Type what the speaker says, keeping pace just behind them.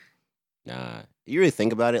you really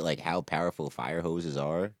think about it, like how powerful fire hoses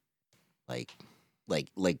are, like,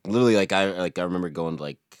 literally, I remember going to,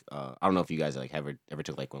 like, I don't know if you guys like ever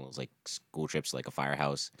took like one of those like school trips to, like a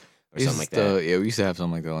firehouse or something like that. Yeah, we used to have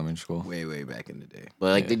something like that in elementary school. Way back in the day.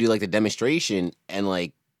 But like Yeah. they do like the demonstration, and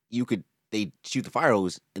like they shoot the fire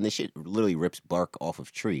hose, and the shit literally rips bark off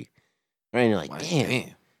of tree, right? And you're like, damn.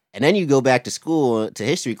 And then you go back to school to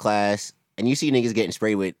history class, and you see niggas getting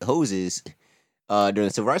sprayed with hoses during the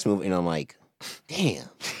civil rights movement, and I'm like, damn,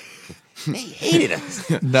 they hated us.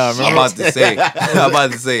 Nah, I'm about to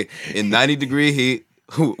say, in 90-degree heat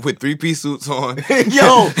with 3-piece suits on. Yo,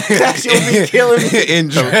 that shit be killing me. In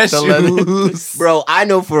dress shoes. Bro, I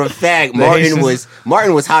know for a fact Martin was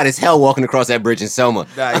hot as hell walking across that bridge in Selma.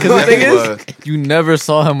 Because the thing is, you never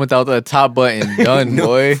saw him without the top button done,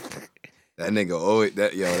 boy. that nigga,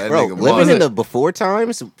 that bro, nigga living was in the before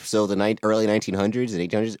times, so the early 1900s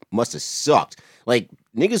and 1800s must have sucked. Like,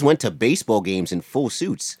 niggas went to baseball games in full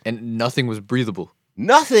suits. And nothing was breathable.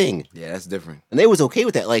 Nothing. Yeah, that's different. And they was okay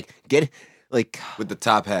with that. Like, With the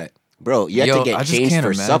top hat. bro, you have to get changed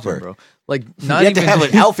for supper. Bro. Like, You not have even to have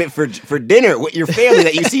an outfit for dinner with your family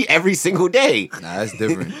that you see every single day. Nah, that's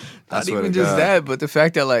different. not even just that, but the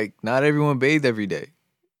fact that like not everyone bathed every day.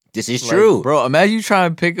 This is Like, true. bro. Imagine you try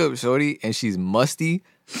and pick up shorty and she's musty,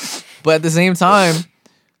 but at the same time,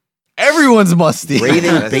 everyone's musty.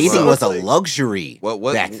 Bathing was a luxury What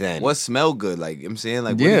back then. What smelled good? Like, you know what I'm saying?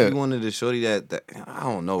 Like, what Yeah. if you wanted to shorty that I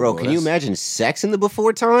don't know, Bro, can you imagine sex in the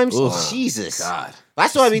before times? Ugh. Jesus. God.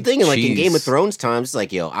 That's what I be thinking. Like in Jeez. Game of Thrones times, it's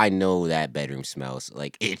like, yo, I know that bedroom smells.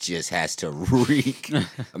 Like it just has to reek.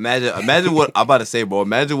 Imagine what I'm about to say, bro.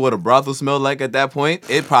 Imagine what a brothel smelled like at that point.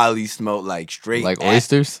 It probably smelled like straight Like ass.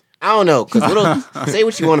 oysters. I don't know, because say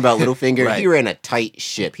what you want about Littlefinger. Right. He ran a tight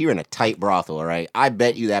ship. He ran a tight brothel, all right? I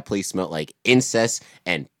bet you that place smelled like incest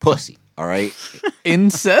and pussy, all right?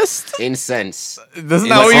 Incest? Incense. That's It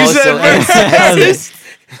not was what you also said, bro. incest.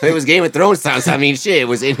 It was Game of Thrones times. I mean, shit. It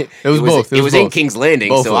was both. It was in both. King's Landing,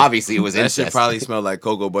 Both so of them. obviously it was That incest. shit probably smelled like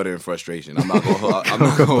cocoa butter and frustration. I'm not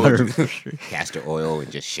gonna hold you. Castor oil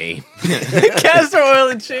and just shame. Castor oil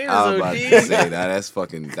and chains. I'm about to say that. That's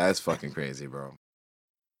fucking crazy, bro.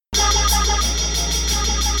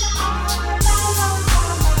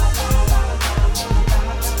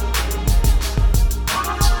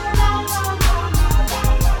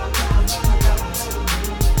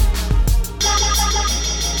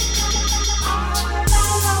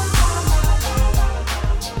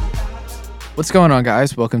 What's going on,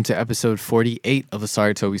 guys? Welcome to episode 48 of the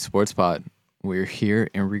Sorry Toby Sports Pod. We're here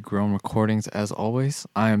in Regrown Recordings as always.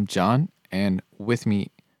 I am John, and with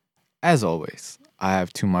me, as always, I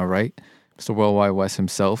have to my right, Mr. Worldwide West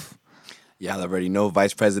himself. Y'all already know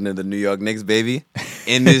Vice President of the New York Knicks, baby.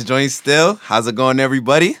 In this joint still. How's it going,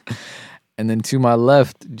 everybody? And then to my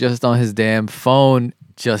left, just on his damn phone,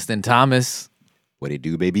 Justin Thomas. What it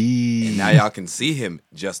do, baby? And now y'all can see him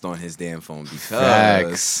just on his damn phone because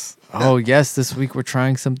Facts. Oh, yes, this week we're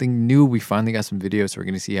trying something new. We finally got some videos, so we're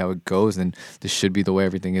going to see how it goes, and this should be the way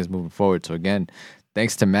everything is moving forward. So, again,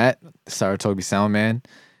 thanks to Matt, Saratobi Sound Man.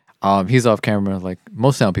 He's off camera, like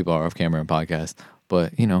most sound people are off camera in podcasts,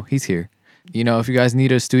 but, you know, he's here. You know, if you guys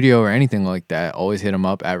need a studio or anything like that, always hit him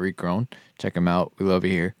up at Regrown. Check him out. We love it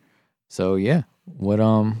here. So, yeah,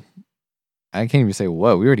 I can't even say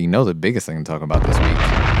what. We already know the biggest thing to talk about this week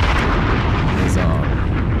is,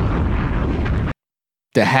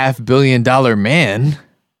 the $500 million man.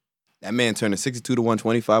 that man turned a 62 to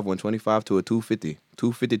 125, 125 to a 250,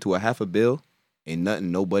 250 to a $500 million. Ain't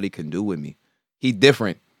nothing nobody can do with me. He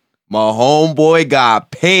different. My homeboy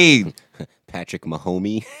got paid. Patrick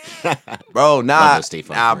Mahomey. Bro, Love those State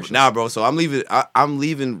Farm commercials. bro. So I'm leaving. I'm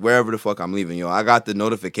leaving wherever the fuck I'm leaving, yo. I got the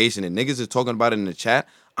notification and niggas are talking about it in the chat.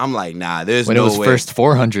 I'm like, nah, there's When no it was way. first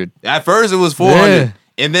 400. At first it was 400, Yeah.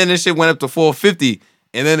 and then this shit went up to 450,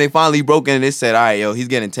 and then they finally broke in and they said, all right, yo, he's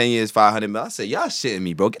getting 10 years, 500 mil. I said, y'all shitting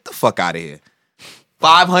me, bro. Get the fuck out of here.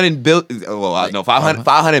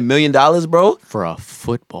 $500 million, bro. For a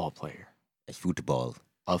football player. That's football.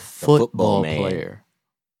 A football football man. player.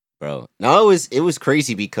 Bro. No, it was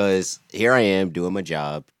crazy because here I am doing my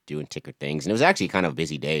job, doing ticker things, and it was actually kind of a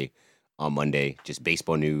busy day on Monday, just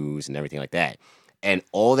baseball news and everything like that. And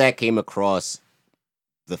all that came across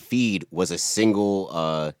the feed was a single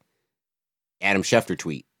Adam Schefter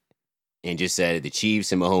tweet, and just said the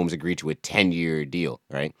Chiefs and Mahomes agreed to a 10-year deal,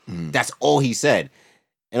 right? That's all he said.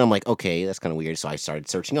 And I'm like, okay, that's kind of weird. So I started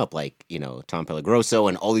searching up, like, you know, Tom Pellegrosso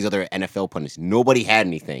and all these other NFL pundits. Nobody had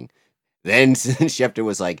anything. Then Schefter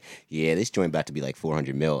was like, yeah, this joint about to be like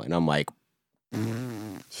 400 mil. And I'm like,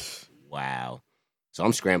 wow. So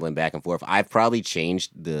I'm scrambling back and forth. I've probably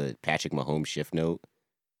changed the Patrick Mahomes shift note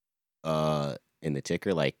in the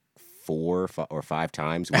ticker like 4 or 5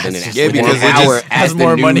 times within an Yeah, because an it hour just- as as the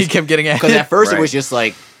more money news- kept getting added. Because at first it Right. was just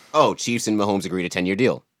like, oh, Chiefs and Mahomes agreed a 10-year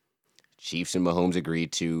deal. Chiefs and Mahomes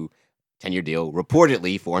agreed to 10-year deal,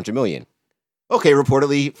 reportedly $400 million. Okay,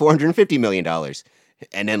 reportedly $450 million.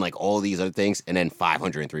 And then like all these other things, and then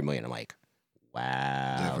 $503 million. I'm like,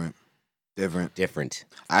 wow. Different.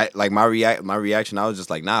 I like my reaction. I was just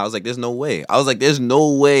like, nah. I was like, there's no way. I was like, there's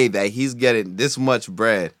no way that he's getting this much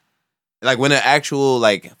bread. Like when the actual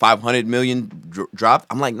like 500 million dropped,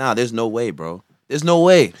 I'm like, nah. There's no way, bro. There's no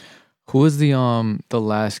way. Who was the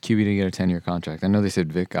last QB to get a 10-year contract? I know they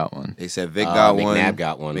said Vic got one. They said Vic got one. McNabb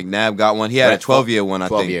got one. McNabb got one. He had Brett a 12-year one, I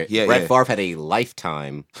 12 think. year. Yeah, Brett yeah. Favre had a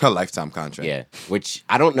lifetime. A lifetime contract. Yeah, which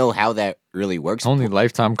I don't know how that really works. Only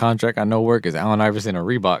lifetime contract I know work is Allen Iverson or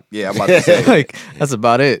Reebok. Yeah, I'm about to say. Like that's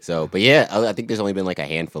about it. So, but yeah, I think there's only been like a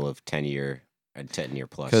handful of 10-year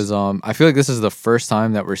plus. Because I feel like this is the first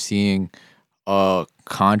time that we're seeing a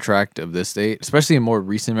contract of this date, especially in more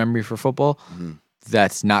recent memory for football,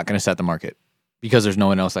 that's not going to set the market because there's no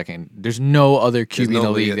one else that can. There's no other QB in the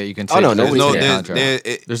nobody- league that you can Oh, take. no, There's nobody's no gonna-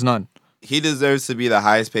 contract. There's none. He deserves to be the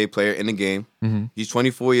highest paid player in the game. Mm-hmm. He's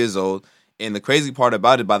 24 years old, and the crazy part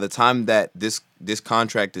about it, by the time that this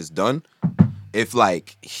contract is done, if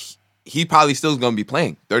like he probably still is going to be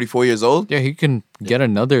playing. 34 years old, Yeah, he can get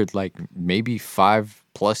another like maybe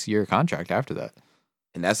 5+ year contract after that.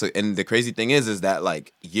 and and the crazy thing is that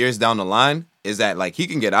like years down the line, is that like he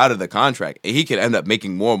can get out of the contract and he could end up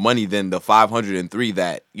making more money than the 503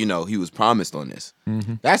 that he was promised on this.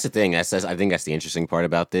 That's the thing. I think that's the interesting part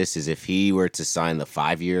about this is if he were to sign the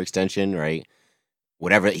 5-year extension, right?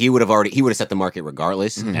 Whatever he would have set the market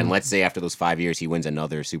regardless. And let's say after those 5 years he wins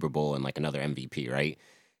another Super Bowl and like another MVP, right?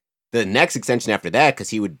 The next extension after that, because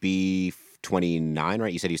he would be 29,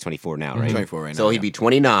 right? You said he's 24 now, right? 24 right now, So he'd yeah. be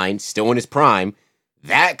 29, still in his prime.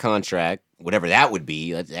 That contract, whatever that would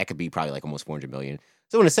be, that could be probably like almost $400 million.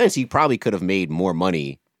 So in a sense, he probably could have made more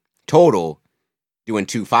money total doing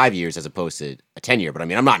 2 5 years as opposed to a 10-year. But I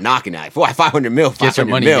mean, I'm not knocking that. $500 million, Get your 500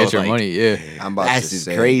 money, mil, get your like, money, yeah. I'm about That's to just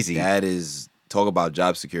say crazy. That is talk about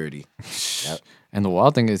job security. And the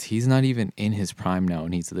wild thing is he's not even in his prime now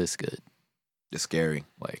and he's this good. It's scary.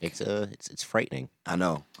 Like It's frightening. I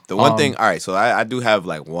know. The one thing, all right, so I do have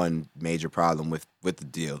like one major problem with the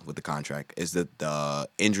deal, with the contract, is that the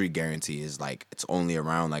injury guarantee is like, it's only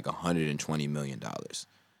around like $120 million.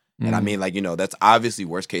 And I mean, like, that's obviously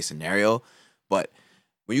worst case scenario, but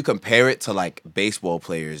when you compare it to like baseball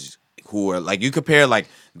players who are like, you compare like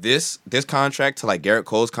this contract to like Garrett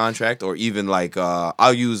Cole's contract, or even like,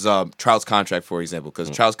 I'll use Trout's contract, for example, because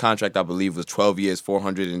Trout's contract, I believe, was 12 years,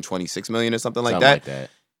 $426 million or something like Something that.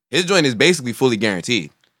 His joint is basically fully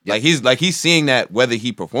guaranteed. Like he's seeing that whether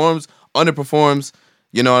he performs, underperforms,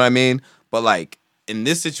 you know what I mean? But like in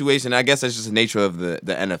this situation, I guess that's just the nature of the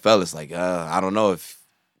NFL. It's like, I don't know, if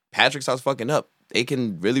Patrick starts fucking up, they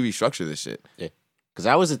can really restructure this shit. Yeah. Because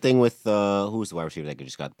that was the thing with who was the wide receiver that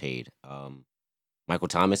just got paid? Michael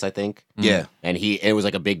Thomas, I think. Yeah. And it was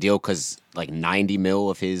like a big deal because like 90 mil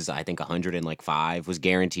of his, I think 105 was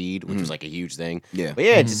guaranteed, which was like a huge thing. Yeah. But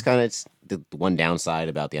yeah, it just kind of it's the one downside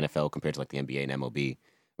about the NFL compared to like the NBA and MLB,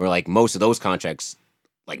 where like most of those contracts,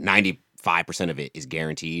 like 95% of it is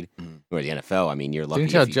guaranteed. Where the NFL, I mean, you're lucky.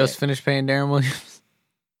 didn't y'all if you just get- finish paying Darren Williams?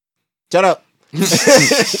 Shut up.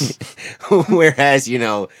 Whereas, in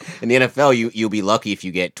the NFL, you'll be lucky if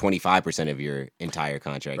you get 25% of your entire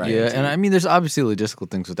contract. Right. Yeah, guaranteed. and I mean, there's obviously logistical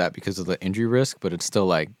things with that because of the injury risk, but it's still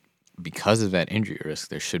like because of that injury risk,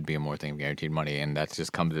 there should be a more thing of guaranteed money, and that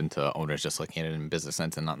just comes into owners just looking at it in business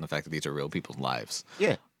sense and not in the fact that these are real people's lives.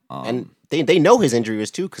 Yeah. And they know his injury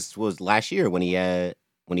was too, because it was last year when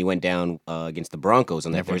he went down against the Broncos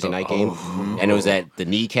on that Thursday night game, and it was at the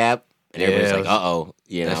kneecap, and everybody's Yeah, like, "Uh-oh,"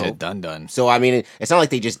 That shit done. So I mean, it's not like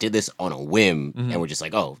they just did this on a whim, and we're just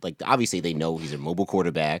like, "Oh," like obviously they know he's a mobile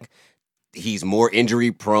quarterback. He's more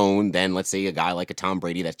injury prone than, let's say, a guy like a Tom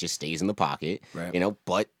Brady that just stays in the pocket, Right.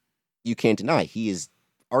 But you can't deny he is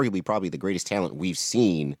arguably probably the greatest talent we've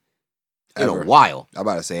seen in Ever. a while. I'm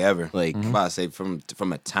about to say ever. Like, I'm about to say from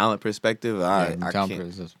a talent perspective, I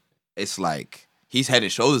can't. It's like he's head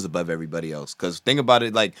and shoulders above everybody else. Because think about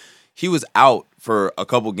it, like he was out for a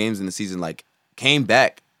couple games in the season, like came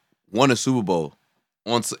back, won a Super Bowl,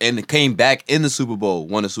 and came back in the Super Bowl,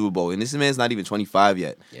 won a Super Bowl, and this man's not even 25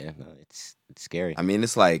 yet. yeah, no, it's scary. I mean,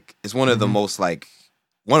 it's like it's one of the most like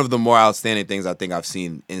one of the more outstanding things I think I've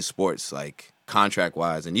seen in sports, like contract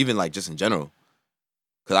wise, and even like just in general.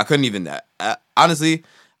 Because I couldn't even honestly,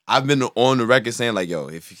 I've been on the record saying like, yo,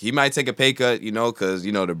 if he might take a pay cut, you know, because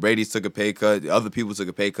you know the Brady's took a pay cut, the other people took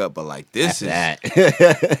a pay cut, but like this F is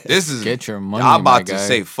that. this is Get your money, I'm my about to guy.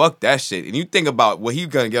 say fuck that shit, and you think about what he's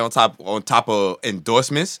gonna get on top of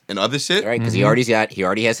endorsements and other shit. Right, because he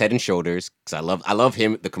already has Head and Shoulders. Because I love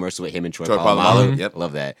him, the commercial with him and Troy Troy Polamalu. Polamalu, yep. I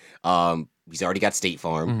love that. He's already got State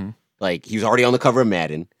Farm. Mhm. Like he was already on the cover of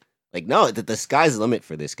Madden. Like no, the sky's the limit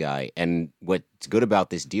for this guy. And what's good about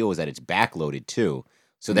this deal is that it's backloaded too,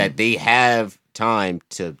 so that they have time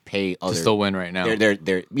to pay To other still win right now.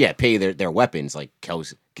 pay their weapons like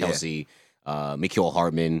Kelsey, Mikael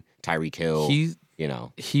Hardman, Tyreek Hill.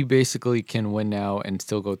 He basically can win now and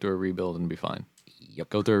still go through a rebuild and be fine. Yep.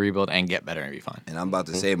 Go through a rebuild and get better and be fine. And I'm about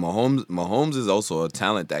to say, Mahomes is also a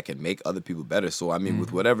talent that can make other people better. So I mean,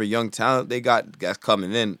 with whatever young talent they got that's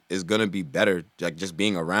coming in, is gonna be better. Like just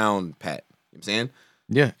being around Pat. You know what I'm saying?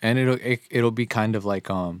 Yeah, and it'll be kind of like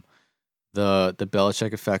the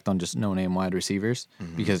Belichick effect on just no name wide receivers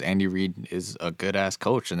because Andy Reid is a good ass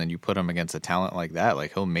coach, and then you put him against a talent like that,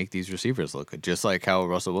 like he'll make these receivers look good, just like how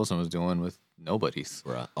Russell Wilson was doing with nobodies.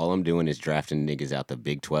 Bruh, all I'm doing is drafting niggas out the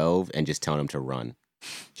Big 12 and just telling them to run.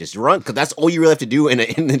 Just run, because that's all you really have to do in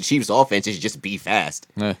the Chiefs' offense is just be fast.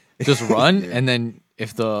 Yeah. Just run, and then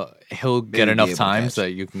he'll get be able able times to catch.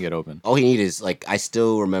 that you can get open. All he needs is like I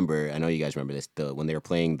still remember. I know you guys remember this. When they were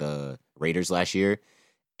playing the Raiders last year,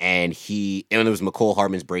 and it was McCole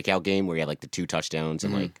Hardman's breakout game where he had like the 2 touchdowns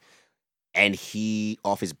and he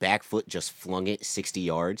off his back foot just flung it 60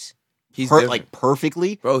 yards. He's different. like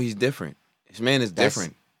perfectly. Bro, he's different. This man is That's-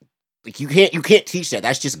 different. Like you can't teach that.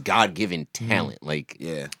 That's just God given talent. Like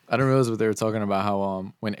Yeah. I didn't realize what they were talking about.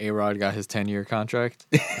 How when A-Rod got his 10-year contract,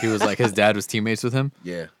 he was like his dad was teammates with him.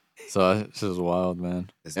 Yeah. So this was wild, man.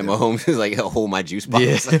 It's and different. Mahomes is like, hold my juice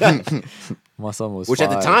box. Yeah. My son was Which at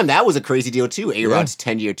the 5. time that was a crazy deal too. A-Rod's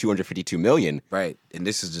 10-year, $252 million. Right. And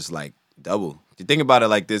this is just like double. If you think about it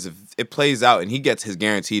like this, if it plays out and he gets his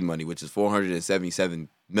guaranteed money, which is $477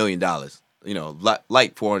 million, you know,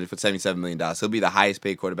 like $477 million, he'll be the highest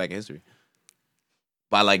paid quarterback in history.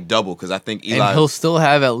 By like double, because I think Eli. And he'll still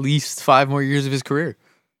have at least 5 more years of his career.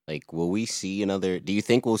 Like, will we see another? Do you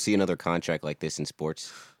think we'll see another contract like this in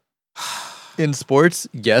sports? In sports,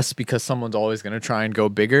 yes, because someone's always going to try and go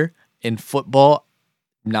bigger. In football,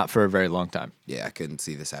 not for a very long time. Yeah, I couldn't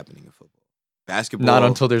see this happening in football. Basketball. Not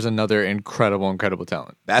until there's another incredible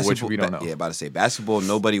talent, which we don't know. Yeah, about to say basketball.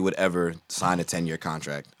 Nobody would ever sign a 10-year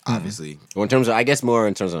contract. Obviously, Well, in terms of, I guess more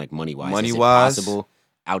in terms of like money wise. Money-wise? possible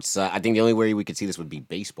outside. I think the only way we could see this would be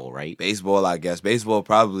baseball, right? baseball. I guess baseball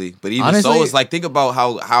probably, but even Honestly- so, it's like think about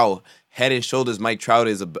how head and shoulders Mike Trout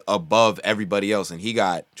is above everybody else, and he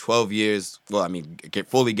got 12 years. Well, I mean,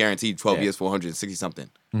 fully guaranteed 12 Yeah. years, 460 something.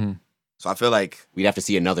 Mhm. So I feel like We'd have to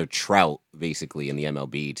see another Trout basically in the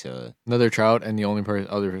MLB to. Another Trout, and the only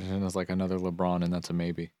other person is like another LeBron, and that's a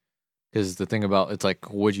maybe. Because the thing about it's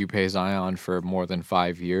like, would you pay Zion for more than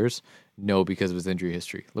 5 years? No, because of his injury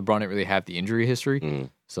history. LeBron didn't really have the injury history, Mm.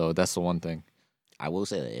 so that's the one thing. I will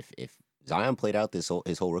say that if Zion played out his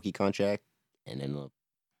whole rookie contract and then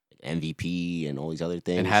MVP and all these other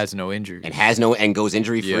things And has no injury. and goes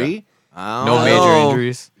injury free, I no don't major know.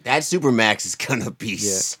 injuries. that Supermax is gonna be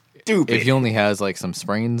Yeah. stupid. If he only has like some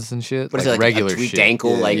sprains and shit, What is like it, like regular a tweaked shit.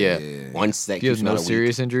 ankle, like Yeah. once that If he has keeps him no out a week.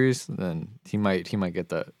 serious injuries, then he might get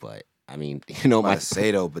that. But I mean, you know, I'm my about to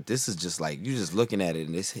say though, but this is just like you just looking at it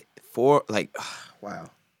and it's for like wow.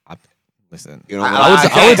 Listen, You know,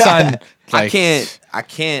 I would sign. I Like, can't.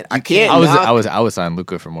 can't I would sign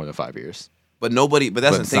Luka for more than 5 years. But nobody. But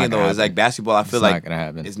that's But the it's thing not though. gonna Is like happen. basketball. I feel It's like not gonna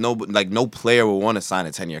happen. it's no player will want to sign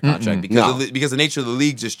a 10-year contract because No. because the nature of the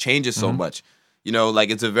league just changes so much. You know, like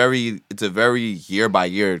it's a very year by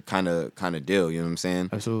year kind of deal. You know what I'm saying?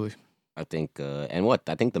 Absolutely. I think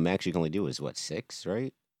I think the max you can only do is what 6,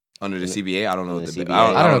 right? Under the CBA, I don't know. Under What the the,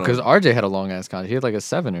 CBA. I don't know because RJ had a long ass contract. He had like a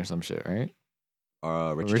 7 or some shit, right?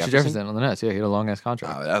 Richard Jefferson on the Nets. Yeah, he had a long ass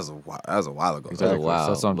contract. Wow, that was a while ago. Exactly. Wow.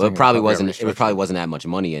 So that's what I'm But it thinking. probably Probably wasn't. got It probably wasn't that much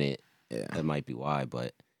money in it. Yeah, That might be why.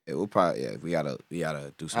 But it will probably. Yeah, we gotta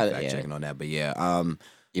do some fact yeah. checking on that. But yeah,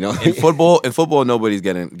 you know, in football, nobody's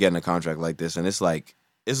getting a contract like this, and it's like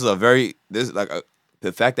the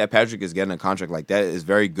fact that Patrick is getting a contract like that is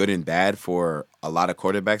very good and bad for a lot of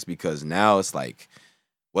quarterbacks because now it's like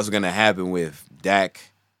what's going to happen with Dak,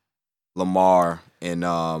 Lamar, and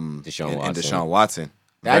Deshaun and Watson. Deshaun Watson.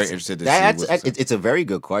 I'm very interested to see. It's a very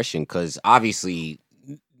good question because obviously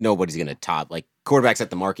nobody's gonna top like quarterbacks at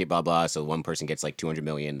the market, blah blah. So one person gets like 200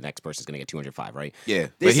 million, the next person's gonna get 205, right? Yeah,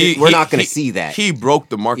 We're not gonna see that. He broke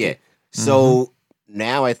the market. Yeah. So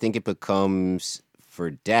now I think it becomes for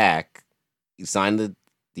Dak, you sign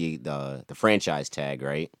the franchise tag,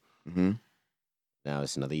 right? Mm-hmm. Now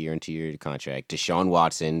it's another year and 2 year contract. Deshaun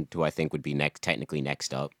Watson, who I think would be technically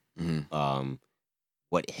next up. Mhm.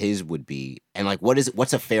 What his would be, and like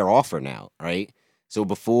what's a fair offer now, right? So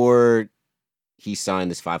before he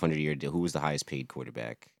signed this 500-year deal, who was the highest paid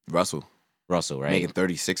quarterback? Russell Russell, right? making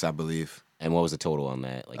 36, I believe. And what was the total on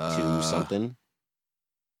that? Like two something?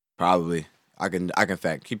 Probably. I can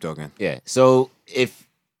fact. Keep talking. Yeah. So if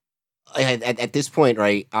at this point,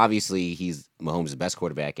 right? Obviously, he's Mahomes' the best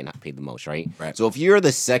quarterback and not paid the most, right? Right. So if you're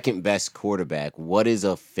the second best quarterback, what is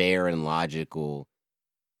a fair and logical?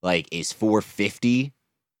 Like, is 450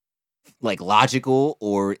 like logical,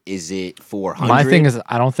 or is it 400? My thing is,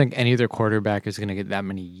 I don't think any other quarterback is going to get that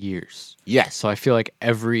many years. Yes. So I feel like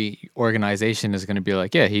every organization is going to be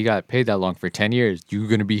like, yeah, he got paid that long for 10 years. You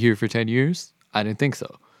going to be here for 10 years? I didn't think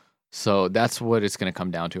so. So that's what it's going to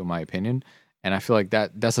come down to, in my opinion. And I feel like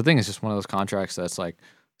that's the thing. It's just one of those contracts that's like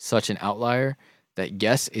such an outlier that,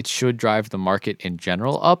 yes, it should drive the market in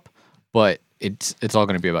general up, but it's all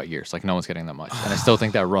going to be about years. Like, no one's getting that much. And I still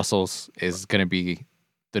think that Russell's is going to be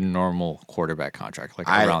the normal quarterback contract, like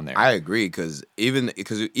around there. I agree because even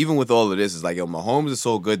with all of this, it's like, yo, Mahomes is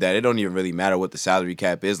so good that it don't even really matter what the salary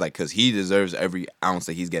cap is, like, because he deserves every ounce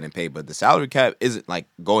that he's getting paid. But the salary cap isn't like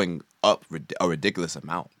going up a ridiculous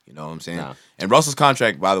amount. You know what I'm saying? No. And Russell's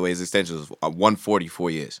contract, by the way, his extension is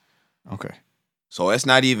 144 years. Okay. So it's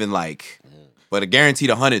not even like, but a guaranteed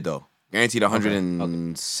 100 though, guaranteed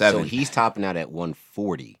 107. So he's topping out at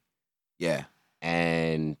 140, Yeah,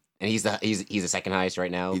 and he's the second highest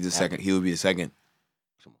right now. he's the second. He would be the second.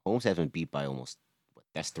 So Mahomes has been beat by almost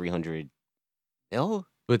that's 300 mil.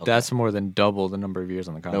 But Okay. that's more than double the number of years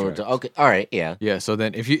on the contract. Okay, all right, yeah. Yeah, so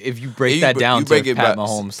then if you break you that bre- down you to break it Pat back-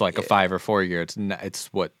 Mahomes like a 5 or 4 year, it's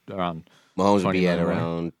what, around Mahomes would 20 be at million, right?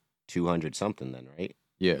 around 200 something then, right?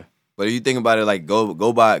 yeah. But if you think about it, like go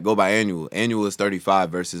by annual. Annual is 35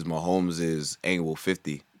 versus Mahomes is annual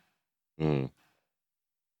 50 Mm.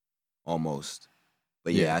 almost.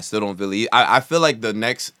 But yeah, Yeah. I still don't believe. I feel like the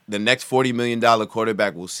next $40 million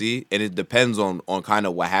quarterback we'll see, and it depends on kind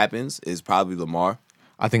of what happens, is probably Lamar.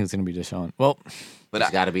 I think it's gonna be Deshaun. Well, But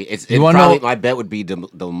It's got to be. It's You it wanna probably know- my bet would be the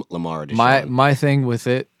Lamar or Deshaun. my thing with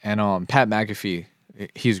it, and Pat McAfee,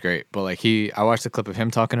 he's great, but like I watched a clip of him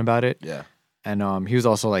talking about it, yeah, and he was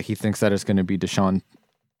also like he thinks that it's gonna be Deshaun,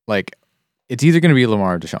 like it's either gonna be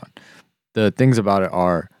Lamar or Deshaun. The things about it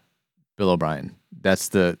are Bill O'Brien. That's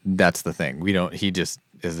the thing. He just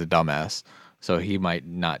is a dumbass, so he might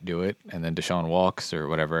not do it, and then Deshaun walks or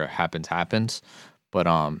whatever happens. But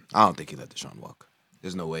I don't think he let Deshaun walk.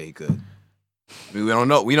 There's no way he could. I mean,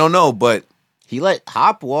 we don't know, but He let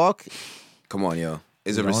Hop walk. come on, yo,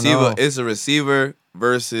 is We a don't receiver know. is a receiver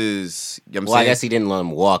versus. You know what I'm Well, I saying? guess he didn't let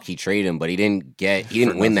him walk. He traded him, but he didn't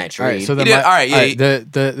win that all right, trade. so then He did- all right, yeah, he-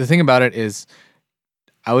 the thing about it is,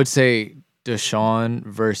 I would say Deshaun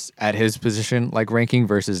versus at his position like ranking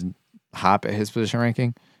versus Hop at his position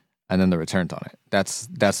ranking, and then the returns on it. That's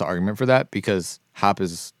the argument for that because Hop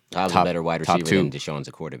is Hop's top- a better wide top receiver two. than Deshaun's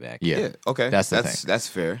a quarterback. yeah. Yeah, okay, That's the that's thing. that's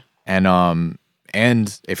fair.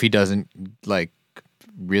 And if he doesn't like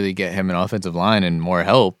really get him an offensive line and more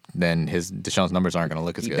help, then Deshaun's numbers aren't going to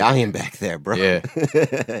look as Keep good. dying back there, bro. Yeah.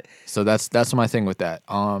 So that's my thing with that.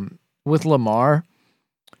 With Lamar,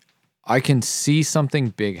 I can see something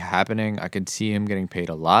big happening. I can see him getting paid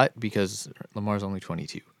a lot because Lamar's only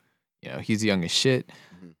 22. You know, he's young as shit.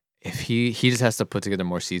 Mhm. If he just has to put together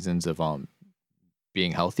more seasons of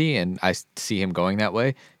being healthy, and I see him going that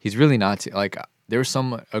way. He's really not like there was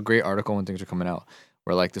a great article when things were coming out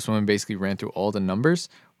where like this woman basically ran through all the numbers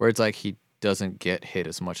where it's like he doesn't get hit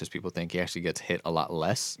as much as people think. He actually gets hit a lot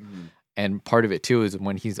less. And part of it too is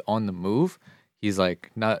when he's on the move, he's like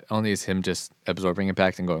not only is him just absorbing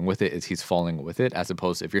impact and going with it, is he's falling with it. As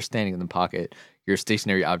opposed to if you're standing in the pocket, you're a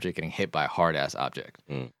stationary object getting hit by a hard ass object,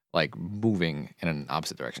 like moving in an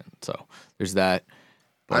opposite direction. So there's that.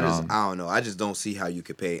 But, I don't know. I just don't see how you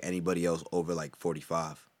could pay anybody else over like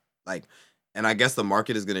 45. Like, and I guess the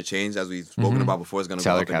market is gonna change as we've spoken about before. It's gonna go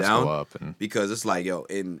salary up and caps down go up, and because it's like, yo,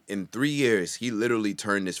 in 3 years, he literally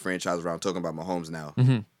turned this franchise around. Talking about Mahomes now,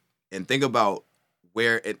 and think about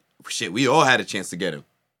where it. Shit, we all had a chance to get him.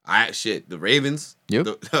 The Ravens. Yep.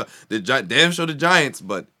 Damn sure the Giants,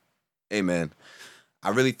 but hey, man, I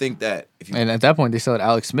really think that if you and at that point they still had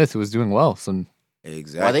Alex Smith who was doing well. So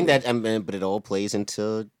exactly, Well, I think that, but it all plays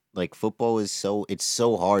into like football is it's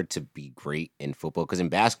so hard to be great in football because in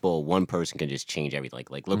basketball one person can just change everything.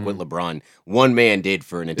 Like look what LeBron one man did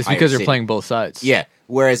for an entire. it's because you're city. playing both sides. Yeah.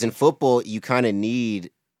 Whereas in football you kind of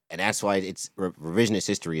need, and that's why it's revisionist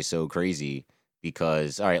history is so crazy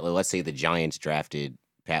because all right, let's say the Giants drafted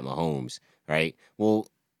Pat Mahomes, right? Well,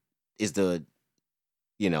 is the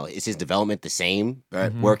is his development the same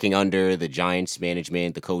Right. working under the Giants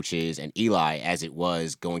management, the coaches, and Eli as it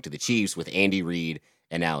was going to the Chiefs with Andy Reid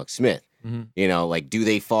and Alex Smith? Mhm. Do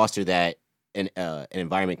they foster that an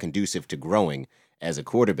environment conducive to growing as a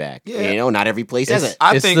quarterback? Yeah. Not every place has it.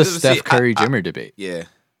 I It's think the see, Steph Curry Jimmer debate. Yeah.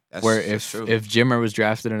 That's, Where that's if true. Jimmer was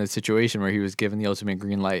drafted in a situation where he was given the ultimate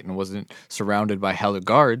green light and wasn't surrounded by hella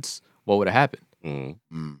guards, what would have happened?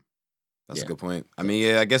 That's Yeah. a good point. I mean,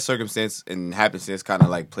 yeah, I guess circumstance and happenstance kind of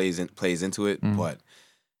like plays into it, but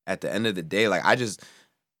at the end of the day, like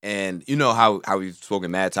and you know how we've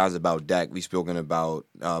spoken mad times about Dak, we've spoken about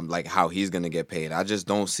like how he's gonna get paid. I just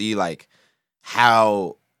don't see like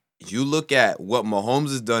how you look at what Mahomes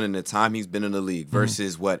has done in the time he's been in the league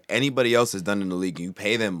versus what anybody else has done in the league, and you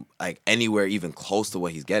pay them like anywhere even close to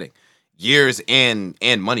what he's getting, years and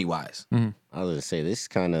money wise. I was gonna say this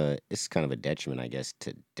kind of a detriment, I guess,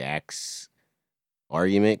 to Dak's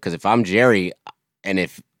argument. Because if I'm Jerry, and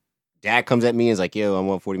if Dak comes at me and is like, "Yo, I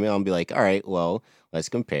want $40 million," I'll be like, "All right, well, let's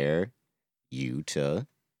compare you to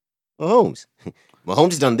Mahomes.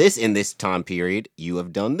 Mahomes has done this in this time period. You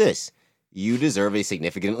have done this. You deserve a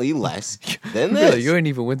significantly less than this. You ain't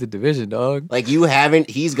even win the division, dog. Like you haven't.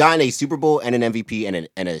 He's gotten a Super Bowl and an MVP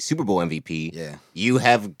and a Super Bowl MVP. Yeah, You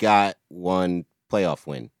have got one playoff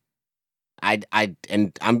win. And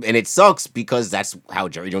it sucks because that's how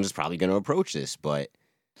Jerry Jones is probably going to approach this. But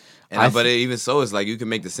but even so, it's like you can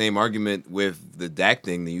make the same argument with the Dak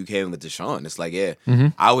thing that you can with Deshaun. It's like, yeah,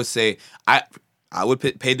 I would say I would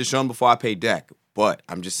pay Deshaun before I pay Dak, but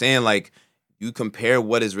I'm just saying like you compare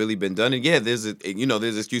what has really been done, and yeah, there's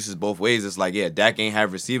excuses both ways. It's like, yeah, Dak ain't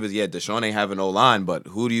have receivers, yeah, Deshaun ain't have an O-line, but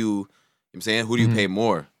who do you pay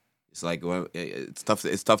more? It's like, well, it's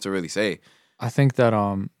tough to really say. I think that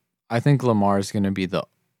I think Lamar's gonna be the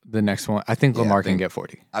next one. I think Lamar can get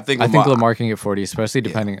 40. I think Lamar can get 40, especially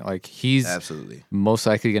depending like he's absolutely most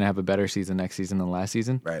likely gonna have a better season next season than last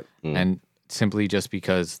season. right. And simply just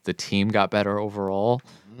because the team got better overall,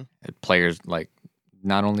 players like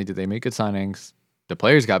not only did they make good signings, the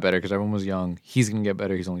players got better because everyone was young. He's gonna get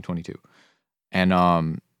better. He's only 22,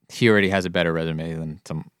 and he already has a better resume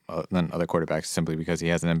than other quarterbacks simply because he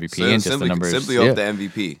has an MVP and just the numbers simply off the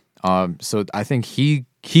MVP. So I think he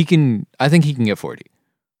can get 40,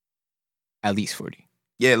 at least 40.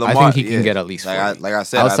 Yeah, Lamar, I think he can get at least 40. Like I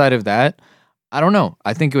said, outside of that, I don't know.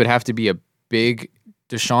 I think it would have to be a big.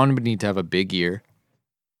 Deshaun would need to have a big year,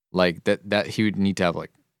 like that. He would need to have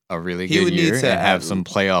like a really good year and have some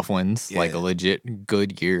playoff wins, like a legit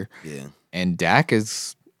good year. Yeah. And Dak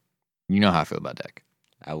is, you know how I feel about Dak.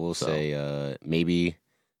 I will say maybe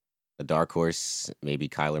a dark horse, maybe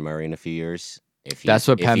Kyler Murray in a few years. That's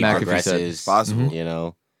what Pat McAfee progresses, said. It's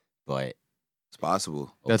possible. But it's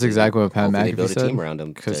possible. That's exactly what Pat hopefully McAfee they build said. a team around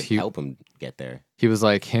him to help him get there. He was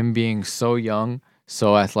like him being so young,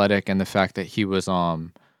 so athletic, and the fact that he was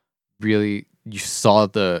really, you saw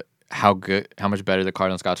how much better the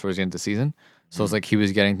Cardinals got towards the end of the season. So it's like he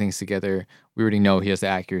was getting things together. We already know he has the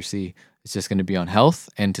accuracy. It's just going to be on health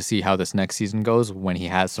and to see how this next season goes when he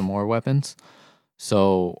has some more weapons.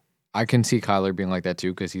 So I can see Kyler being like that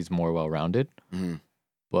too because he's more well-rounded.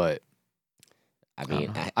 But I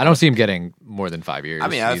mean, I don't see him getting more than 5 years. I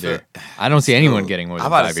mean, I don't see anyone getting more than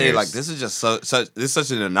 5 years. I'm about to say, like, this is just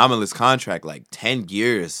such an anomalous contract. Like 10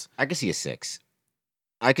 years. I could see a 6.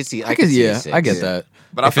 I could see. I get that.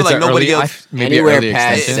 But I feel like nobody else anywhere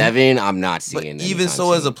past 7. I'm not seeing. But even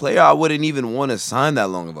so, as a player, I wouldn't even want to sign that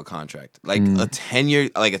long of a contract. Like a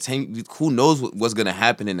 10-year, like a 10. Who knows what's going to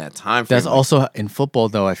happen in that time frame? That's also in football,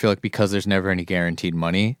 though. I feel like because there's never any guaranteed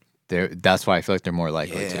money, that's why I feel like they're more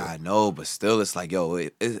likely to. Yeah, I know, but still, it's like, yo,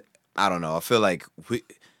 I don't know. I feel like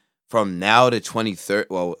from now to 2030,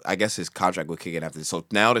 well, I guess his contract will kick in after this. So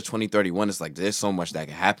now to 2031, it's like there's so much that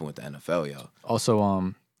can happen with the NFL, yo.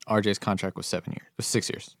 Also, RJ's contract was 7 years. It was 6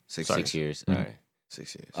 years. 6 years. Mm-hmm. All right.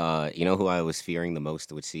 6 years. You know who I was fearing the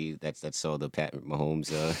most would see that saw the Pat Mahomes.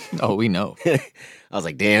 Oh, we know. I was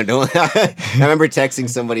like, damn, don't. I remember texting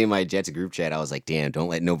somebody in my Jets group chat. I was like, damn, don't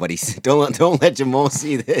let Jamal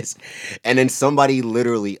see this. And then somebody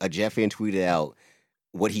literally, a Jet fan tweeted out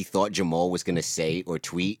what he thought Jamal was gonna say or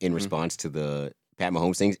tweet in response to the Pat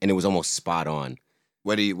Mahomes things, and it was almost spot on.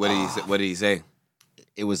 What did he say?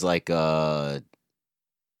 It was like, dang,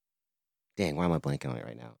 why am I blanking on it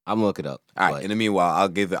right now? I'm gonna look it up. All right. In the meanwhile, I'll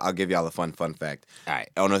give y'all a fun fact. All right.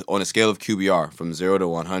 On a scale of QBR from 0 to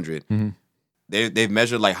 100, they've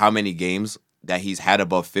measured like how many games that he's had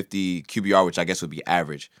above 50 QBR, which I guess would be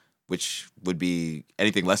average, which would be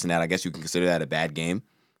anything less than that. I guess you can consider that a bad game.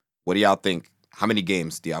 What do y'all think? How many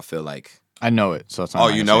games do y'all feel like? I know it. So it's not. Oh,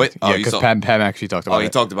 you know it? Yeah, because Pat actually talked about it. Oh, he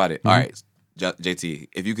talked about it. All right, JT,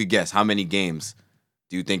 if you could guess, how many games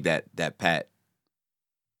do you think that Pat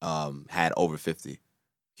had over 50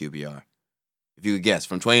 QBR? If you could guess,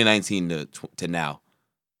 from 2019 to now.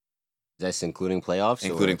 That's including playoffs?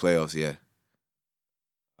 Including playoffs, yeah.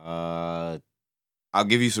 Uh, I'll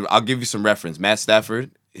give you some reference. Matt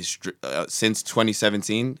Stafford is since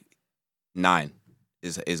 2017, 9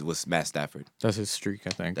 was Matt Stafford. That's his streak, I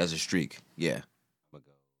think. That's a streak. Yeah. I'm going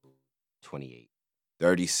to go 28.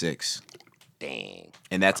 36. Dang.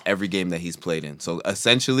 And that's every game that he's played in. So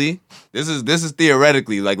essentially, this is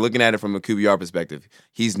theoretically, like looking at it from a QBR perspective,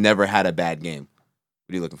 he's never had a bad game.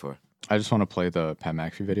 What are you looking for? I just want to play the Pat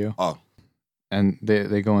McAfee video. Oh. And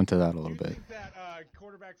they go into that a little bit. Think that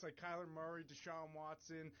quarterbacks like Kyler Murray, Deshaun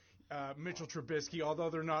Watson, Mitchell Trubisky, although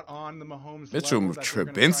they're not on the Mahomes Mitchell level, that they're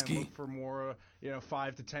gonna try and Trubisky. look for more,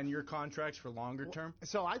 5 to 10 year contracts for longer term.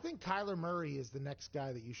 So I think Kyler Murray is the next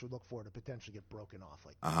guy that you should look for to potentially get broken off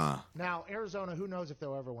like this. Uh-huh. Now, Arizona, who knows if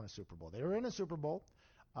they'll ever win a Super Bowl? They were in a Super Bowl.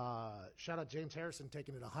 Shout out James Harrison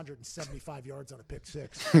taking it 175 yards on a pick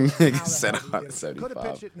six. Nigga said Could have 175.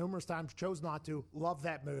 pitched it numerous times, chose not to. Love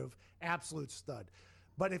that move. Absolute stud.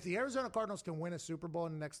 But if the Arizona Cardinals can win a Super Bowl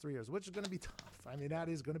in the next 3 years, which is going to be tough. I mean, that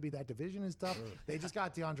division is tough. They just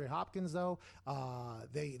got DeAndre Hopkins, though.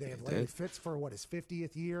 They have Larry Fitz for, his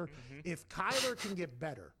 50th year. If Kyler can get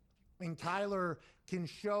better, and Kyler can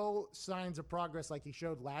show signs of progress like he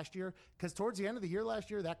showed last year, because towards the end of the year last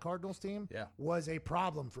year, that Cardinals team was a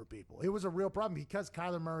problem for people. It was a real problem because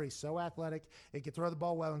Kyler Murray's so athletic. He can throw the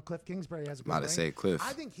ball well, and Cliff Kingsbury has a good About to range. say Cliff.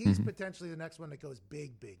 I think he's potentially the next one that goes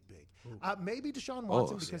big, big, big. Maybe Deshaun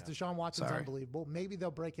Watson, because Deshaun Watson's unbelievable. Maybe they'll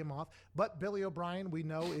break him off. But Billy O'Brien, we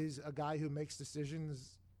know, is a guy who makes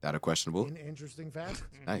decisions That a questionable? in interesting fashions.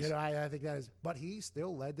 Nice. I think that is. But he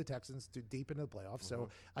still led the Texans to deep into the playoffs. So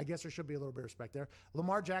I guess there should be a little bit of respect there.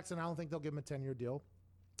 Lamar Jackson, I don't think they'll give him a 10-year deal.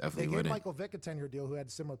 Definitely They gave wouldn't. Michael Vick a 10-year deal who had a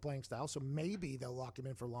similar playing style, so maybe they'll lock him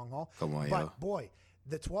in for long haul. Come on, but yo. boy,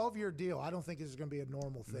 the 12-year deal, I don't think is going to be a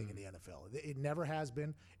normal thing in the NFL. It never has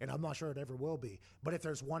been, and I'm not sure it ever will be. But if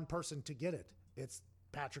there's one person to get it, it's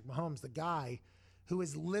Patrick Mahomes, the guy who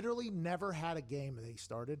has literally never had a game that he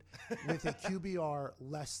started with a QBR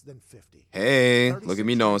less than 50. Hey, look at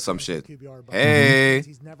me knowing some shit. Hey.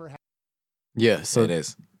 He's never had. Yeah, so It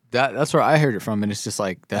is. that's where I heard it from, and it's just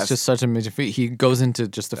like that's just such a major feat. He goes into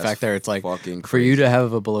just the That's fact that it's like fucking for you crazy. to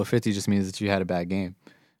have a below 50 just means that you had a bad game,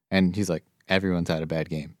 and he's like everyone's had a bad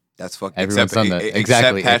game. That's fucking Everyone's done that. Except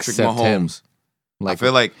Exactly, Patrick except him. Mahomes. Like I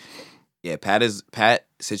feel like, Pat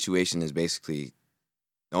situation is basically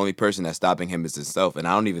the only person that's stopping him is himself, and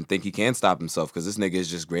I don't even think he can stop himself because this nigga is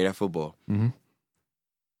just great at football. Mhm.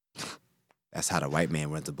 That's how the white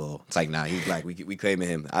man runs the ball. It's like, nah, he's black. We claiming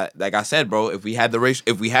him. Like I said, bro, if we had the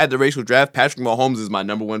racial draft, Patrick Mahomes is my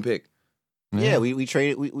number one pick. Yeah, we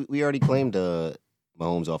traded. We already claimed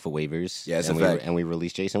Mahomes off of waivers. Yeah, it's and a fact. we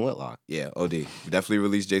released Jason Whitlock. Yeah, OD. We definitely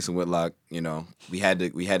released Jason Whitlock. We had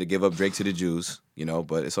to give up Drake to the Jews.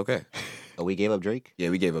 But it's okay. Oh, we gave up Drake. Yeah,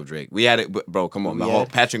 we gave up Drake. We had it, but bro. Come on, We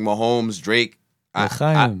had- Patrick Mahomes, Drake. I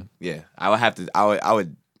would have to. I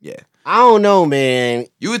would. Yeah. I don't know, man.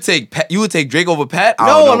 You would take Drake over Pat? I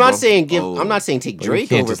No, don't know, I'm not bro. saying give. Oh. I'm not saying take But you Drake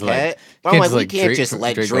can't over just let- Pat. But can't I'm like, just we let can't Drake- just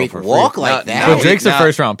let Drake go Drake for free. walk like No, that. So no, Drake's a nah.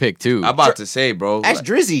 first round pick too. I'm about to say, bro. That's like,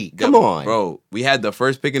 Drizzy. Come on, bro. We had the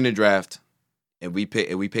first pick in the draft, and we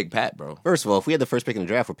picked Pat, bro. First of all, if we had the first pick in the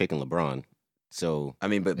draft, we're picking LeBron. So I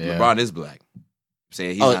mean, but Yeah. LeBron is black. I'm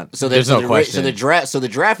saying he's not. so There's no question. So the draft. So the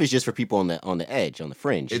draft is just for people on the edge, on the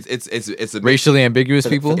fringe. It's a Racially ambiguous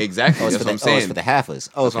people. exactly. Oh, it's That's for what I'm the, saying. it's for the halfers.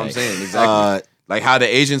 Okay. That's what I'm saying. Exactly. Like how the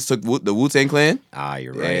Asians took the Wu-Tang Clan.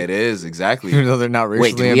 You're Yeah, right. it is exactly. Even though they're not Wait,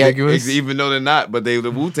 racially did we have- ambiguous. Even though they're not, but they the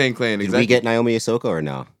Wu-Tang Clan. Did Exactly. we get Naomi Osaka or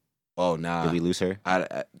no? Oh nah. Did we lose her?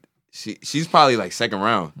 She's probably like second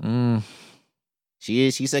round.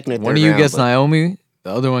 She's second or third One of you round, gets but Naomi,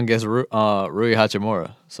 the other one gets Rui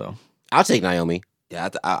Hachimura. So I'll take Naomi. Yeah,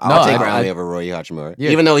 I'll take I- Naomi over Roy Hachimura.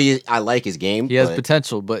 Yeah. Even though I like his game. he has but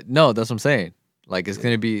potential, but no, that's what I'm saying. Like it's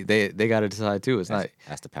gonna be they got to decide too. It's not.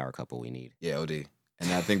 that's the power couple we need. yeah, OD.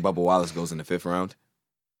 And I think Bubba Wallace goes in the 5th round.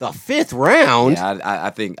 The 5th round. Yeah, I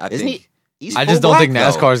think. Isn't he? He's I full just don't black, think though.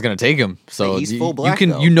 NASCAR is gonna take him. So He's you, full black, you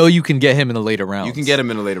though. can you can get him in the later rounds. you can get him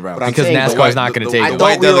in the later round. But I'm because saying the NASCAR's white- not gonna the- take I him. the thought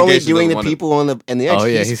white we were only delegation doing doesn't the wanna- people on the edge. Oh,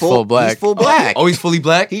 yeah, he's full black. He's full black. Oh, he's fully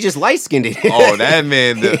black. He just light skinned it. Oh, that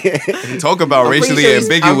man. Talk about racially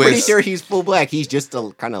ambiguous. I'm pretty sure he's full black. He's just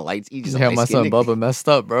a kind of light. He's just Yeah, my son Bubba messed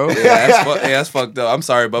up, bro. Yeah, that's fucked up. I'm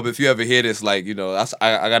sorry, Bubba. If you ever hear this, like, I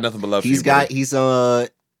got nothing but love for you. I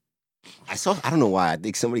don't know why. I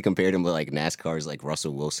think somebody compared him with like NASCAR's like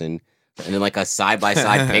Russell Wilson. And then like a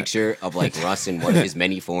side-by-side picture of like Russ in one of his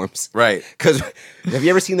many forms. Right. Because have you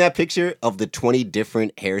ever seen that picture of the 20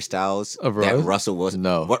 different hairstyles Of that Russ? Russell Wilson?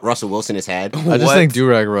 No. What Russell Wilson has had? I just think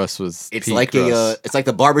Durag Russ was. It's peak like Russ. it's like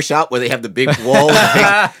the barbershop where they have the big wall.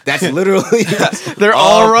 That's literally They're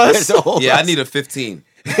all Russ. that's all Yeah, I Russ. need a 15.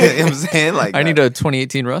 You know what I'm saying? Like I need a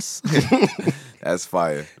 2018 Russ. That's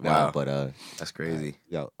fire. Wow. No, but That's crazy.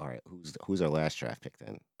 yo, all right. Who's our last draft pick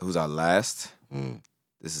then? Who's our last? Mm.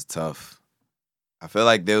 This is tough. I feel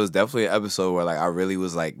like there was definitely an episode where like I really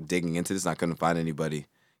was like digging into this and I couldn't find anybody.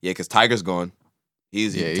 Yeah, because Tiger's gone.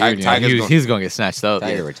 He's Tiger's gone. He's going to get snatched up.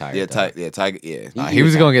 Tiger retired. Yeah, though. Tiger. Yeah. He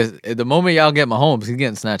was going to get. The moment y'all get Mahomes, he's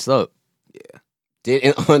getting snatched up.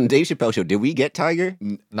 On Dave Chappelle show, did we get Tiger?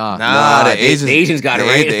 Nah. Nah, the Asians got it,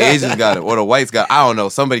 right? The Asians got it, or the whites got. I don't know.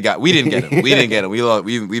 Somebody got. We didn't get him. We didn't get him.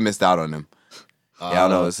 We missed out on him. Yeah, I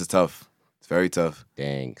don't know. This is tough. It's very tough.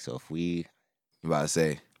 Dang. So if we, I'm about to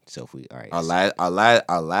say all right.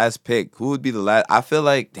 our last pick. Who would be the last? I feel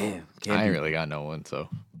like damn. I ain't really got no one, so.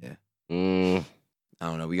 Mm, I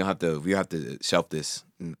don't know. We have to shelf this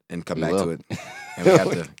and come We back will. to it. And we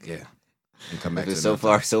have to and come back to it. so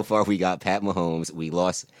far we got Pat Mahomes. We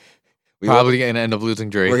lost. Probably going to end up losing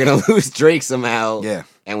Drake. We're gonna lose Drake somehow. Yeah.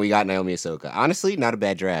 And we got Naomi Ahsoka. Honestly, not a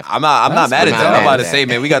bad draft. I'm not mad at not that. I'm mad about at to that. say,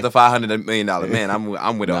 man, we got the $500 million man.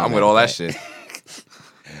 I'm with all that shit.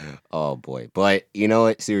 Oh boy. But you know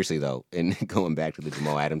what? Seriously though, and going back to the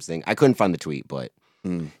Jamal Adams thing, I couldn't find the tweet, but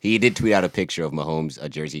he did tweet out a picture of Mahomes, a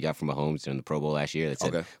jersey he got from Mahomes during the Pro Bowl last year that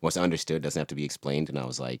said, Okay. "What's understood doesn't have to be explained." And I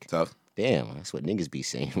was like, Tough. damn, that's what niggas be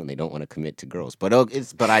saying when they don't want to commit to girls. But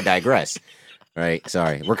but I digress. Right?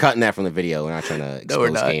 Sorry. We're cutting that from the video. We're not trying to No, we're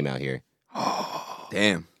expose not. game out here.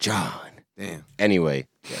 Damn. John. Damn. Anyway.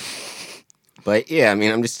 But yeah, I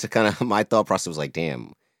mean, I'm just kind of, my thought process was like,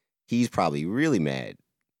 damn, he's probably really mad.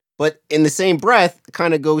 But in the same breath, it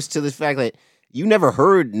kind of goes to the fact that you never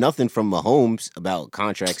heard nothing from Mahomes about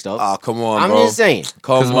contract stuff. Oh, come on, I'm bro. just saying.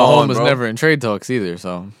 Because Come Mahomes on, was bro. never in trade talks either,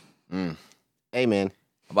 so. Hey, man.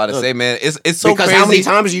 I'm about to Look, say, man, it's so because crazy. how many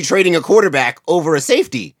times are you trading a quarterback over a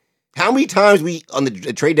safety? How many times on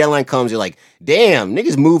the trade deadline comes, you're like, damn,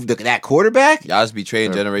 niggas moved that quarterback? Y'all just be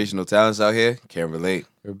trading generational talents out here. Can't relate.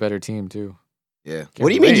 They're a better team, too. Yeah. What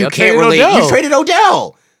do you mean relate. you I can't traded relate? Odell. You traded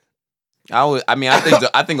Odell.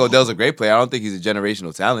 I think Odell's a great player. I don't think he's a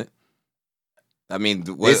generational talent. I mean,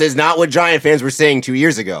 This is not what Giant fans were saying 2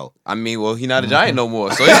 years ago. well, he's not a Giant no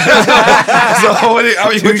more. So, what Touche,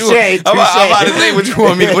 I'm about to say what you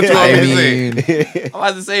want me to say. mean, I'm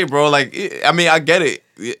about to say, bro. Like, I mean, I get it.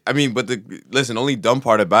 I mean, but listen, only dumb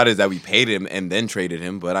part about it is that we paid him and then traded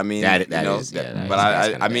him. But I mean, That you know, is- yeah, that but is- that's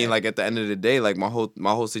kinda I mean, bad. like at the end of the day, like my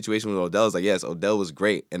whole situation with Odell is like, yes, Odell was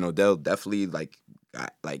great, and Odell definitely like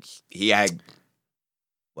he had.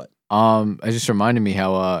 it just reminded me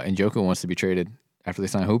how Njoku wants to be traded after they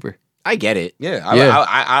sign Hooper. I get it. Yeah, Yeah.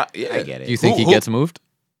 yeah. I get it. Do you think he Who- gets moved?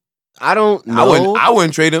 I don't know. I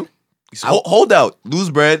wouldn't trade him. Hold out, lose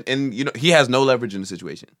bread, and you know he has no leverage in the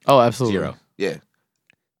situation. Oh, absolutely. Zero. Yeah,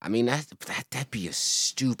 I mean, that'd be a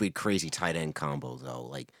stupid, crazy tight end combo, though.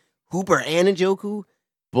 Like Hooper and Njoku.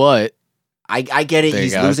 But I get it. There you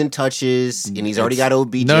He's go. losing touches, and he's already got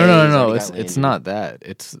OBJ. no. he's already It's got it's Landry. not that.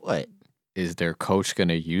 It's What? is their coach going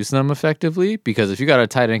to use them effectively? Because if you got a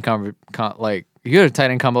tight end like you got a tight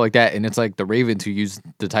end combo like that, and it's like the Ravens who use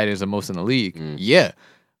the tight ends the most in the league, yeah.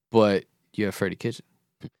 But you have Freddie Kitchen.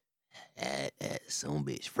 Some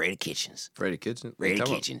bitch, Freddie Kitchens. Freddie Kitchens. Freddie Tell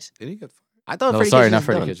me- Kitchens. Did he get? I thought. No, Freddie sorry, Kitchens not was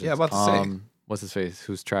Freddie done. Kitchen. Yeah, about to say. What's his face?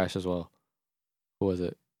 Who's trash as well? Who was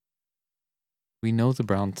it? We know the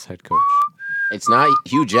Browns head coach. It's not.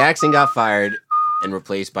 Hugh Jackson got fired and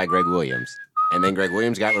replaced by Greg Williams, and then Greg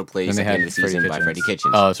Williams got replaced Then they at the end had of the season by Freddie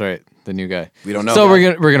Kitchens. Oh, that's right, the new guy. We don't know. So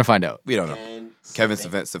we're gonna find out. We don't know. And Kevin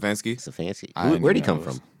Stefanski. It's a fancy. I Where'd he know come it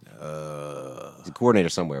was- from? He's a coordinator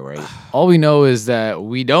somewhere, right? All we know is that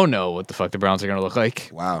we don't know what the fuck the Browns are gonna look like.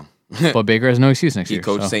 Wow. But Baker has no excuse next He year.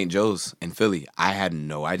 coached so. St. Joe's in Philly. I had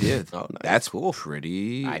no idea. Oh, nice. That's cool.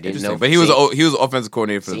 Pretty. I didn't interesting. know But he was St. he was offensive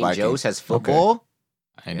coordinator for the St. Vikings. Joe's has football.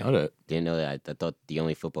 I know that. Didn't know that. I thought the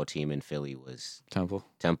only football team in Philly was Temple.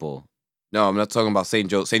 Temple. No, I'm not talking about St.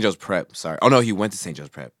 Joe's. St. Joe's Prep. Sorry. Oh no, he went to St. Joe's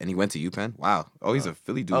Prep and he went to UPenn. Wow. Oh, he's a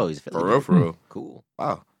Philly dude. Oh, he's a Philly for real, dude. for real. Cool.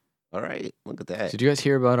 Wow. All right. Look at that. Did you guys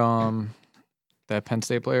hear about that Penn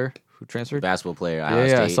State player who transferred? Basketball player. Yeah, Ohio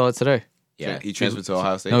yeah, I State. saw it today. Yeah. He transferred to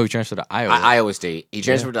Ohio State. No, he transferred to Iowa Iowa State. He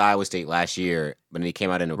transferred to Iowa State last year, but then he came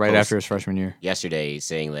out in a right post after his freshman year. yesterday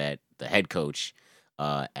saying that the head coach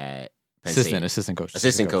at Penn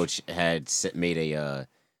Assistant coach had made a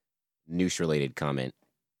noose-related comment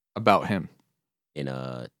about him. in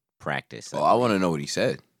a practice. Oh, I want to know what he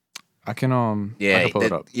said. I can I Yeah, can pull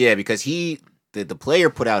it up. yeah, because the player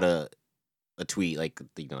put out a tweet like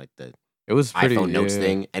like the It was pretty iPhone notes yeah.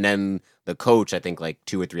 thing, and then the coach I think like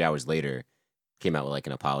 2 or 3 hours later came out with like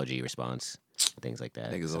an apology response, things like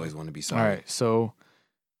that. Niggas So, always want to be All sorry. right, so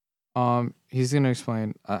he's gonna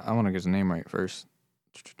explain. I want to get his name right first.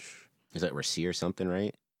 is that Rasir or something,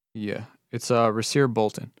 right? Yeah, it's Rasir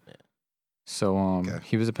Bolton. Yeah. So Okay.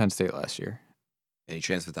 he was at Penn State last year. And he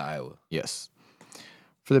transferred to Iowa. Yes.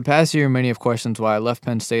 For the past year, many have questioned why I left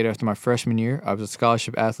Penn State after my freshman year. I was a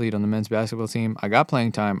scholarship athlete on the men's basketball team. I got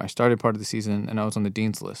playing time. I started part of the season, and I was on the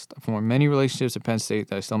dean's list. I formed many relationships at Penn State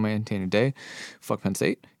that I still maintain today. Fuck Penn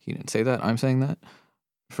State. He didn't say that. I'm saying that.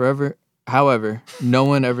 Forever. However, no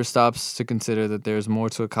one ever stops to consider that there's more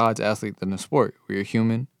to a college athlete than a sport. We are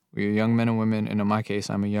human. We are young men and women, and in my case,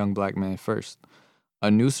 I'm a young black man first.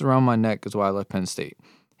 A noose around my neck is why I left Penn State.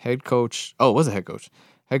 Head coach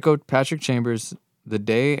Patrick Chambers, the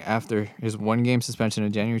day after his one-game suspension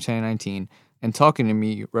in January 2019, and talking to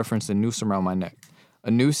me referenced a noose around my neck.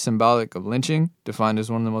 A noose symbolic of lynching, defined as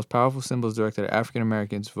one of the most powerful symbols directed at African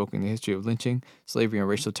Americans, evoking the history of lynching, slavery, and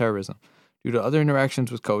racial terrorism. Due to other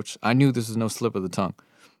interactions with Coach, I knew this was no slip of the tongue.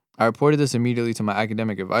 I reported this immediately to my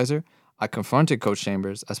academic advisor. I confronted Coach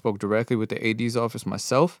Chambers. I spoke directly with the AD's office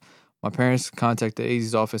myself. My parents contacted the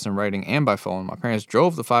AD's office in writing and by phone. My parents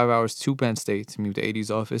drove the 5 hours to Penn State to meet the AD's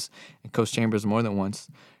office and Coach Chambers more than once.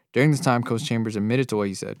 During this time, Coach Chambers admitted to what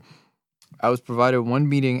he said. I was provided one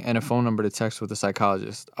meeting and a phone number to text with a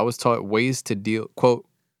psychologist. I was taught ways to deal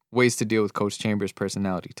with Coach Chambers'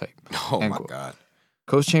 personality type. Oh, End my quote. God.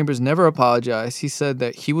 Coach Chambers never apologized. He said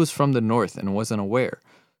that he was from the North and wasn't aware.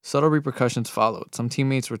 Subtle repercussions followed. Some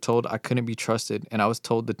teammates were told I couldn't be trusted, and I was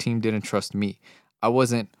told the team didn't trust me. I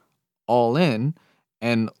wasn't all in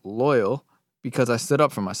and loyal because I stood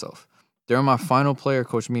up for myself. During my final player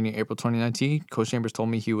coach meeting in April 2019, Coach Chambers told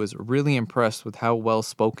me he was really impressed with how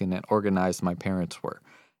well-spoken and organized my parents were.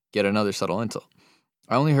 Yet another subtle intel.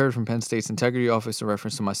 I only heard from Penn State's integrity office in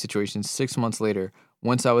reference to my situation 6 months later,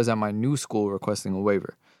 once I was at my new school requesting a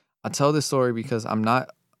waiver. I tell this story because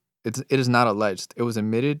it is not alleged. It was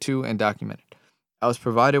admitted to and documented. I was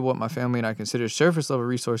provided what my family and I considered surface-level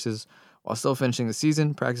resources while still finishing the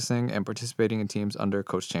season, practicing, and participating in teams under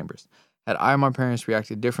Coach Chambers. Had I and my parents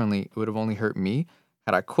reacted differently, it would have only hurt me.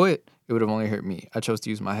 Had I quit, it would have only hurt me. I chose to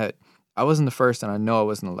use my head. I wasn't the first, and I know I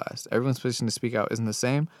wasn't the last. Everyone's position to speak out isn't the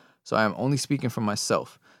same, so I am only speaking for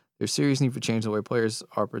myself. There's serious need for change in the way players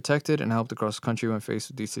are protected and helped across the country when faced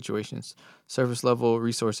with these situations. Surface-level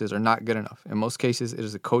resources are not good enough. In most cases, it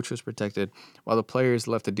is the coach who's protected, while the player is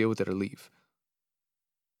left to deal with it or leave.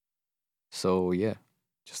 So, yeah,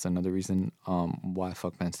 just another reason why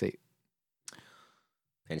fuck Penn State.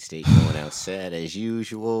 Penn State going out sad as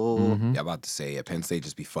usual. Mhm. Yeah, I'm about to say, Penn State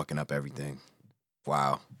just be fucking up everything.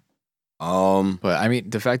 Wow. But I mean,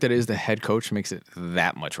 the fact that it is the head coach makes it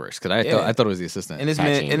that much worse. Because I thought it was the assistant. And this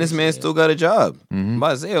Pat man, Chambers, still got a job. I'm Mhm.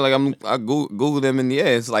 about to say, like, I googled him in the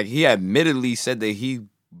air. It's like he admittedly said that he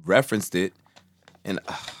referenced it, and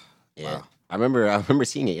Yeah, wow. I remember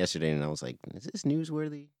seeing it yesterday, and I was like, "Is this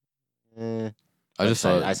newsworthy?" I just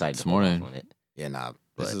saw it decided this to hold off morning. on it. Yeah, nah.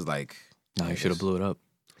 But- This is like No, you should have blew it up.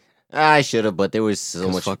 I should have, but there was so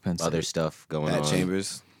 'Cause much fuck Penn State. other stuff going Pat on.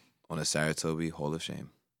 Chambers on a Saratobi Hall of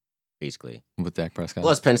Shame. Basically. With Dak Prescott.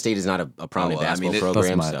 Plus, Penn State is not a prominent well, I mean, basketball it-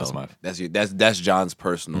 program, that's so my That's John's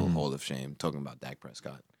personal Mhm. Hall of Shame. Talking about Dak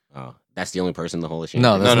Prescott. that's the only person in the whole of shame.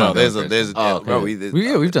 No, that's not There's Dak there's Oh, okay. bro,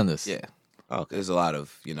 we've done this. yeah. Oh, okay. There's a lot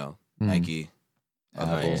of Mhm. Nike. Oh,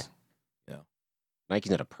 Apples. yeah. Nike's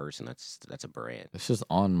not a person. That's a brand. It's just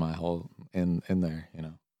on my whole in there, you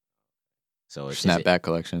know. So it's Snapback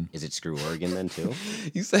collection. Is it Screw Oregon then too?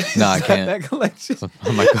 You said No, I can't. That collection.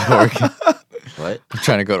 I might go to Oregon. What? I'm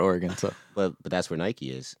trying to go to Oregon, so But that's where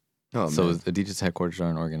Nike is. Oh, so man. Adidas headquarters are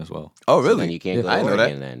in Oregon as well. Oh, So really? then you can't Yeah. go I to didn't know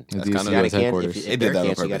Oregon then. That's Adidas kind of You gotta has headquarters. if They did they're that on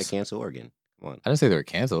canceled, you got to purpose. cancel Oregon. Come on. I didn't say they were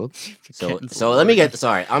canceled. So let me get.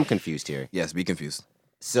 Sorry, I'm confused here. Yes, be confused.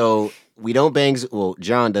 So we don't bangs. Well,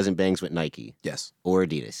 John doesn't bangs with Nike Yes. or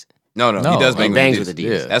Adidas. No, No, he does He bang bangs with with Adidas.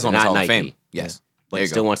 Adidas. Yeah. That's on not his Hall Nike, of Fame. Yes. but There you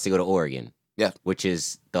still go. wants to go to Oregon. Yeah. which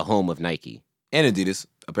is the home of Nike. And Adidas,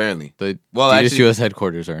 apparently. The Well, Adidas actually, US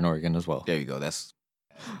headquarters are in Oregon as well. there you go. That's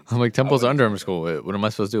I'm like, Temple's Under Armour school. What am I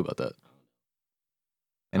supposed to do about that?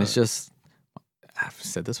 And it's just, I've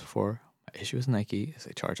said this before. My issue with Nike is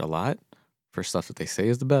they charge a lot for stuff that they say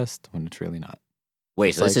is the best when it's really not. Wait,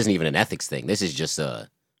 It's so this like- isn't even an ethics thing. This is just a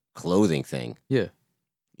clothing thing. Yeah.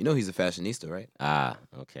 he's a fashionista, right? Ah,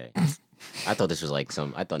 okay. I thought this was like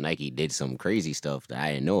I thought Nike did some crazy stuff that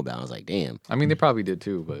I didn't know about. I was like, damn. I mean, they probably did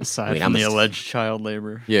too, but Aside I mean, from I'm the a- alleged child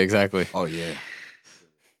labor. yeah, exactly. Oh yeah.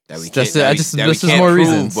 that we That's can't, it. that I we- just- that we that's just can't more prove,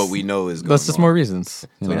 reasons. but we know is going That's just on. more reasons.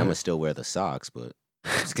 I mean, I'm gonna still wear the socks, but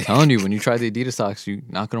I'm telling you, when you try the Adidas socks, you're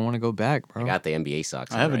not gonna want to go back, bro. I got the NBA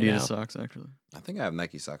socks. I have on right Adidas now. socks actually. I think I have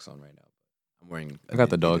Nike socks on right now. I'm wearing. I got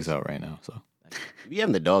the Adidas. dogs out right now, so You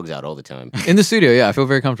having the dogs out all the time. in the studio, yeah, I feel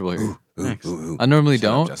very comfortable here. I normally Shut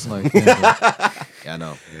up, don't. Justin. Like, yeah. Yeah, I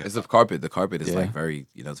know. It's the carpet. The carpet is Yeah. like very,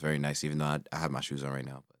 it's very nice. Even though I have my shoes on right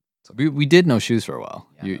now, but we did no shoes for a while.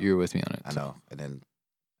 Yeah, I You know. you were with me on it. I know. And then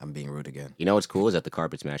I'm being rude again. You know what's cool is that the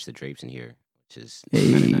carpets match the drapes in here, which is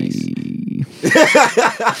kind of nice.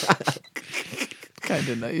 Kind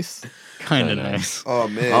of nice. Kind of No, no. nice. Oh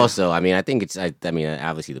man. Also, I mean, I think it's. I mean,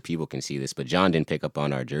 obviously the people can see this, but John didn't pick up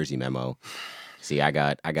on our jersey memo. See, I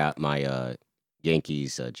got my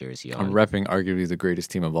Yankees jersey on. I'm repping arguably the greatest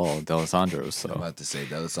team of all, D'Alessandro's. I'm So about to say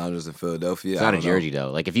D'Alessandro's in Philadelphia. It's I not a don't know. jersey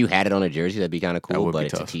though. Like if you had it on a jersey, that'd be kind of that cool. would But be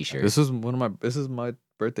it's tough. a T-shirt. This is my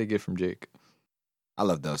birthday gift from Jake. I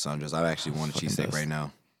love D'Alessandro's. I actually want a Fucking cheesesteak best. right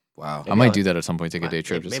now. Wow. I might do that at some point. Take a day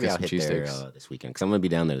trip, just Maybe get I'll some hit there cheesesteaks. this weekend because I'm gonna be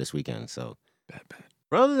down there this weekend. So, Bad.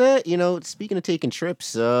 brother, that speaking of taking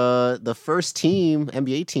trips, the first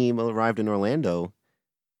NBA team arrived in Orlando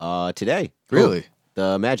today. Really?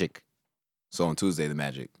 The Magic. So on Tuesday, the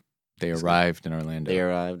Magic. They arrived in Orlando. They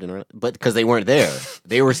arrived in Orlando, but because they weren't there,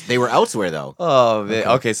 they were elsewhere though. Oh man.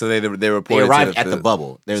 Okay, so they They reported arrived at the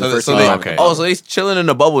bubble. They're the first so team they, to arrive at okay. the Oh, bubble. so they chilling in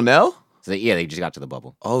the bubble now? So they just got to the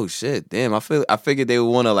bubble. Oh shit! Damn, I figured they would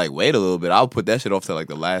want to like wait a little bit. I'll put that shit off to like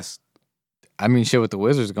the last. I mean, shit, with the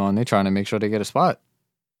Wizards gone, they're trying to make sure they get a spot.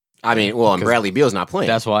 I mean, well, and Because Bradley Beal's not playing.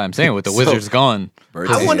 That's why I'm saying with the So- Wizards gone,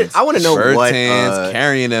 I want to know what Bertans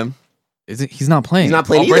carrying them. he's not playing. he's not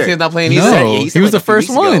playing Oh, either. Bertans not playing He No. either. said- he said was like the a few first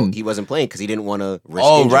weeks ago one. He wasn't playing because he didn't want to risk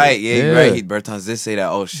Oh injury. right, yeah, you're Yeah. right. Bertans did say that.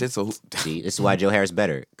 Oh shit! So See, this is why Joe Harris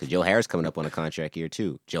better because Joe Harris coming up on a contract year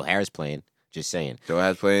too. Joe Harris playing. Just saying. Joe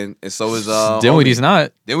has playing, and so is Dinwiddie's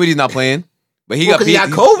not. Dinwiddie's not playing, but Well, 'cause he got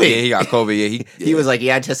COVID. Yeah, he got COVID. Yeah, He was like,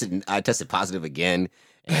 "Yeah, I tested positive again."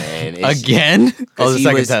 And it's- Again? 'cause Oh, the he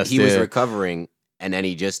second was, test. He was yeah. recovering, and then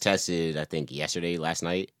he just tested. I think last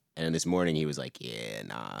night, and then this morning he was like, "Yeah,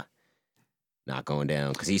 nah, not going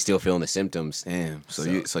down," because he's still feeling the symptoms. Damn.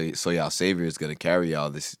 So y'all savior is gonna carry y'all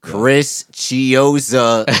this. Chris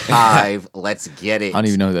Chioza Hive, let's get it. I don't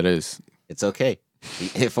even know who that is. It's okay.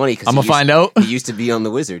 It's funny because I'm gonna find out. He used to be on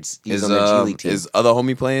the Wizards. He was Is on the G League team. is other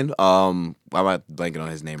homie playing? Why am I blanking on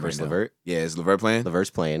his name Chris right now? Levert. Yeah, is Levert playing?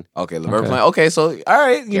 Levert's playing. Okay, Levert Okay. playing. Okay, so all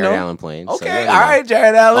right, you Jared know. Allen playing. So, Okay, yeah, you all know. right,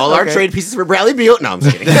 Jared Allen. All our okay. trade pieces for Bradley Beal. No, I'm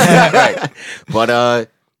just kidding. Right.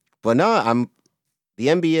 But no, the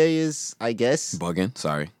NBA is, I guess, Bugging.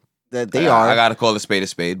 Sorry. that they I are. gotta call a spade,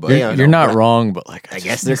 but They You're, are. you're not But- wrong, but like I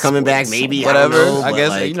guess they're coming back. Maybe whatever. I, don't know, I but, guess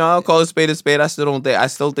like, I'll call a spade. I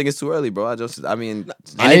still think it's too early, bro. I mean,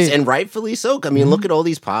 and rightfully so. I mean, look at all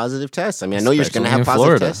these positive tests. I mean, I know you're going Especially to have in positive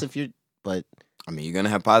Florida. tests if you're, but you're gonna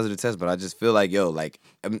have positive tests, but I just feel like,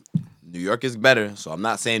 New York is better. So I'm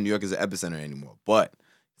not saying New York is the epicenter anymore, but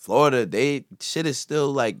Florida, shit is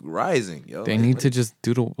still like rising, yo. They need to just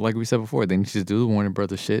like we said before, they need to just do the Warner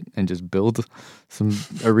Brothers shit and just build some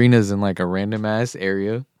arenas in like a random ass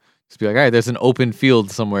area. Just be like, all right, there's an open field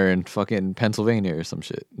somewhere in fucking Pennsylvania or some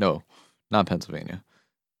shit. No, not Pennsylvania.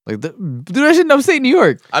 Like, do that shit in upstate New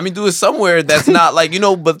York. I mean, do it somewhere that's not like,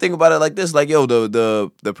 but think about it like this, like, yo, the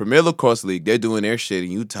Premier Lacrosse League, they're doing their shit in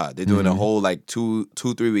Utah. They're doing a whole like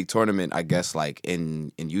 2-3 week tournament, I guess, like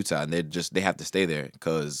in Utah, and they have to stay there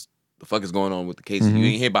because the fuck is going on with the cases. You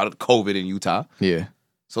ain't hear about COVID in Utah, Yeah.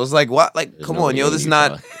 so it's like, what? Like, there's come nobody on, yo, in this is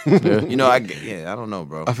Utah. not, I don't know,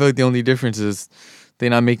 bro. I feel like the only difference is they're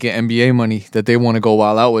not making NBA money that they want to go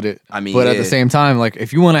wild out with it. I mean, but at yeah. the same time, like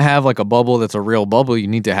if you want to have like a bubble that's a real bubble, you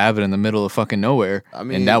need to have it in the middle of fucking nowhere. I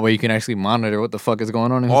mean- and that way you can actually monitor what the fuck is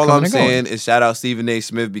going on. And who's All coming I'm and going. saying is shout out Stephen A.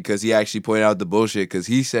 Smith because he actually pointed out the bullshit because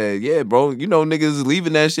he said, yeah, bro, niggas is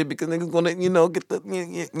leaving that shit because niggas gonna, get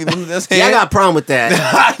the, that's yeah, I got a problem with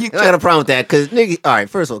that. You I got a problem with that because niggas. All right,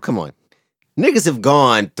 first of all, come on. Niggas have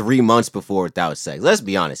gone 3 months before without sex. Let's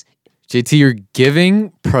be honest. JT, you're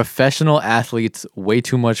giving professional athletes way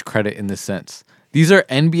too much credit in this sense. These are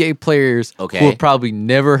NBA players Okay. who have probably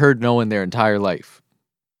never heard no in their entire life.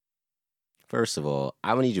 First of all,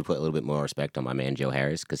 I would need you to put a little bit more respect on my man Joe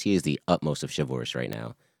Harris because he is the utmost of chivalrous right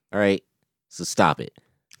now. All right, so stop it.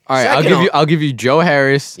 All right, Second I'll give you Joe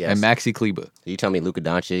Harris Yes. and Maxi Kleba. You tell me Luka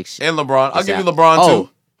Doncic. And LeBron. I'll Is give you that- LeBron Oh, too.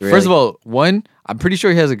 Really? first of all, one, I'm pretty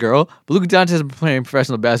sure he has a girl, but Luka Doncic has been playing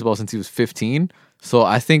professional basketball since he was 15. So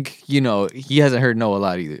I think, he hasn't heard no a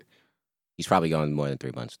lot either. He's probably gone more than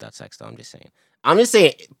 3 months without sex. Though I'm just saying.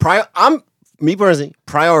 Me personally,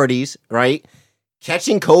 priorities, right?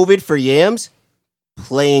 Catching COVID for yams,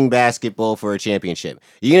 playing basketball for a championship.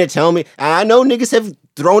 You're gonna tell me? And I know niggas have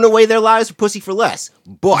throwing away their lives for pussy for less.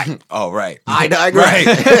 But Oh, right. I agree.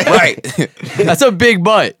 Right. That's a big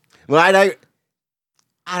butt. Well,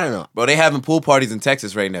 I don't know. Bro, they having pool parties in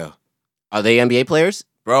Texas right now. Are they NBA players?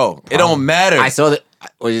 Bro, it don't matter. I saw that.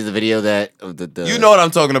 Was it the video that of the You know what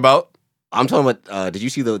I'm talking about. I'm talking about. Did you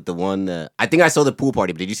see the one? I think I saw the pool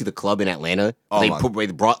party, but did you see the club in Atlanta? Oh, They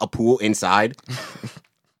brought a pool inside,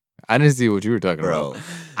 I didn't see what you were talking bro. about.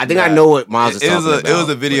 I think I know what Miles is It talking was about. it was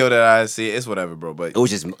a video that I see. It's whatever, bro. But It was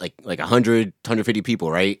just like 100, 150 people,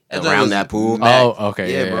 right, That around was that pool. mad. Oh, okay.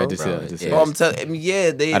 Yeah, Yeah, bro. I did see that. I did see Yeah. bro, that. I'm telling. I mean, yeah,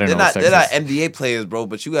 I didn't they're know not it was NBA players, bro.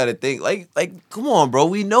 But you got to think like, come on, bro.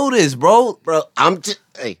 We know this, bro. Bro, I'm just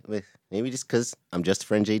wait, maybe just because I'm just a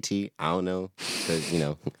friend JT. I don't know,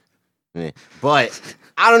 because but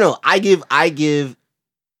I don't know. I give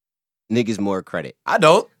niggas more credit. I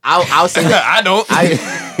don't. I'll say that. I don't.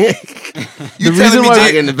 You The telling reason me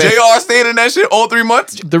why JR stayed in that shit all 3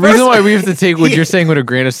 months? The reason why we have to take what you're saying with a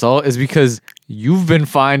grain of salt is because you've been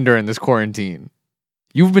fine during this quarantine.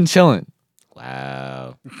 You've been chilling.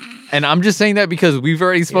 Wow, And I'm just saying that because we've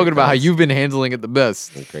already spoken about how goes. you've been handling it the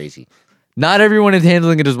best. that's crazy. Not everyone is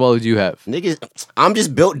handling it as well as you have. Niggas, I'm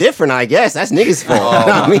just built different, I guess. That's niggas' fault. Oh,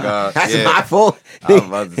 my I mean, God. that's Yeah. my fault. I'm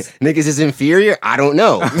about to- Niggas is inferior. I don't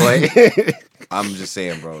know, but I'm just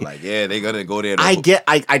saying, bro. Like, yeah, they gonna go there. To I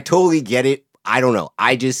totally get it. I don't know.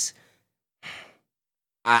 I just,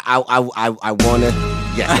 I wanna,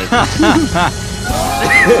 yes.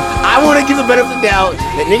 thank you. I wanna give the benefit of the doubt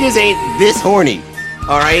that niggas ain't this horny.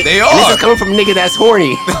 All right, They And are. this is coming from a nigga that's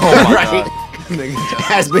horny. Oh my right? God.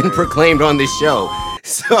 Has been proclaimed on this show.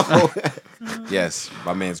 So Yes,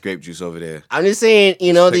 my man's grape juice over there. I'm just saying,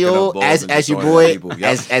 the Picking up old balls as and as your destroying boy people.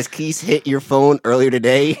 Yep. as Keith hit your phone earlier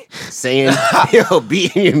today, saying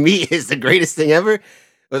beating your meat is the greatest thing ever,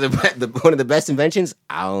 or one of the best inventions.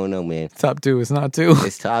 I don't know, man. Top 2 is not 2.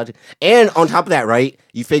 It's Todd. And on top of that, right?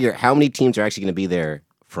 You figure how many teams are actually going to be there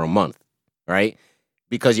for a month, right?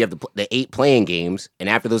 Because you have the 8 playing games, and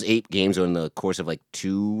after those 8 games are in the course of like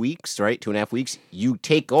 2 weeks, right? 2.5 weeks, you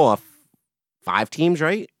take off 5 teams,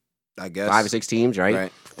 right? I guess 5 or 6 teams, right?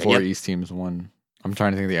 Right. And 4 yep. East teams, 1. I'm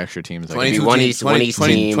trying to think of the extra teams. Like, 22 one teams, East, one East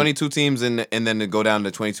team. 22 teams, and then to go down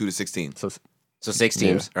to 22 to 16. so So 6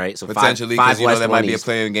 teams, right? So Potentially, five because you know West, that 1 might be a East.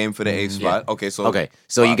 playing game for the 8th spot. Okay, so Okay,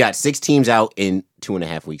 so you Wow. got 6 teams out in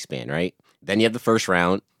 2.5 week span, right? Then you have the first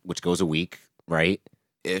round, which goes a week, right?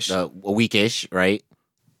 ish. A weekish, right?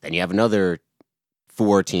 Then you have another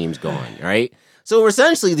 4 teams going, right? So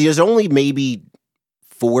essentially, there's only maybe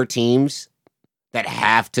 4 teams that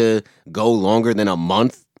have to go longer than a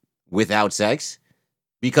month without sex,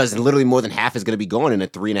 because literally more than half is going to be gone in a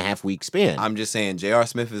 3.5 week span. I'm just saying, J.R.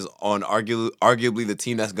 Smith is on arguably the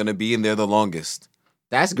team that's going to be in there the longest.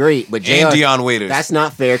 That's great, but And JR, Deion Waiters. that's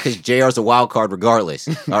not fair because JR's a wild card regardless.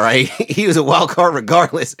 All right, he was a wild card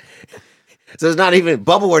regardless. So it's not even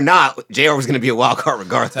bubble or not. JR was going to be a wild card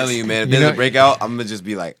regardless. I'm telling you, man, if You there's know- a breakout, I'm going to just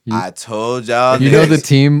be like, I told y'all. you know the this.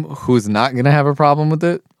 team who's not going to have a problem with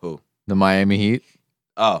it? Who? The Miami Heat.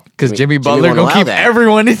 Oh. Because Jimmy Jimmy Butler won't gonna allow keep that.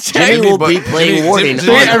 everyone in check. Jimmy will be Jimmy- playing Jimmy- warden.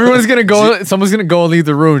 Jimmy- on- Everyone's gonna go. Someone's gonna go and leave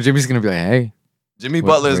the room. Jimmy's gonna be like, "Hey, Jimmy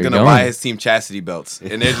Where- Butler is where you going to buy going? his team chastity belts.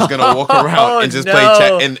 And they're just going to walk around and just play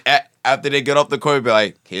no. And after they get off the court, be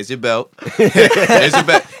like, here's your belt. Here's your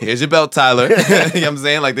belt. Here's your belt, Tyler. You know what I'm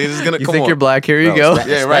saying? Like, they're just going to you come think on. you're black? Here you Bro, go."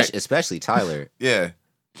 Yeah, right. Especially Tyler. Yeah.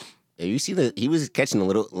 Yeah, you see he was catching a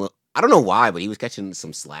little. I don't know why, but he was catching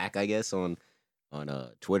some slack, I guess, on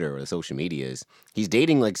Twitter or the social medias. He's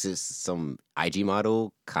dating like some IG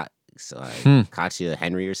model, Katya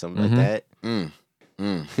Henry or something like that.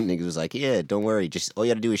 Niggas was like, yeah, don't worry, just all you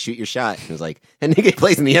got to do is shoot your shot. And it was like, and nigga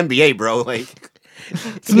plays in the NBA, bro. Like,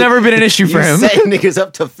 It's never been an issue for you him. setting niggas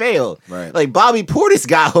up to fail. Right. Like Bobby Portis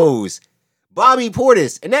got hoes. Bobby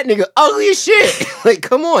Portis, and that nigga ugly as shit. Like,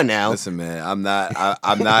 come on now. Listen, man, I'm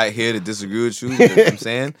not here to disagree with you. You know what I'm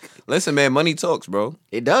saying? Listen, man, money talks, bro.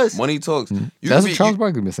 It does. Money talks. You That's could what Charles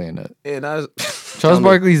Barkley been saying. That Yeah, that's, Charles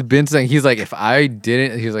Barkley's been saying he's like, if I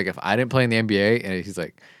didn't play in the NBA, and he's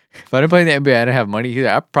like, if I didn't play in the NBA, I didn't have money. He's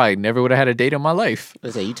like, I probably never would have had a date in my life. I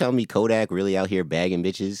say, you telling me Kodak really out here bagging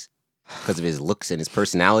bitches because of his looks and his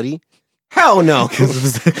personality? Hell no.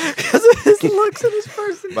 Because of his looks and his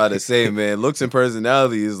person. about to say, man, looks and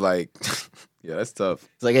personality is like, yeah, that's tough.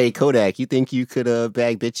 It's like, hey, Kodak, you think you could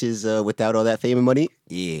bag bitches without all that fame and money?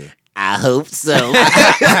 Yeah. I hope so.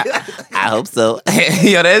 I hope so.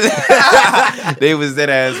 Yo, that's they was that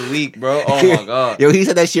ass weak, bro. Oh my god, Yo, he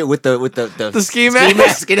said that shit with the ski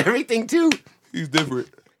mask. and everything too. he's different.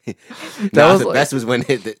 That was was the like- best was when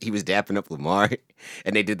he was dapping up Lamar,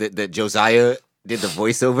 and they did the Josiah did the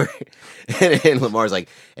voiceover, and Lamar's like,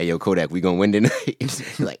 "Hey, yo, Kodak, we gonna win tonight?"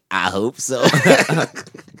 He's like, "I hope so."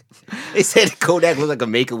 They said Kodak looked like a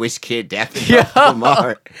Make-A-Wish kid dapping up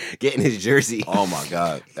Lamar getting his jersey. Oh my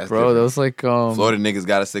god, that's Bro, different. that was like Florida niggas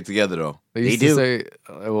gotta stick together though. They used They to do. say,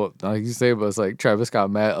 well, not like you say, but it's like Travis got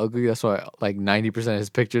mad ugly. That's why like 90% of his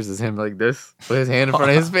pictures is him like this with his hand in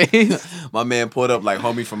front of his face. My man pulled up like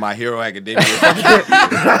homie from My Hero Academia. He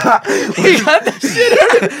got that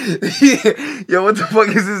shit. Yo, what the fuck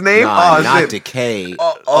is his name? Nah, not Decay.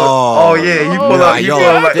 Oh yeah, he pulled Nah, up. He y'all pulled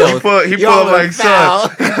are up like filth. he pulled Y'all up are like son.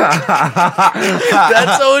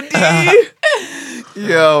 That's OD.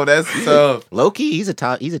 Yo, that's tough. Loki, he's a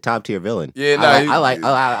top tier villain. Yeah,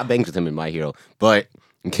 I banged with him in My Hero. But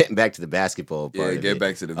getting back to the basketball part. Yeah, of get it,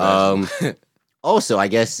 back to the basketball. Also, I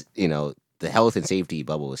guess, the health and safety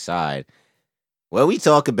bubble aside, well, we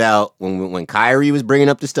talk about when Kyrie was bringing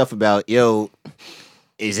up the stuff about, it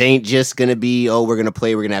ain't just going to be, we're going to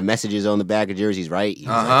play, we're going to have messages on the back of jerseys, right? He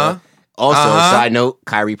was like, also, side note,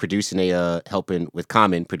 Kyrie producing helping with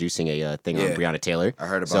Common, producing a thing on Breonna Taylor. I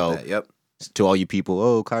heard about that, yep. To all you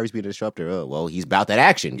people, Kyrie's being a disruptor. Oh, well, he's about that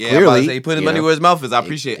action. Yeah, clearly. I'm about to say, he put his money where his mouth is. I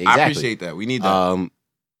appreciate Exactly. that. We need that.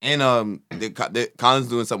 And Colin's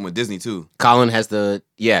doing something with Disney too. Colin has the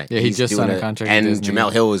he just signed a contract and with Disney.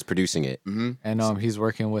 Jamel Hill is producing it. Mm-hmm. And he's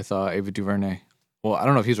working with Ava DuVernay. Well, I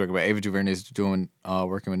don't know if he's working, but Ava DuVernay is doing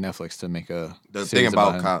working with Netflix to make the thing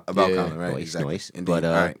about him. Colin, right? Noise, Exactly. noise. Indeed. But,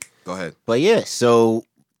 all right, go ahead. But yeah, so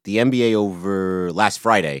the NBA over last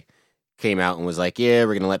Friday came out and was like, we're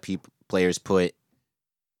going to let players put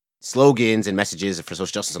slogans and messages for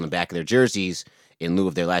social justice on the back of their jerseys in lieu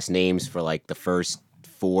of their last names for like the first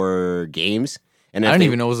 4 games. And I didn't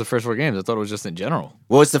even know it was the first 4 games. I thought it was just in general.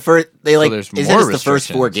 Well, it's the first. They like there's it's more just the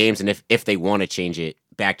first 4 restrictions. games, and if they want to change it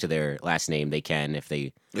back to their last name, they can. If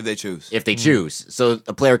they choose. choose, so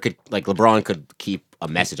a player could like LeBron could keep a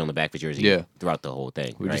message on the back of his jersey throughout the whole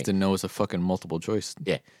thing. We right? just didn't know it was a fucking multiple choice.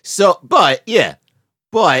 Yeah. So, but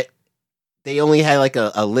they only had like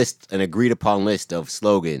a list, an agreed upon list of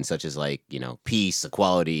slogans such as like peace,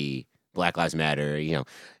 equality, Black Lives Matter.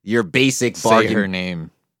 Your basic bargain. Say her name.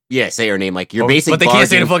 Yeah, say her name. Like your basic. But they can't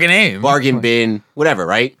say the fucking name. Bargain bin, whatever,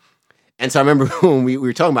 right? And so I remember when we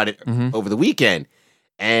were talking about it over the weekend,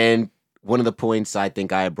 and one of the points I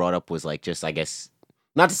think I had brought up was like just I guess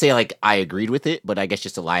not to say like I agreed with it, but I guess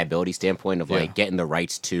just a liability standpoint of like getting the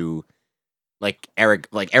rights to. Like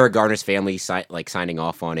Eric Garner's family signing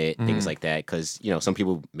off on it, things like that, because some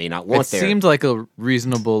people may not want It seemed like a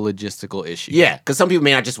reasonable logistical issue. Yeah, because some people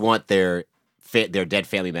may not just want their dead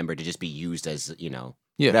family member to just be used as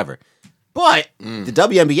whatever. But the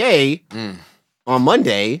WNBA on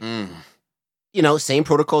Monday, same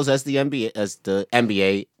protocols as the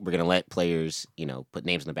NBA. We're gonna let players put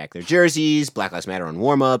names on the back of their jerseys. Black Lives Matter on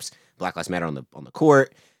warm-ups. Black Lives Matter on the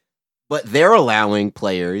court. But they're allowing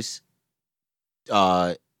players.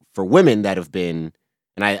 For women that have been,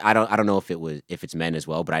 and I don't know if it's men as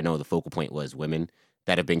well, but I know the focal point was women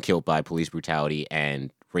that have been killed by police brutality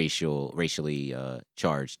and racially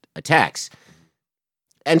charged attacks.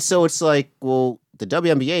 And so it's like, well, the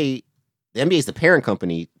NBA is the parent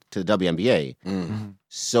company to the WNBA.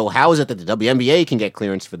 So how is it that the WNBA can get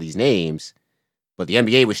clearance for these names, but the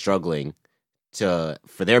NBA was struggling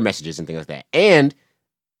for their messages and things like that? And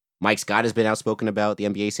Mike Scott has been outspoken about the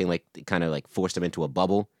NBA, saying like it kind of like forced them into a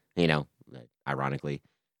bubble, ironically,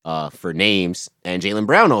 for names. And Jaylen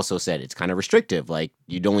Brown also said it's kind of restrictive. Like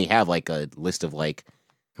you'd only have like a list of like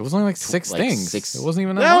it was only like 6 things. It wasn't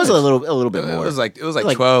even that That much. was a little bit more. It was like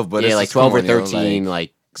 12, but yeah, it's like just 12 or come on, 13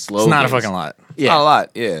 like slogans. It's not a fucking lot. Yeah, Not a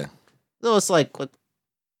lot. Yeah. So it's like,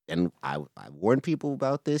 and I warned people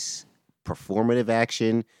about this performative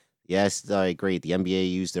action. Yes, great. The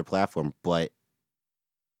NBA used their platform, but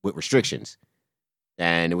with restrictions.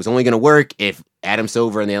 And it was only going to work if Adam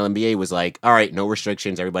Silver and the NBA was like, all right, no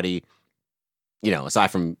restrictions. Everybody, aside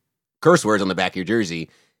from curse words on the back of your jersey,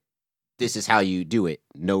 this is how you do it.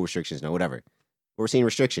 No restrictions, no whatever. We're seeing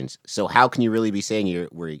restrictions. So how can you really be saying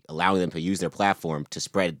we're allowing them to use their platform to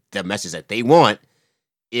spread the message that they want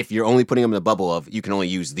if you're only putting them in the bubble of you can only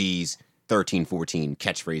use these 13, 14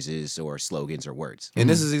 catchphrases or slogans or words. And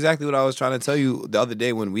this is exactly what I was trying to tell you the other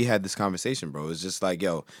day when we had this conversation, bro. It's just like,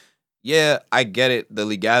 yeah, I get it, the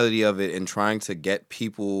legality of it, and trying to get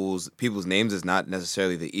people's names is not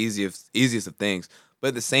necessarily the easiest of things. But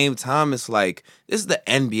at the same time, it's like, this is the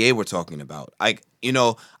NBA we're talking about. Like,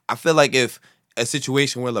 I feel like if a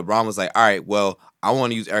situation where LeBron was like, all right, well, I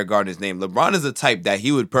want to use Eric Garner's name. LeBron is the type that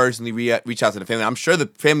he would personally reach out to the family. I'm sure the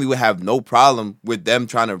family would have no problem with them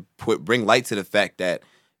trying to bring light to the fact that,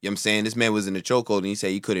 you know what I'm saying, this man was in a chokehold and he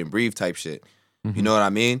said he couldn't breathe type shit. You know what I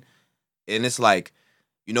mean? and it's like,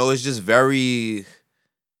 it's just very,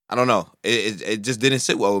 I don't know. It just didn't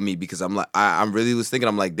sit well with me because I'm like, I'm really was thinking,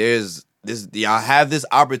 I'm like, there's this, I have this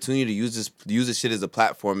opportunity to use this shit as a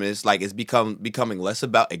platform, and it's like it's becoming less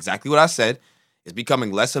about exactly what I said. It's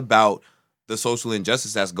becoming less about the social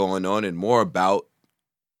injustice that's going on and more about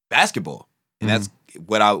basketball, and that's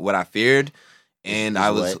what I feared. And I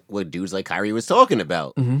was what dudes like Kyrie was talking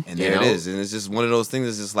about, and there it is. And it's just one of those things.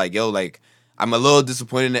 It's just like, yo, like I'm a little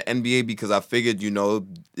disappointed in the NBA because I figured,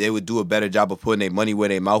 they would do a better job of putting their money where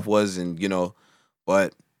their mouth was, and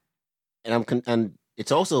but and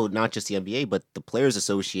it's also not just the NBA, but the Players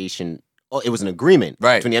Association. Oh, it was an agreement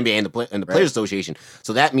between the NBA and the Players Association.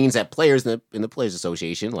 So that means that players in the Players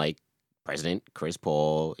Association, like President Chris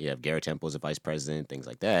Paul, you have Garrett Temple as a vice president, things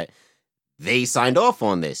like that, they signed off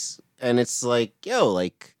on this. And it's like, yo,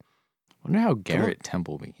 like... I wonder how Garrett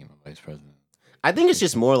Temple became a vice president. I think it's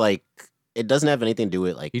just more like, it doesn't have anything to do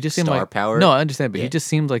with like he just seemed star like, power. No, I understand, but he just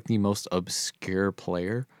seemed like the most obscure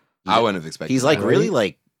player. I wouldn't have expected He's like that. really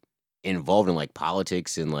like involved in like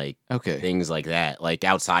politics and like Okay. things like that, like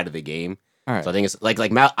outside of the game. All right. So I think it's like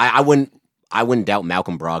I wouldn't doubt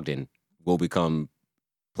Malcolm Brogdon will become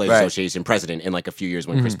Players Association president in like a few years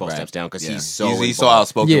when Chris Paul steps down because he's so so involved.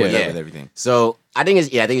 outspoken with everything. So I think it's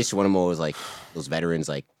just one of those like those veterans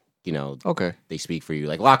like Okay. they speak for you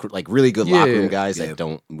like really good Yeah, locker room yeah. guys that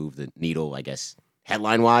don't move the needle, I guess,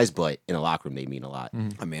 headline wise, but in a locker room they mean a lot.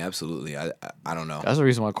 I mean, absolutely. I don't know. That's the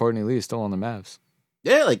reason why Courtney Lee is still on the Mavs.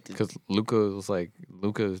 Yeah, like Because Luka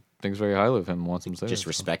thinks very highly of him, wants him there. just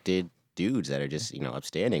respected dudes that are just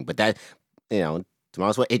upstanding. But that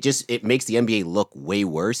tomorrow's what it makes the NBA look way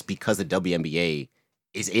worse because the WNBA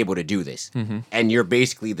is able to do this, and you're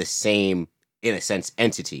basically the same in a sense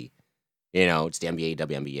entity. It's the NBA,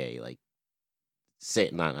 WNBA, like say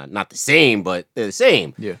not the same, but they're the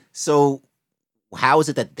same. Yeah. So how is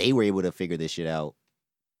it that they were able to figure this shit out,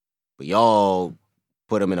 but y'all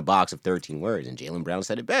put them in a box of 13 words? And Jaylen Brown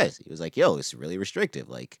said it best. He was like, "Yo, it's really restrictive.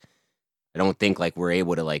 Like, I don't think like we're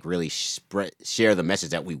able to like really share the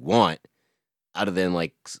message that we want, other than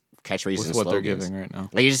like catchphrases with and what they're slogans. giving right now.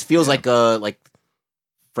 Like it just feels like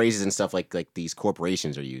phrases and stuff like these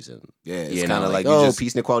corporations are using. Yeah, it's kind of like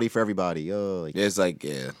peace and equality for everybody. Like, it's like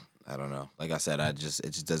I don't know. Like I said, it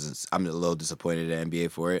just doesn't. I'm a little disappointed at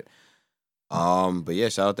NBA for it. But yeah,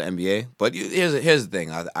 shout out to NBA. But here's the thing.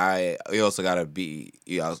 You also gotta be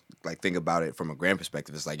like think about it from a grand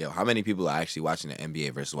perspective. It's like, yo, how many people are actually watching the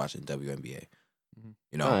NBA versus watching the WNBA?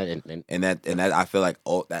 And that I feel like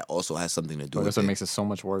that also has something to do with That's it. what makes it so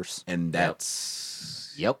much worse. And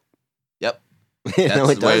that's yep.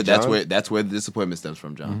 That's where the disappointment stems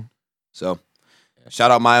from, John. Mm-hmm. So shout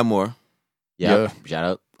out Maya Moore. Yeah.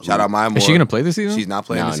 Shout out Maya Moore. Is she gonna play this season? She's not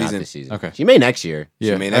playing No, this not season. this season. Okay. She may next year.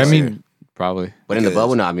 Yeah, may next I mean, year. probably. But in the Because-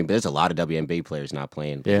 bubble, no. I mean, but there's a lot of WNBA players not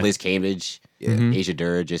playing. Yeah. Liz Cambridge, Mhm. Asia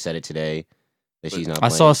Durr just said it today that she's not I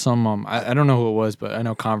playing. saw some. I don't know who it was, but I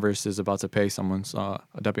know Converse is about to pay someone's a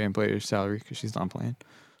WNBA player's salary because she's not playing.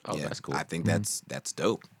 Oh, Yeah, that's cool. I think that's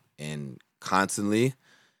dope. And constantly,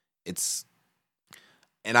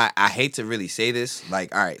 and I hate to really say this.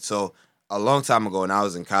 Like, all right, so a long time ago when I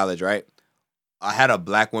was in college, right, I had a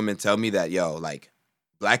black woman tell me that, yo, like,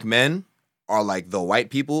 black men are like the white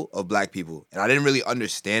people of black people. And I didn't really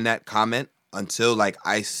understand that comment until, like,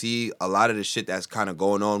 I see a lot of the shit that's kind of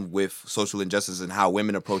going on with social injustice and how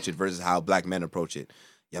women approach it versus how black men approach it.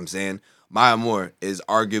 You know what I'm saying? Maya Moore is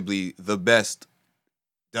arguably the best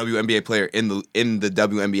WNBA player in the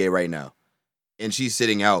WNBA right now. And she's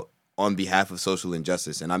sitting out on behalf of social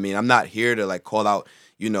injustice. And I mean, I'm not here to like call out,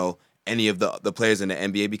 any of the players in the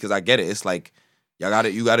NBA because I get it. It's like you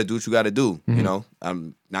gotta do what you gotta do. Mm-hmm.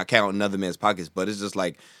 I'm not counting another man's pockets, but it's just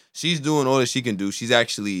like she's doing all that she can do. She's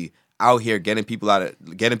actually out here getting people out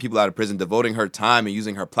of prison, devoting her time and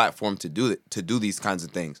using her platform to do these kinds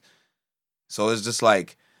of things. So it's just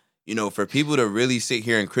like, for people to really sit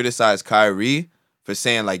here and criticize Kyrie for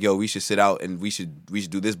saying like, yo, we should sit out and we should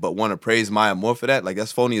do this, but want to praise Maya Moore for that, like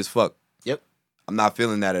that's phony as fuck. Yep. I'm not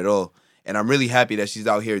feeling that at all. And I'm really happy that she's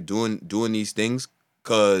out here doing these things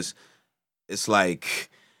because it's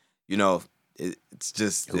like, it's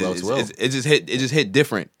just Who else will? it just hit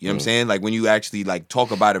different. You know what I'm saying? Like when you actually like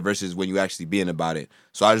talk about it versus when you actually being about it.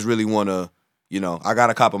 So I just really want to, I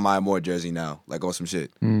got a cop of Maya Moore jersey now, like on some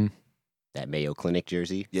shit. That Mayo Clinic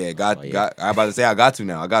jersey. Yeah, I'm about to say I got to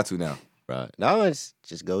now. Right. No, it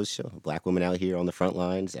just goes to show black women out here on the front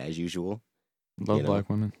lines as usual, Love black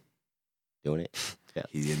women doing it. Yeah.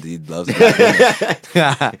 He indeed loves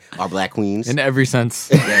black Our black queens. in every sense.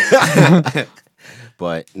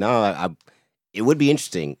 But no, it would be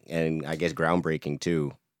interesting and I guess groundbreaking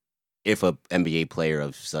too if a NBA player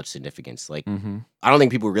of such significance, like Mm-hmm. I don't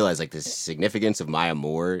think people realize like the significance of Maya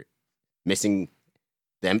Moore missing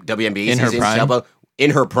the WNBA In her season. prime? Shelba,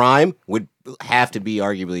 in her prime would have to be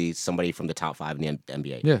arguably somebody from the top 5 in the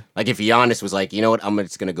NBA. Yeah. Like if Giannis was like, you know what, I'm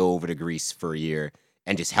just gonna go over to Greece for a year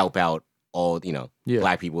and just help out all Yeah.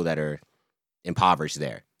 black people that are impoverished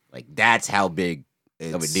there. Like that's how big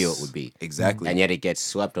of a deal it would be. Exactly. And yet it gets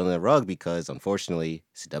swept under the rug because unfortunately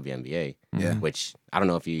it's the WNBA. Yeah. Which I don't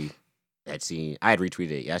know if you had seen. I had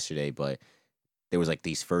retweeted it yesterday, but there was like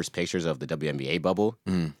these first pictures of the WNBA bubble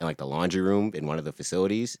Mm. and like the laundry room in one of the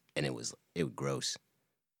facilities, and it was gross.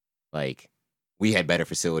 Like we had better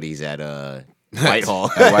facilities at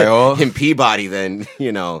Whitehall, At Whitehall? in Peabody than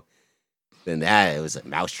than that. It was like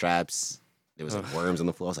mouse traps. There was like worms on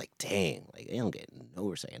the floor. I was like, dang, like they don't get no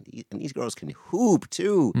respect. And these girls can hoop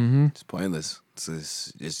too. Mm-hmm. It's pointless.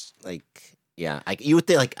 It's Like, yeah, like you would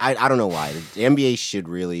think. Like I don't know why the NBA should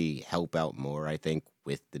really help out more. I think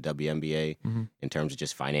with the WNBA Mhm. in terms of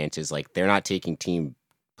just finances. Like they're not taking team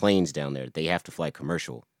planes down there. They have to fly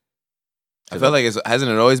commercial. I feel like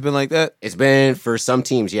hasn't it always been like that It's been for some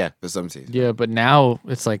teams, yeah. for some teams? Yeah, but now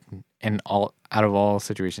it's like out of all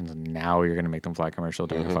situations, now you're gonna make them fly commercial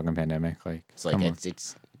during the fucking pandemic. Like It's like come on.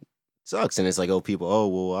 it's sucks, and it's like people.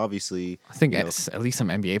 Well, obviously, I think you know. at least some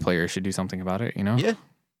NBA players should do something about it. You know? Yeah.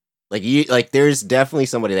 Like there's definitely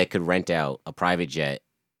somebody that could rent out a private jet.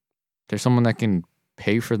 There's someone that can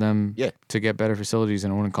pay for them Yeah. to get better facilities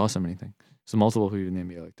and it wouldn't cost them anything. So multiple people in the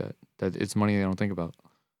NBA like that. That it's money they don't think about.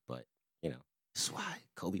 That's why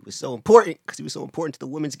Kobe was so important because he was so important to the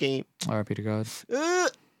women's game. RIP to God.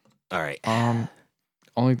 All right.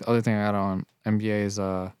 Only other thing I got on NBA is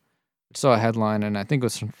saw a headline and I think it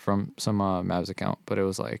was from some Mavs account, but it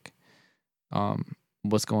was like,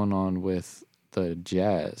 what's going on with the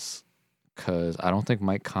Jazz? Because I don't think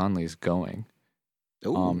Mike Conley's going.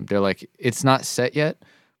 Ooh. They're like, it's not set yet,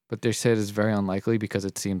 but they said it's very unlikely because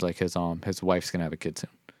it seems like his wife's gonna have a kid soon.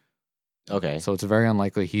 Okay. So it's very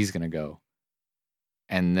unlikely he's gonna go.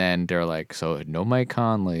 And then they're like, so no Mike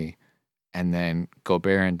Conley, and then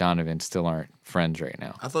Gobert and Donovan still aren't friends right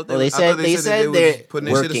now. I thought Well, they said that was they're putting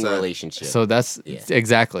their shit working aside. relationship. So that's Yeah.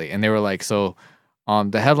 exactly. And they were like, so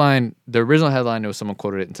the original headline, it was someone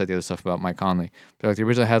quoted it and said the other stuff about Mike Conley. They're like, the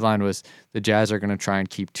original headline was the Jazz are going to try and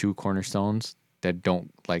keep 2 cornerstones that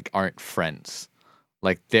aren't friends.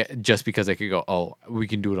 Like just because they could go, oh, we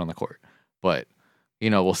can do it on the court. But,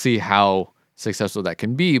 we'll see how successful that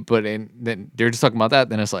can be. But then they're just talking about that.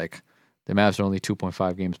 Then it's like the Mavs are only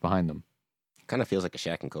 2.5 games behind them. Kind of feels like a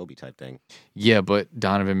Shaq and Kobe type thing. Yeah, but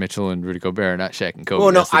Donovan Mitchell and Rudy Gobert are not Shaq and Kobe.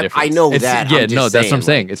 Well, no, That's the I difference. know It's- that. Yeah, I'm just no, that's what I'm saying,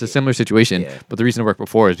 saying. like, It's a similar situation, yeah. but the reason it worked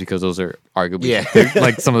before is because those are arguably Yeah. they're,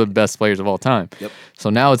 like some of the best players of all time. Yep. So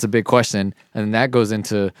now it's a big question, and that goes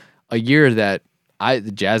into a year that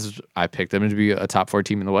the Jazz, I picked them to be a top 4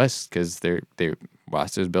 team in the West because their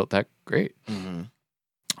roster is built that great.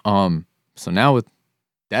 Mhm. So now with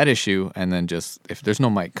that issue, and then just if there's no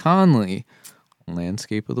Mike Conley,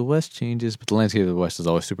 landscape of the West changes, but the landscape of the West is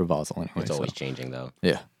always super volatile anyway. It's always so, changing though.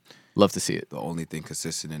 yeah, love to see it. The only thing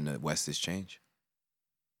consistent in the West is change.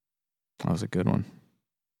 That was a good one.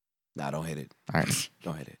 Nah, don't hit it. All right,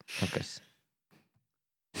 Don't hit it. okay.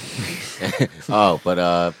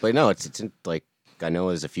 but no, it's like I know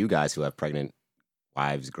there's a few guys who have pregnant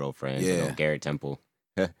wives, girlfriends. Yeah. Garrett Temple.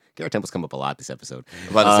 Garrett Temple's come up a lot this episode.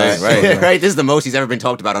 I'm about to say, right. right. This is the most he's ever been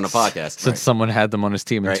talked about on a podcast. Since someone had them on his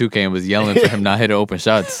team in Right. 2K and was yelling for him not hitting open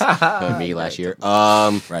shots. Me last year.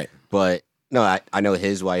 Right. But no, I know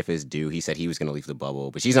his wife is due. He said he was going to leave the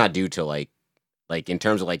bubble, but she's not due till like in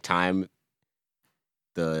terms of like time.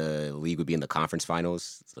 The league would be in the conference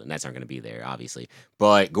finals. So the Nets aren't going to be there, obviously.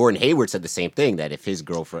 But Gordon Hayward said the same thing that if his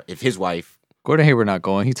wife, Gordon Hayward not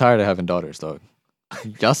going. He's tired of having daughters, dog.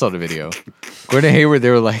 Y'all saw the video. Gordon Hayward, they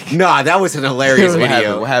were like, nah, that was an hilarious What video.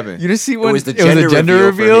 happened? What happened? you didn't see It when was the it was a gender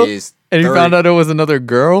reveal, for his and he third- found out it was another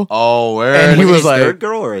girl. Oh, where? And he was his like- third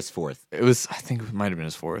girl or his fourth. It was, I think it might have been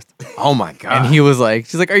his 4th. Oh my god. And he was like,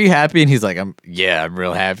 she's like, are you happy? And he's like, I'm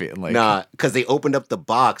real happy. And like, Nah, because they opened up the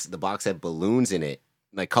box. The box had balloons in it,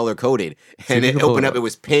 like color coded, See, and we it can pull opened it up. up. It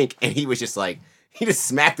was pink, and he was just like, he just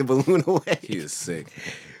smacked the balloon away. He is sick.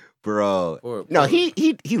 Bro. Poor- No, poor-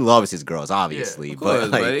 he loves his girls, obviously, Of course,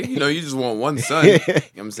 but like, buddy. You just want one son. You know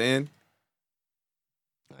what I'm saying?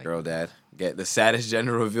 Girl dad. Get the saddest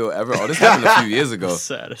gender reveal ever. Oh, this happened a few years ago.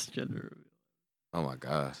 saddest gender. Oh my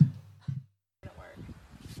god.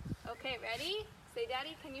 Okay, ready? Say,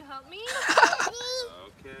 Daddy, can you help me?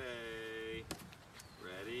 Okay.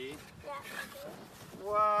 Ready?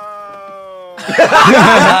 Whoa.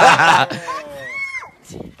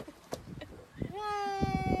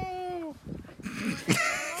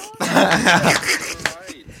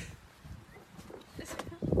 Right. Is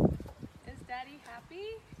Daddy happy?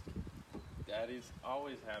 Daddy's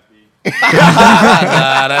always happy.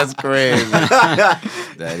 Nah, that's crazy.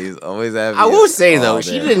 Daddy's always happy. I will say Oh, though,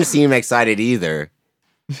 she man. didn't seem excited either.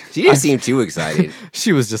 She didn't seem too excited.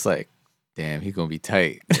 She was just like, damn, he gonna be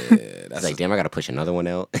tight. That's like, damn, I gotta push another one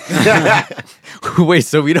out. Wait,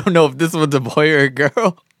 so we don't know if this one's a boy or a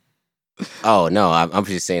girl? Oh no, I'm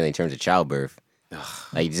just saying in terms of childbirth.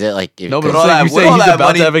 Like, is it like? If, No, but all it's like that- you with say all he's that about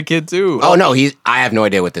money- to have a kid too. oh no, I have no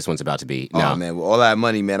idea what this one's about to be. No, Oh man, with all that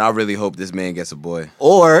money, man, I really hope this man gets a boy.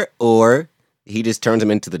 or he just turns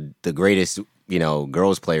him into the greatest,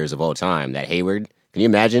 girls players of all time. That Hayward. Can you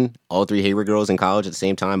imagine all three Hayward girls in college at the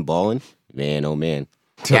same time balling? Man, oh man.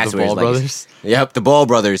 To That's the where his Ball legacy- brothers. Yep, the Ball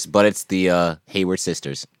brothers, but it's the Hayward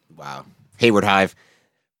sisters. Wow. Hayward Hive.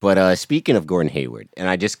 But speaking of Gordon Hayward, and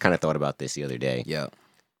I just kind of thought about this the other day. Yeah.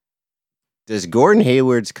 Does Gordon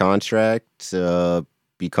Hayward's contract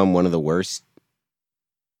become one of the worst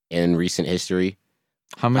in recent history?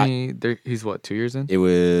 How many? He's what? 2 years in?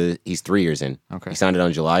 He's 3 years in. Okay. He signed it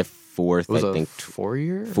on July 4th, It was I think. 4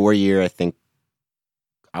 year. 4 year, I think.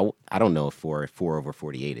 I don't know if four over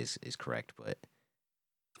 48 is correct, but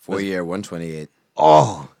 4 year, 128.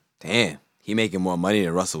 oh, Damn. He making more money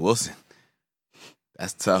than Russell Wilson.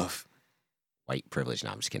 That's tough. white privilege.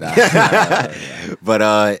 No, I'm just kidding. Nah. but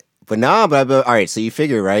all right. So you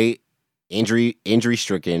figure, right? Injury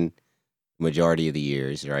stricken majority of the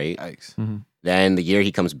years, right? Yikes. Then the year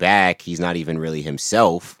he comes back, he's not even really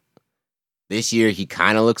himself. This year he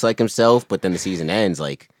kind of looks like himself, but then the season ends.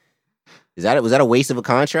 Like, was that a waste of a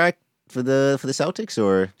contract for the Celtics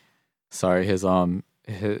or? Sorry,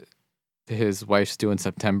 his wife's due in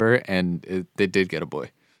September, and they did get a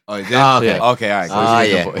boy. Oh, he did? Oh, okay. Yeah. Okay, all right. Ah,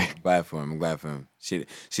 Cool. yeah. Boy. Glad for him. I'm glad for him.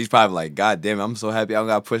 She's probably like, God damn it, I'm so happy I don't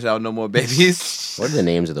gotta push out no more babies. What are the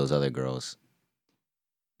names of those other girls?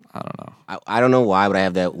 I don't know. I don't know why, but I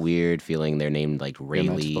have that weird feeling they're named like Yeah, Matt just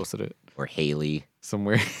Rayleigh posted it or Haley,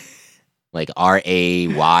 somewhere. like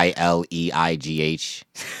RAYLEIGH.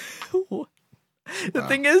 The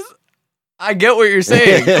thing is, I get what you're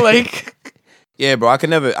saying. Like, Yeah, bro. I could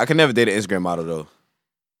never date an Instagram model though.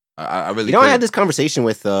 I really. You know, I couldn't. had this conversation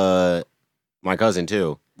with my cousin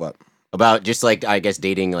too. What? About just like, I guess,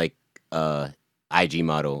 dating like IG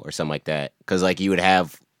model or something like that. Because like you would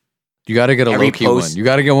have you got to get a Every low key post- one. You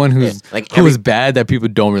got to get one who's like who is bad that people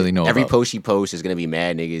don't really know. every about. post she posts is gonna be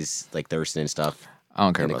mad niggas like thirsting and stuff I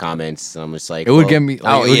don't care in the about that. comments. So I'm just like, It would well, get me. oh,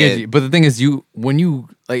 Like, it would yeah. get you. But the thing is, when you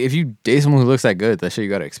if you date someone who looks that good, that's shit you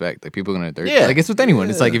gotta expect. Like people are gonna thirst. Yeah. Like it's with anyone.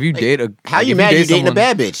 It's like if you Like, date a How like, you if mad you date dating a someone-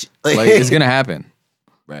 bad bitch? Like it's gonna happen.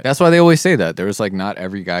 Right. That's why they always say that. There's like not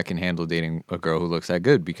every guy can handle dating a girl who looks that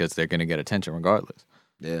good because they're gonna get attention regardless.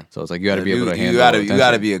 Yeah. So it's like you got to be You- able to you handle. gotta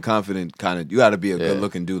attention. be a confident kind of. You gotta be a Yeah. good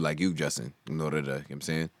looking dude like you, Justin. In order to, you know what I'm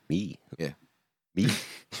saying. Me. Yeah. Me.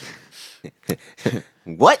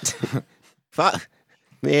 What?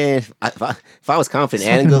 If I was confident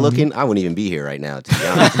and good looking, I wouldn't even be here right now, to be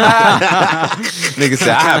honest. Nigga said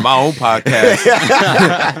I have my own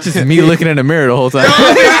podcast. Just me looking in the mirror the whole time.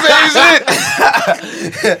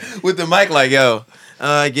 With the mic like, yo,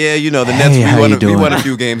 yeah, you know, the Hey, Nets, how you we doing? won a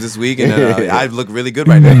few games this week, and I look really good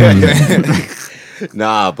right now.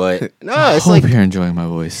 Nah, but no, I it's hope like, you're enjoying my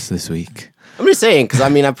voice this week. I'm just saying, because I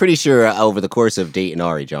mean, I'm pretty sure over the course of dating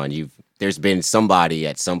Ari, John, there's been somebody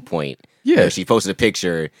at some point. Yeah. where she posted a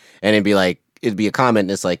picture and it'd be a comment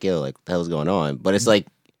and it's like, yo, like, what the hell's going on? But it's like,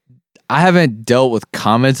 I haven't dealt with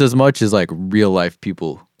comments as much as like real life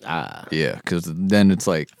people. ah, Yeah, because then it's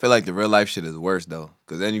like I feel like the real life shit is worse though,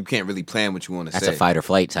 because then you can't really plan what you want to that's say. a fight or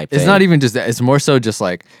flight type thing. it's not even just that. It's more so just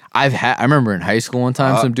like I remember in high school one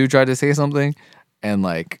time some dude tried to say something, and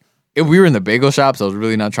like we were in the bagel shop, so I was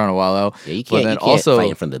really not trying to wild out. Yeah, you But can't, then you can't also fight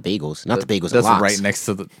in front of the bagels. Not the bagels. that's and lox. right next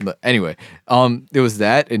to the anyway. It was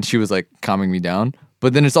that, and she was like calming me down.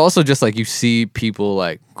 But then it's also just like you see people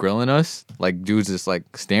like grilling us, like dudes just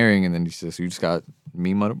like staring, and then you just got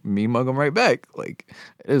me mug them right back. Like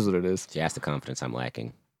it is what it is. See, that's the confidence I'm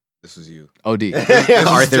lacking. This was you. OD.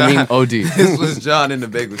 Arthur John. meme. OD. This was John in the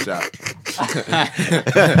bagel shop.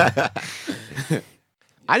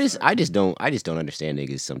 I just don't understand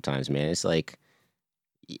niggas sometimes, man. It's like,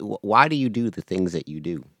 why do you do the things that you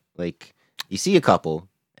do? Like, you see a couple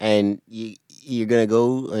and you're gonna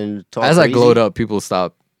go and talk. As I crazy? glowed up, people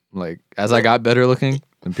stopped. Like as I got better looking,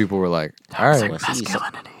 and people were like, "All right, Well, see,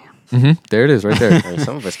 there it is, right there." I mean,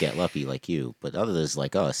 some of us get lucky like you, but others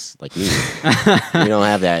like us, like me, we don't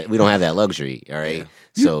have that. We don't have that luxury. All right.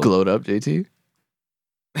 You So glowed up, JT.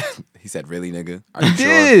 He said, "Really, nigga? Are You you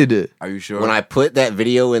sure? did. Are you sure?" when I put that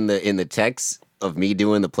video in the text of me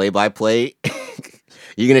doing the play by play,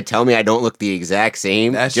 You gonna tell me I don't look the exact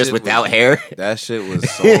same That just shit without was- hair? That shit was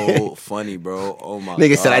so funny, bro. Oh my god.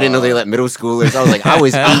 Nigga said I didn't know they let middle schoolers. I was like, I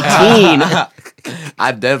was 18.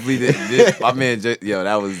 I definitely did. My man, yo,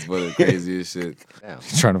 that was one of the craziest shit.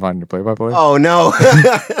 Trying to find your play-by-play. Oh no.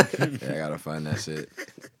 Yeah, I gotta find that shit.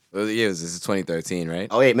 What year was this? Is 2013, right?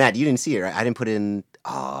 Oh wait, Matt, you didn't see it, right? I didn't put in.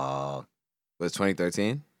 Was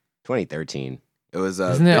 2013? 2013. It was.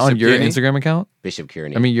 Isn't it Bishop on your Kearney? Instagram account? Bishop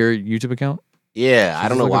Kearney. I mean, your YouTube account? yeah, I Just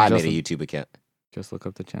don't know look why up I made a Justin. YouTube account. Just look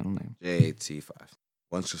up the channel name. JT5.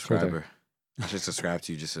 One subscriber. I should subscribe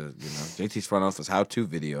to you just to, JT's front office how-to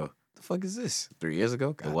video. The fuck is this? 3 years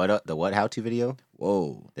ago? The what? The what? How-to video?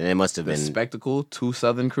 Whoa. Then it must have The been. Spectacle, 2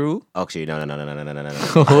 Southern Crew? Actually, no.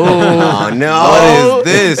 Oh, Oh no! What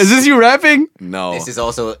is this? Is this you rapping? No. This is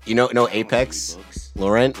also no Apex.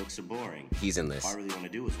 Laurent. Books are boring. He's in this. All I really want to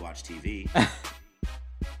do is watch TV.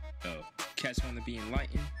 Cats want to be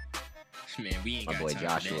enlightened. Man, we ain't My got boy time for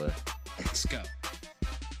Joshua. that. Let's go.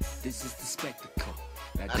 This is the spectacle.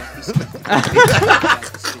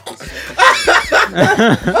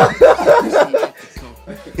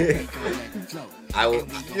 I will.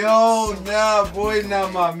 Yo, nah, boy,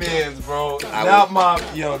 not my man's, bro. Not my,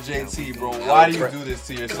 JT, bro. Why do you do this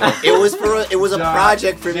to yourself? It was a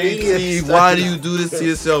project for media. JT, why do you do this to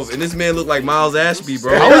yourself? And this man looked like Miles Ashby,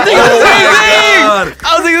 bro. I was thinking the same thing. God.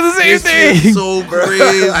 I was thinking the same This thing. shit's so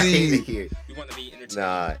I hate crazy. it here. You want to be entertained.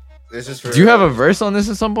 Nah, this is for. Do you have a verse on this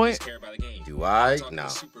at some point? Care about the game. Do I? Talking No.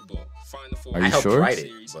 Super Bowl, Final Four, Are you I helped sure? write it,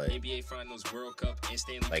 Series, but NBA Finals, World Cup, and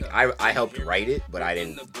Stanley like Cup. I helped write it, but I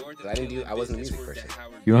didn't. I wasn't a music person.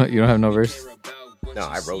 You don't have no verse? No,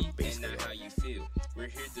 I wrote basically that.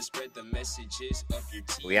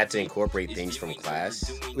 We had to incorporate things from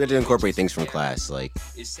class. We had to incorporate things from class, like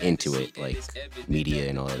into it, like media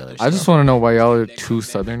and all that other stuff. I just want to know why y'all are 2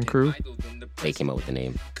 Southern Crew. They came up with the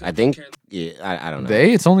name. I think. Yeah, I don't know.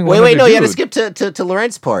 They? It's only one. Wait, other no, you had to dude. skip to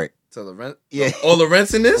Laurent's part. So Laurent? Yeah. Oh,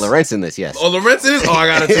 Laurent's in this? Laurent's in this, yes. Oh, Laurent's in this? Oh, I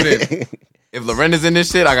gotta tune in. If Laurent is in this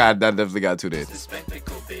shit, I definitely got to tune in.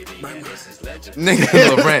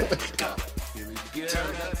 Nigga, Laurent.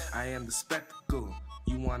 I am the spectacle.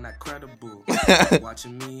 You want that credible.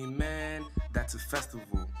 Watching me, man, that's a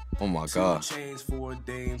festival. Oh my 2 god. chains, 4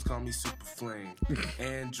 dames, call me Super Flame.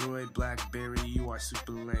 Android, Blackberry, you are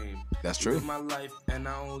super lame. That's true. Live my life and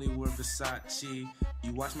I only wear Versace.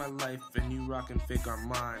 You watch my life and you rockin' fake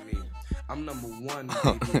Armani. I'm number 1,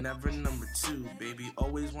 baby, never number 2, baby.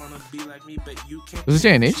 Always wanna be like me, but you can't. Was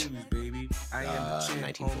it J&H? choose, baby. I am the champ,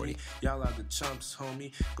 1940. homie. Y'all are the chumps,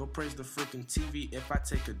 homie. Go praise the freaking TV if I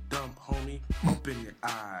take a dump, homie. Open your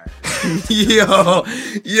eyes.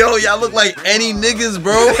 Yo, y'all look like any niggas,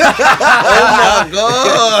 bro. Oh my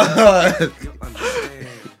god. You'll understand.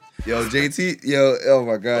 Yo, JT, oh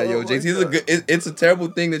my god, yo, JT is a good. It's a terrible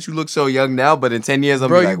thing that you look so young now, but in 10 years, I'm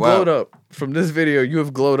Bro, be you like, wow. glowed up. From this video, you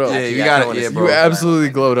have glowed up. Yeah, you Yeah, I got wanna it, yeah, see bro. You absolutely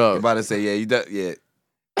glowed I'm up. about to say, yeah, yeah.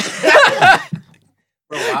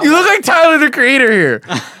 You look like Tyler the Creator here.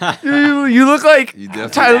 you look like You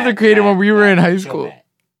definitely Tyler the Creator when we were in high school.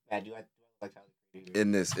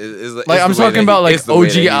 in this. It's Like the I'm way talking that about he- like it's the way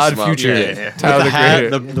that OG he Odd smiled. Future. Yeah. Tyler the hat,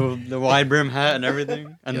 Creator. the wide brim hat and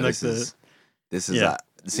everything, and Yo, like this is Yeah.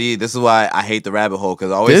 see, this is why I hate the rabbit hole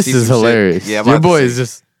because I always This see is some shit- hilarious. Yeah, I'm Your about to boy say, is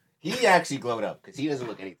just. He actually glowed up because he doesn't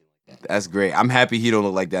look anything like that. That's great. I'm happy he don't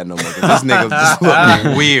look like that no more. 'Cause this nigga just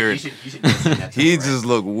look weird. You should just send that to He Laurent. just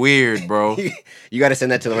look weird, bro. You got to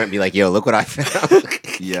send that to Laurent and be like, yo, look what I found.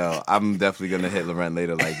 Yo, I'm definitely gonna hit Laurent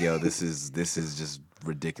later. Like, yo, this is just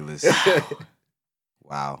ridiculous.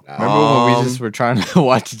 Wow. Remember when we just were trying to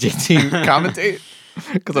watch JT commentate?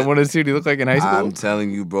 Because I wanted to see what he looked like in high school. I'm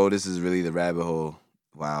telling you, bro, this is really the rabbit hole.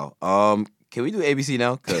 Wow. Can we do ABC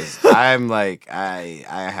now? Because I'm like, I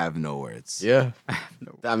have no words. Yeah.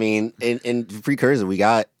 I mean, in precursor, we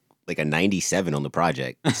got like a 97 on the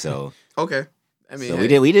project. So, Okay. I mean, so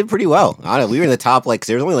hey, we did pretty well. I don't know, we were in the top, like,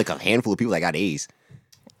 there's only like a handful of people that got A's.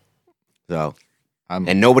 So, I'm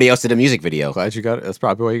and nobody else did a music video. glad you got it. That's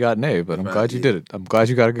probably why you got an A, but I'm glad you did it. I'm glad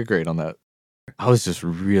you got a good grade on that. I was just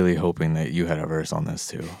really hoping that you had a verse on this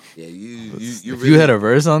too. Yeah, you If really, you had a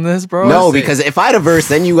verse on this, bro. No, because if I had a verse,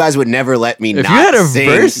 then you guys would never let me If not you had a sing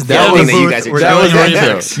verse, that everything was that you guys are that was doing.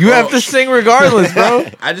 intro. You have to sing regardless, bro.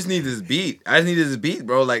 I just need this beat.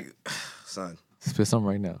 bro. Like, son. Spit some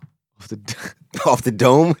right now. Off the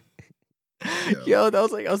dome. Yo, that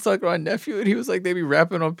was like I was talking to my nephew, and he was like, they be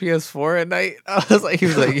rapping on PS4 at night. I was like, he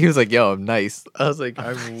was like, yo, I'm nice. I was like,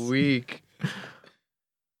 I'm weak.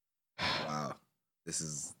 Wow.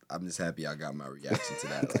 I'm just happy I got my reaction to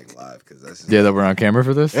that like live because that's just, Yeah, that we're on camera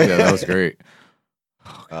for this. Yeah, that was great.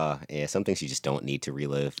 Yeah, some things you just don't need to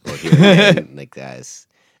relive or hear again. Like that.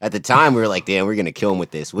 At the time, we were like, damn, we're going to kill him with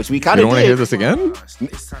this, which we kind You of don't did. want to hear this again?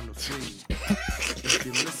 It's time to flee.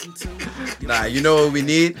 Nah, you know what we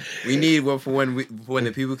need? We need one for when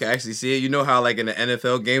the people can actually see it. You know how like in the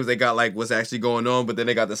NFL games they got like what's actually going on, but then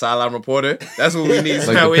they got the sideline reporter. That's what we need. So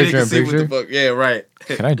Like that the way they picture can in see what the picture? fuck. Yeah, right.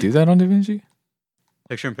 Can I do that on DaVinci?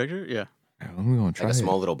 Picture in picture? Yeah. We're gonna try Like a it.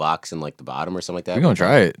 small little box in like the bottom or something like that. We're gonna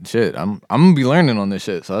try it. Shit, I'm gonna be learning on this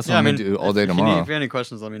shit. So that's what Yeah, I'm gonna do all day if you tomorrow. if you have any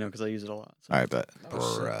questions, let me know because I use it a lot. So. All right, bet.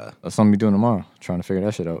 Bruh. That's what I'm gonna be doing tomorrow. Trying to figure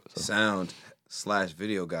that shit out. So.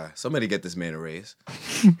 Sound/video guy. Somebody get this man a raise.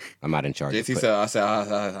 I'm not in charge. JT of said, I said,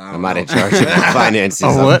 I'm not in charge of the finances.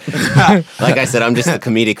 Oh, what? Like I said, I'm just the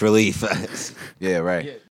comedic relief. Yeah,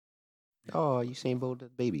 right. Oh, Usain Bolt, the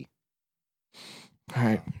baby. All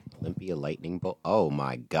right, Olympia Lightning Bolt. Oh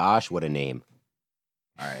my gosh, what a name!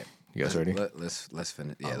 All right. you guys ready? Let's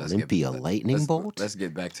finish. Yeah, Olympia Lightning Bolt. Let's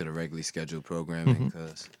get back to the regularly scheduled programming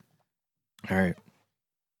because All right.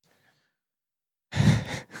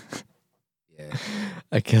 yeah.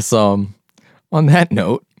 I guess on that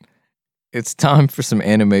note, it's time for some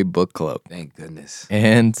anime book club. Thank goodness.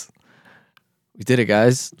 And we did it,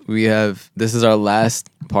 guys. This is our last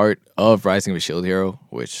part of Rising of a Shield Hero,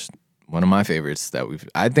 which one of my favorites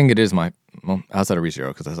I think it is outside of ReZero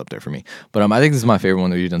because that's up there for me. But I think this is my favorite one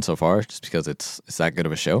that we've done so far just because it's that good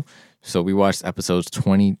of a show. So we watched episodes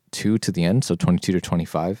 22 to the end, so 22 to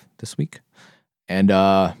 25 this week. And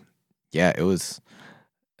yeah, it was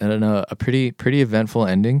a pretty eventful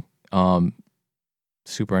ending.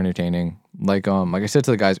 Super entertaining. Like I said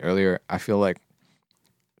to the guys earlier, I feel like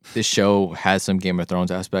this show has some Game of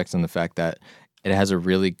Thrones aspects in the fact that it has a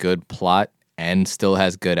really good plot and still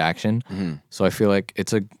has good action. Mm-hmm. So I feel like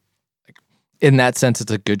in that sense,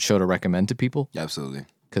 it's a good show to recommend to people Absolutely.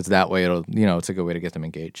 because that way it's a good way to get them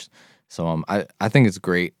engaged. So I think it's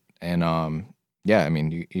great. And yeah, I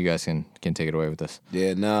mean, you guys can take it away with this.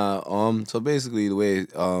 Yeah, so basically the way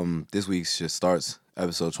this week's shit starts,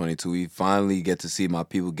 episode 22, we finally get to see my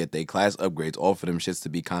people get their class upgrades, all for them shits to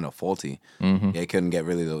be kind of faulty. Mm-hmm. They couldn't get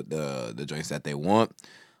really the joints that they want.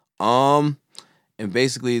 And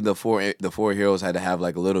basically the four heroes had to have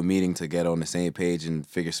like a little meeting to get on the same page and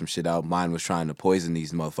figure some shit out. Mine was trying to poison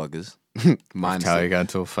these motherfuckers. Raftalia got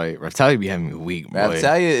into a fight. Raftalia be having me weak, boy.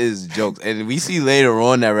 Raftalia is jokes, and we see later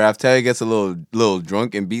on that Raftalia gets a little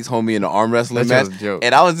drunk and beats homie in the arm wrestling That match. was a joke.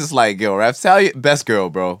 And I was just like, yo, Raftalia, best girl,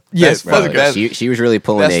 bro. Yes, best, bro. best, She was really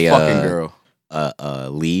pulling best a fucking girl.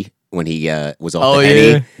 Lee when he was off Oh, the yeah.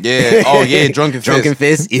 Henny. Yeah. Oh yeah. Drunken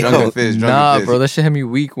Fist. Yo. Drunken fist. Nah, fist. bro, that shit had me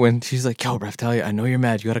weak when she's like, yo, Raftalia, I know you're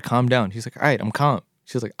mad. You gotta calm down. He's like, all right, I'm calm.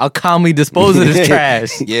 She's like, I'll calmly dispose of this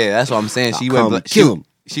trash. Yeah, that's what I'm saying. She I'll went. kill him.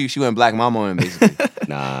 She went Black Mama on him basically.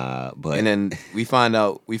 Nah, but And then we find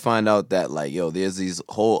out that like, yo, there's these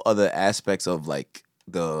whole other aspects of like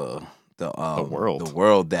the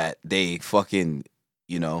world that they fucking,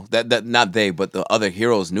 that not they, but the other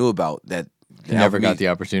heroes knew about that Never got the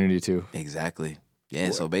opportunity to. Exactly.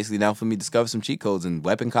 Yeah, so basically now for me discover some cheat codes and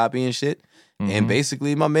weapon copy and shit. Mm-hmm. And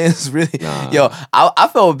basically my man's really I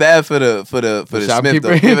felt bad for the Smith though.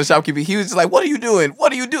 shopkeeper? Yeah, the shopkeeper. He was just like, "What are you doing?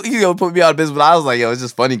 What are you doing?" He gonna put me out of business. But I was like, "Yo, it's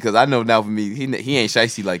just funny because I know now for me he ain't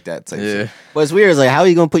shicey like that type shit." what's weird is like, how are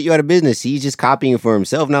you gonna put you out of business? He's just copying for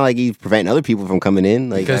himself, not like he's preventing other people from coming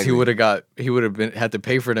in. Like, Because he would have had to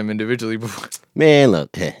pay for them individually before. man,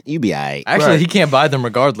 look, you be alright. Actually, he can't buy them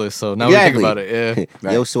regardless. So now we think about it.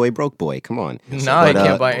 Yeah. Yo, soy broke boy, come on. Nah, he But,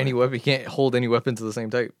 can't buy any weapon. He can't hold any weapons of the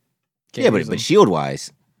same type. Can't Yeah, use them. but shield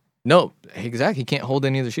wise. No, exactly. He can't hold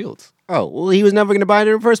any of the shields. Oh, well, he was never gonna buy it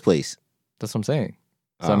in the first place. That's what I'm saying.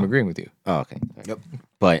 So I'm agreeing with you. Oh, okay. Yep.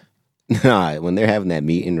 But when they're having that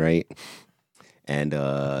meeting, right? And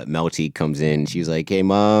Melty comes in, she's like, "Hey,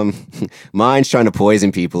 mom, mine's trying to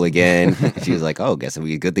poison people again." She was like, "Oh, guess it'd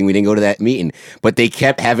be a good thing we didn't go to that meeting." But they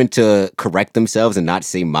kept having to correct themselves and not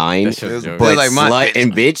say mine, That shit was a joke. but It was like like, slut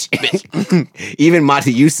and bitch. Even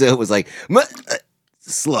Matayusa was like,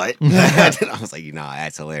 "Slut." I was like, "Nah,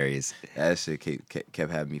 that's hilarious." That shit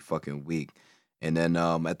kept having me fucking weak. And then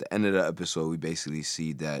at the end of the episode, we basically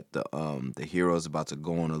see that the hero's about to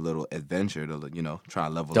go on a little adventure to try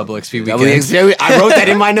and level Double up. XP Double weekend. XP, I wrote that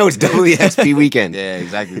in my notes. Double XP weekend. Yeah,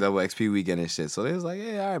 exactly. Double XP weekend and shit. So they was like,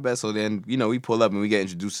 yeah, all right, bet. So then, we pull up and we get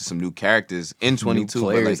introduced to some new characters in 22. New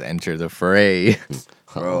but, players like, enter the fray.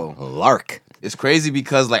 bro, Lark. it's crazy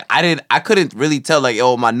because like I couldn't really tell like,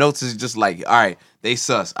 my notes is just like, all right, they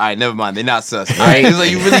sus. All right, never mind, they not sus. All right, it's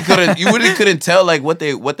like you really couldn't tell like what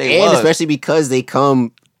they And was. especially because they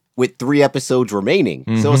come with 3 episodes remaining.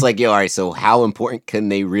 So it's like, yo, all right, so how important can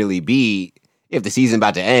they really be if the season's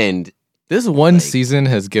about to end? This one season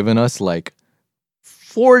has given us like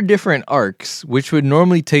 4 different arcs, which would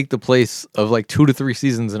normally take the place of like 2 to 3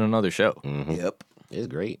 seasons in another show. Yep. It's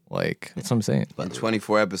great. Like, that's what I'm saying. In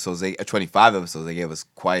 24 episodes, 25 episodes, they gave us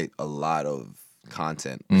quite a lot of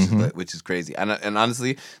content, which is crazy. And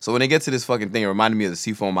honestly, so when they get to this fucking thing, it reminded me of the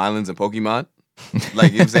Seafoam Islands in Pokemon. Like, you know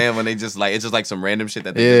what I'm saying? When they just like, it's just like some random shit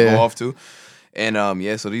that they just go off to. And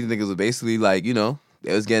so these niggas were basically like, you know,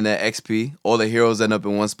 they was getting that XP. All the heroes end up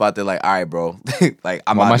in one spot. They're like, all right, bro. Like,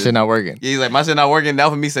 Why my shit not working? Yeah, he's like, my shit not working. Now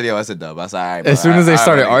for me, said, yo, that's a dub. I said, all right, bro. As soon as they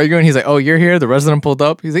started arguing, he's like, oh, you're here? The rest of them pulled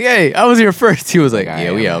up. He's like, hey, I was here first. He was like,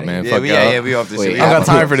 yeah, we out, man. Fuck y'all. we off this shit. I got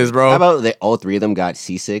time for this, bro. How about that all 3 of them got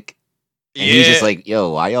seasick? And he's just like,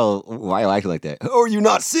 yo, why y'all acting like that? Oh, are you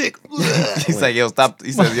not sick? He's like, yo, stop.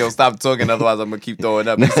 He says, yo, stop talking. Otherwise, I'm going to keep throwing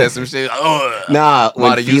up. He said some shit. Oh, nah,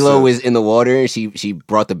 when Philo was in the water and she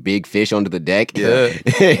brought the big fish onto the deck.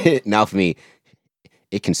 Yeah. Now for me,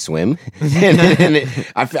 it can swim. and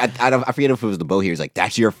I forget if it was the boat here. He's like,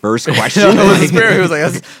 that's your first question? It was the spirit. He was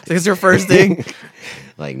like, that's your first thing?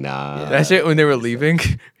 Like, nah. That shit, when they were leaving,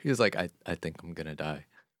 he was like, I think I'm going to die.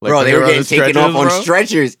 Like, bro, they were getting taken off on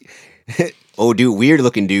stretchers. Oh, dude, weird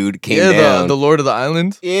looking dude came down. The Lord of the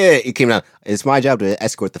Island. Yeah, he came down. It's my job to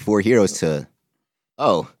escort the 4 heroes to.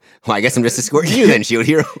 Oh, well, I guess I'm just escorting you then, Shield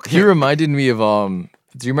Hero. He reminded me of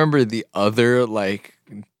do you remember the other like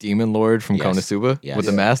demon lord from Konosuba with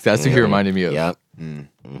the mask? That's who he reminded me of. Yep. I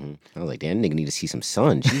was like, damn, nigga need to see some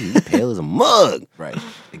sun. Gee, you pale as a mug. Right,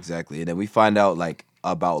 exactly. And then we find out like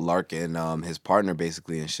about Lark and his partner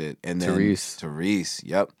basically and shit. And then Therese,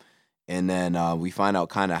 yep. And then we find out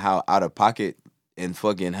kind of how out of pocket and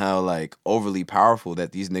fucking how like overly powerful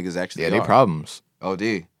that these niggas actually are. Yeah, they problems.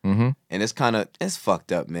 OD. And it's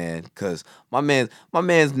fucked up, man. Cause my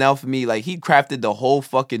man's now for me, like he crafted the whole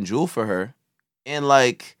fucking jewel for her. And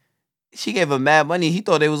like she gave him mad money. He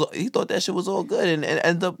thought that shit was all good and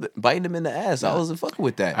ended up biting him in the ass. I wasn't fucking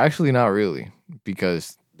with that. Actually, not really.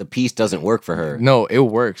 Because the piece doesn't work for her. No, it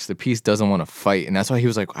works. The piece doesn't want to fight. And that's why he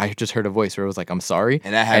was like, I just heard a voice where it was like, I'm sorry.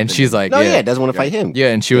 And she's like, it doesn't want to fight him. Yeah,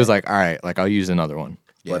 and she was like, all right, like I'll use another one.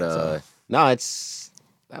 Yeah, but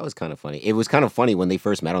that was kind of funny. It was kind of funny when they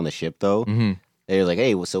first met on the ship though. They were like,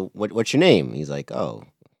 hey, well, so what's your name? He's like, oh,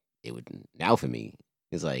 it would now for me.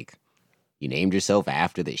 He's like, you named yourself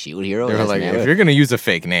after the Shield Hero? They were like, if you're going to use a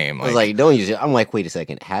fake name. I was like, don't use it. I'm like, wait a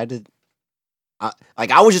second. How did...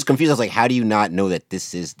 I was just confused. I was like, how do you not know that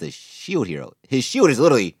this is the Shield Hero? His shield is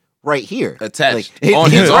literally right here. Attached. Like, on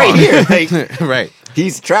his right arm. here. Like, right.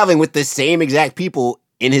 He's traveling with the same exact people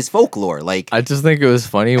in his folklore. Like, I just think it was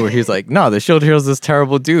funny where he's like, no, the Shield Hero's this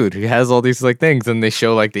terrible dude. He has all these like things. And they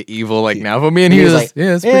show like the evil like Naofumi. And he was like,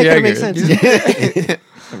 yeah, it's pretty accurate. Makes sense.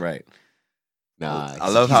 Right. Nah, I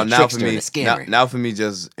love how Naofumi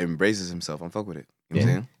just embraces himself. I'm fuck with it. You know what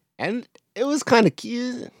I'm saying? And it was kind of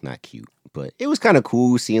cute. Not cute, but it was kind of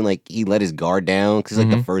cool seeing like he let his guard down because like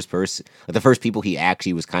the first people he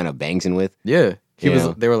actually was kind of bangsing with. Yeah, he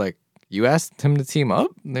was. They were like, "You asked him to team up?"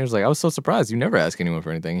 And they was like, "I was so surprised. You never ask anyone for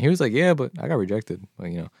anything." He was like, "Yeah, but I got rejected."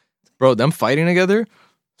 Like, bro, them fighting together,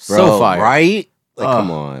 so fire, right? Like, come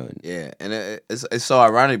on, yeah. And it's so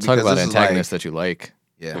ironic because talk about antagonists that you like.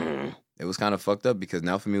 Yeah. It was kind of fucked up because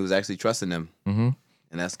Naofumi was actually trusting them.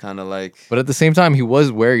 And that's kind of like... But at the same time, he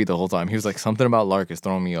was wary the whole time. He was like, something about Lark is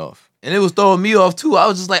throwing me off. And it was throwing me off too. I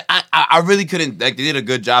was just like, I really couldn't... Like, they did a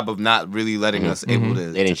good job of not really letting us able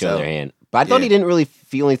to... They didn't show their hand. But I thought he didn't really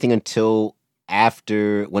feel anything until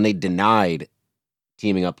after... When they denied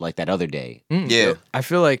teaming up like that other day. Yeah. I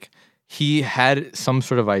feel like he had some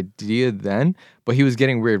sort of idea then, but he was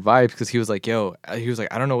getting weird vibes because he was like,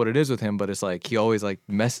 I don't know what it is with him, but it's like he always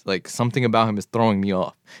like something about him is throwing me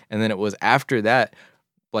off. And then it was after that,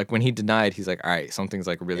 like when he denied, he's like, all right, something's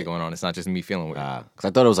like really going on. It's not just me feeling weird. Because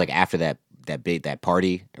I thought it was like after that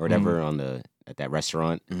party or whatever at that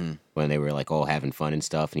restaurant when they were like all having fun and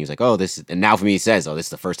stuff. And he was like, oh, and now for me he says, oh, this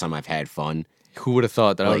is the first time I've had fun. Who would have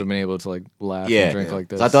thought that I would have been able to like laugh and drink like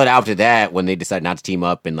this? So I thought after that, when they decided not to team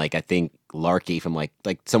up, and like I think Lark gave him like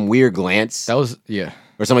some weird glance. That was or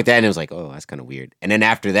something like that, and it was like, oh, that's kind of weird. And then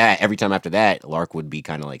after that, every time after that, Lark would be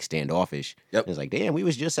kind of like standoffish. It was like, damn, we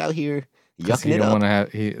was just out here yucking it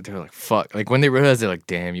up. They're like, fuck. Like when they realized, they're like,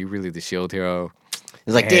 damn, you really the Shield Hero.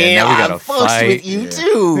 It's like, damn, I fucks with you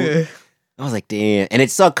too. I was like, damn, and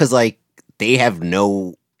it sucked because like they have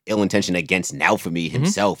no ill intention against Naofumi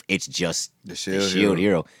himself. It's just the Shield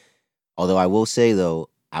Hero. Although I will say though,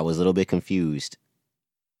 I was a little bit confused,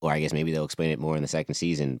 or I guess maybe they'll explain it more in the second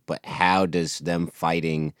season. But how does them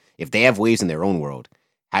fighting, if they have waves in their own world,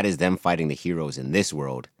 how does them fighting the heroes in this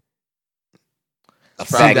world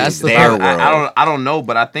affect their world? I don't know,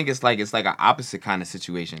 but I think it's like an opposite kind of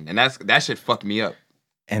situation, and that shit fucked me up.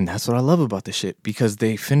 And that's what I love about this shit because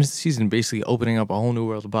they finished the season basically opening up a whole new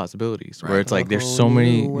world of possibilities where it's like there's so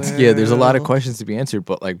many, there's a lot of questions to be answered.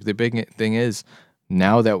 But like the big thing is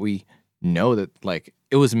now that we know that like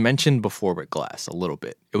it was mentioned before with Glass a little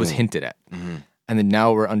bit, it was hinted at. And then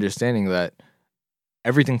now we're understanding that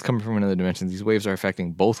everything's coming from another dimension. These waves are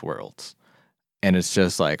affecting both worlds. And it's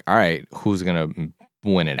just like, all right, who's going to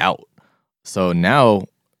win it out? So now,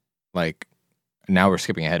 like, now we're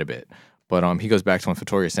skipping ahead a bit. But he goes back to when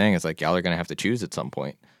Fatoria saying it's like y'all are gonna have to choose at some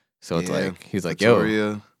point. So it's like he's like,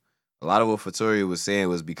 Fatoria, a lot of what Fatoria was saying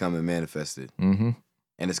was becoming manifested. And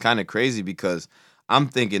it's kind of crazy because I'm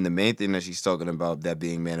thinking the main thing that she's talking about that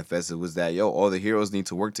being manifested was that all the heroes need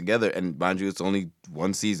to work together. And mind you, it's only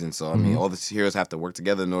one season, so I mean, all the heroes have to work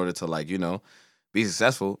together in order to like be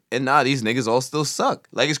successful. And these niggas all still suck.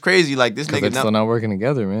 Like it's crazy. Like this nigga still not working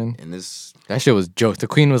together, man. And that shit was jokes. The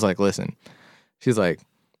queen was like, listen, she's like,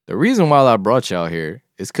 the reason why I brought y'all here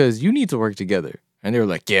is because you need to work together. And they were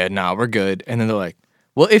like, yeah, nah, we're good. And then they're like,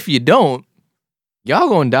 well, if you don't, y'all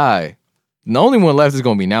gonna die. And the only one left is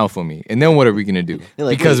gonna be now for me. And then what are we gonna do?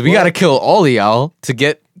 Like, because we gotta kill all of y'all to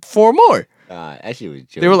get 4 more. Actually, was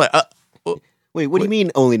joking. They were like, wait, what do you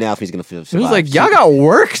mean only now if he's gonna survive? It was like, y'all got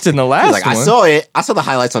worked in the last like, one. I saw it. I saw the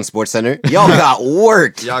highlights on SportsCenter. Y'all got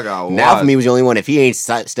worked. Y'all got worked. Now for me was the only one. If he ain't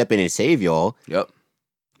step in and save y'all. Yep.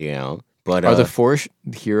 But are the 4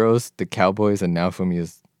 heroes the Cowboys and now for me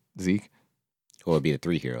is Zeke? Or it'd be the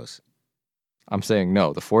 3 heroes. I'm saying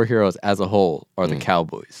no. The 4 heroes as a whole are the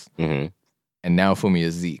Cowboys. And now for me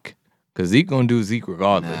is Zeke. Because Zeke gonna do Zeke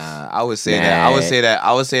regardless. I would say that.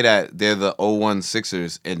 I would say that they're the 0-1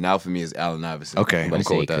 Sixers, and now for me is Allen Iverson. Okay, I'm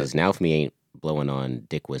cool with that. Because now for me ain't blowing on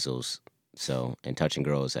dick whistles, and touching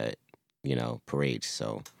girls at parades.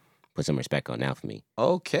 So put some respect on now for me.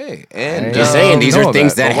 Okay, and just saying these are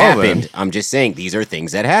things that happened. I'm just saying these are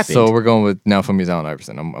things that happened. So we're going with now for me is Allen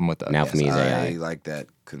Iverson. I'm with that. Now for me is AI. I like that.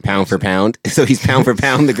 Pound for pound. So he's pound for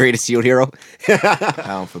pound the greatest shield hero.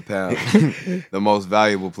 Pound for pound, the most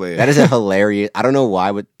valuable player. That is a hilarious. I don't know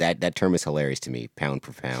why, but that term is hilarious to me. Pound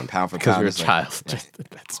for pound. Pound for because pound. You're a child.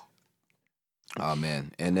 Oh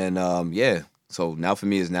man, and then So now for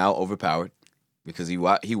me is now overpowered. Because he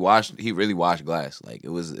really washed Glass. Like it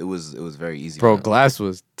was very easy. Bro, Glass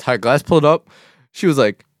was tight. Glass pulled up. She was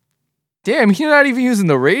like, damn, he's not even using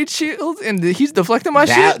the raid shield and he's deflecting my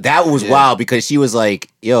shit. That was wild because she was like,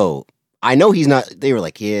 yo, I know he's not. They were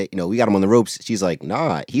like, yeah, we got him on the ropes. She's like,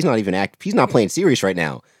 nah, he's not even he's not playing serious right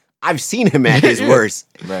now. I've seen him at his worst.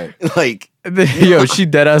 Right. Like, yo, she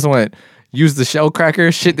dead ass went, use the shell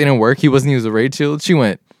cracker. Shit didn't work. He wasn't using the raid shield. She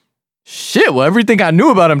went, shit, well, everything I knew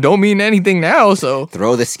about him don't mean anything now, so...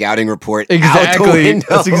 Throw the scouting report exactly. out the window.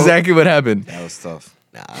 That's exactly what happened. That was tough.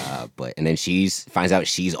 And then finds out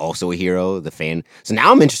she's also a hero, the fan. So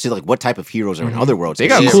now I'm interested, like, what type of heroes are in other worlds? They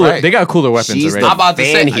got cooler weapons she's already. The I'm about to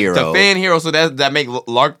say hero. The fan hero, so that make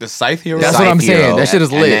Lark the Scythe hero? That's what I'm saying. That shit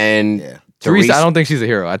is lit. And then... Teresa, I don't think she's a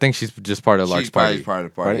hero. I think she's just part of Lark's party. She's part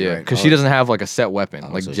of the party. Yeah, because she doesn't have, like, a set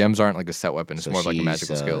weapon. Like, gems aren't, like, a set weapon. It's more like a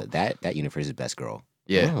magical skill. That universe's best girl.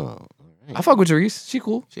 Yeah. Oh. I fuck with Therese. She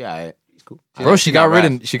cool. She alright. She's cool. Bro, she got rid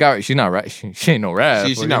of. She's not right. She ain't no rap.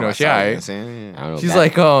 She not rap. She alright. I don't know. She's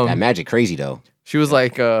like that magic crazy though. She was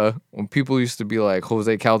like when people used to be like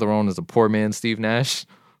Jose Calderon is a poor man Steve Nash.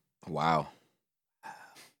 Wow.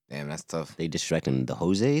 Damn, that's tough. They disrespecting the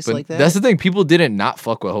Jose's But like that. that's the thing. People didn't not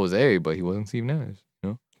fuck with Jose, but he wasn't Steve Nash.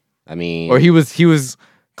 I mean, or he was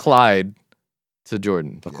Clyde to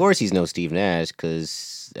Jordan. Of course, he's no Steve Nash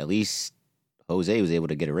because at least Jose was able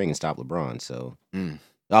to get a ring and stop LeBron. So,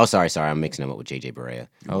 oh, sorry, I'm mixing him up with JJ Barea.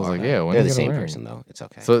 I was like, yeah, when they're the same person though. It's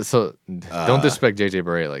okay. So don't disrespect JJ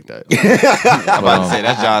Barea like that. I'm about to say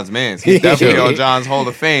that's John's man. He's definitely on John's Hall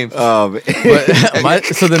of Fame. But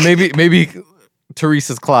so then maybe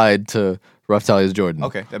Teresa's Clyde to Rough Talia's Jordan.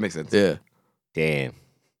 Okay, that makes sense. Yeah. Damn.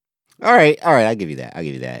 All right. I'll give you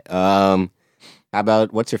that. How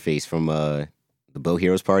about what's her face from the Bow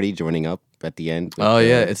Heroes party joining up at the end? Oh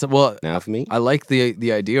yeah, it's now for me. I like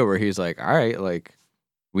the idea where he's like, all right, like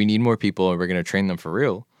we need more people and we're gonna train them for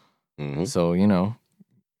real. Mm-hmm. So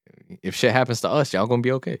if shit happens to us, y'all gonna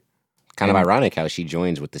be okay. Kind of ironic how she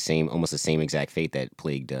joins with almost the same exact fate that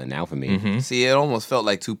plagued Now for me. Mm-hmm. See, it almost felt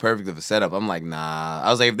like too perfect of a setup. I'm like, nah. I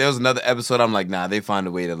was like, if there was another episode, I'm like, nah. They find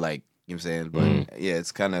a way to like. You know what I'm saying? But yeah,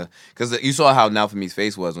 it's kind of because you saw how Now for me's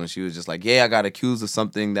face was when she was just like, yeah, I got accused of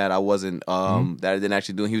something that I wasn't, that I didn't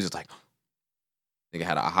actually do. And he was just like, nigga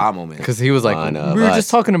had an aha moment. Because he was like, we were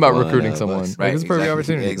just talking about recruiting someone. Right, like, it's a perfect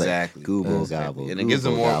opportunity. Exactly. Google gobble. And it gives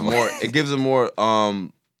him more. It gives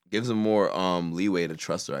him more leeway to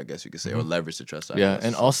trust her, I guess you could say, or leverage to trust her. Yeah,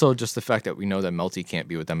 and also just the fact that we know that Melty can't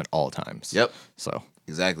be with them at all times. Yep. So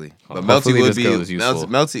Exactly. But Hopefully Melty would this be girl is useful.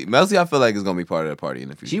 Melty. I feel like is gonna be part of the party in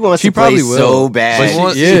the future. She wants She to play probably will. so bad. She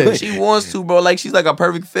wants, yeah. she wants to, bro. Like she's like a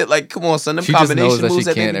perfect fit. Like, come on, son. Them She just knows combination that she moves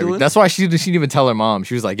that they can't. be doing. That's why she didn't even tell her mom.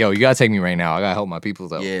 She was like, "Yo, you gotta take me right now. I gotta help my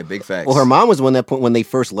people out." Yeah, big facts. Well, her mom was one that when they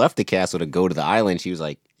first left the castle to go to the island. She was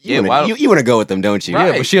like, Yeah, you why- want to go with them, don't you?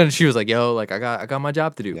 Yeah, but she was like, "Yo, like I got my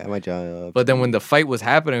job to do." Got my job. But then when the fight was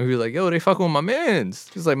happening, he was like, "Yo, they fucking with my mans."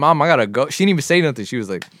 She was like, "Mom, I gotta go." She didn't even say nothing. She was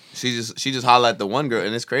like, she just hollered at the one girl,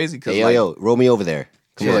 and it's crazy because Hey, yo, roll me over there.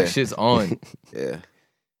 Come "Yeah, on. like, shit's on." yeah,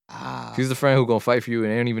 She's the friend who gonna fight for you,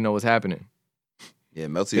 and they don't even know what's happening. yeah,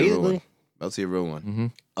 Melty a real one. Basically. Melty a real one. Mm-hmm.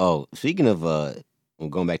 Oh, speaking of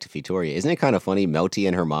going back to Victoria, isn't it kind of funny? Melty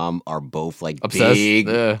and her mom are both like Obsessed. big,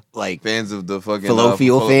 Yeah. like Fans of the fucking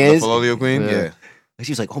Fallopial fans? the Fallopial Queen. Yeah. Yeah, And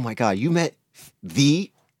she was like, "Oh my god, you met the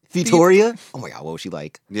Victoria? Oh my god, what was she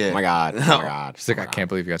like? Yeah. Oh my god, oh my god, She's like, "I can't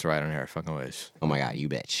believe you got to ride on her. I fucking wish." oh my god, you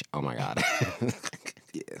bitch. Oh my god."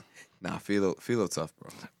 yeah. Nah, Philo tough,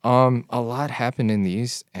 bro. A lot happened in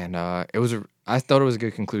these, and I thought it was a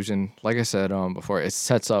good conclusion. Like I said before, it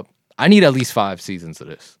sets up. I need at least 5 seasons of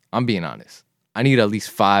this. I'm being honest. I need at least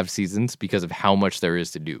 5 seasons because of how much there is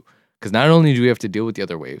to do. Because not only do we have to deal with the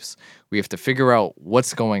other waves, we have to figure out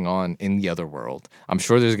what's going on in the other world. I'm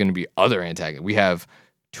sure there's going to be other antagonists. We have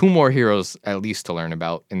 2 more heroes at least to learn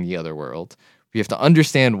about in the other world. We have to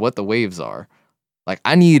understand what the waves are. Like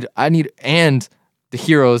I need, and the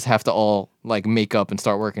heroes have to all like make up and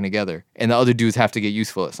start working together, and the other dudes have to get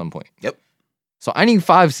useful at some point. Yep. So I need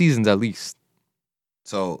 5 seasons at least.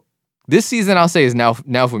 So This season I'll say is now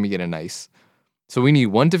for me getting nice. So we need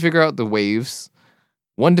 1 to figure out the waves,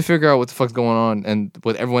 1 to figure out what the fuck's going on and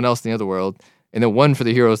with everyone else in the other world, and then 1 for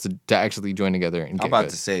the heroes to actually join together and I'm get about good.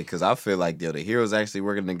 to say because I feel like the heroes actually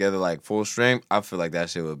working together like full strength. I feel like that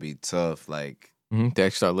shit would be tough. Like They actually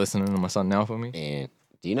start listening to my son now for me. And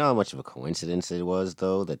do you know how much of a coincidence it was,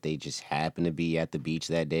 though, that they just happened to be at the beach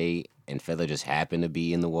that day and Feather just happened to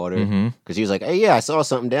be in the water? Mhm. Because he was like, "Hey, yeah, I saw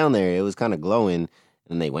something down there. It was kind of glowing."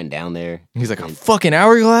 And they went down there. He's like, a in, fucking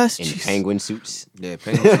hourglass? in Jeez. penguin suits. yeah,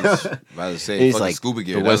 penguins. About to say He's fucking like, scuba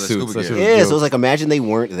gear. the That was wetsuits, scuba that's gear. what- Yeah, joke. so it's like, imagine they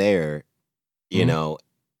weren't there. You Mhm. know,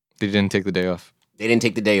 They didn't take the day off. they didn't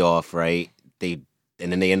take the day off, right?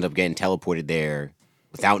 And then they ended up getting teleported there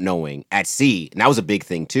without knowing at sea. And that was a big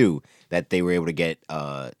thing too, that they were able to get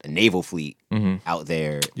a naval fleet out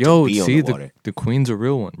there. Yo, to be see, on the water. the queen's a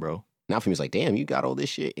real one, bro. Now for me, it's like, damn, you got all this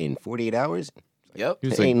shit in 48 hours. Yep. He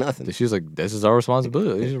was It like, ain't nothing. She was like, this is our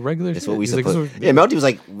responsibility. It's regular That's shit. what we He's like, supposed. "This is- Yeah, Melty was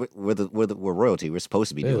like, we're royalty. We're supposed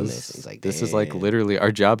to be doing this- this. He's like, this is like "Damn." literally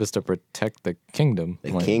our job is to protect the kingdom.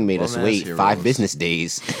 The Like, king made us bum-ass wait 5 heroes. business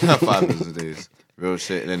days. 5 business days. Real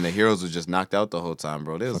shit. And then the heroes was just knocked out the whole time,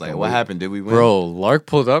 bro. They was like, Fucking what weird. happened? Did we win? Bro, Lark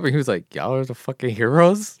pulled up and he was like, y'all are the fucking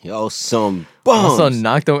heroes? Yo, some Also bums.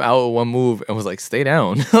 knocked him out with 1 move and was like, stay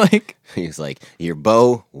down. Like, He's like, your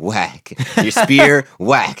bow, whack. Your spear,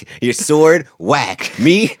 whack. Your sword, whack.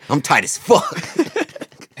 Me, I'm tight as fuck.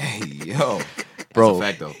 Hey, yo. That's bro, a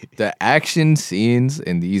fact, though. the action scenes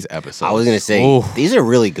in these episodes. I was gonna say, Oh, these are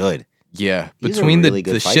really good. yeah. these are Between really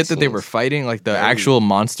the good fight shit that they were scenes. fighting, like the actual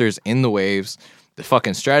monsters in the waves, the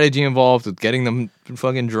fucking strategy involved with getting them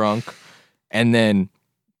fucking drunk, and then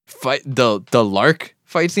fight the Lark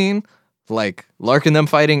fight scene, like Lark and them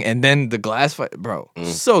fighting, and then the glass fight, bro.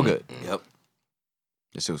 So good. Yep.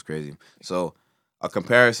 This shit was crazy. So, a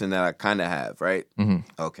comparison that I kind of have, right? Mhm.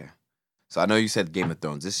 Okay. So, I know you said Game of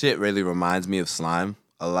Thrones. This shit really reminds me of Slime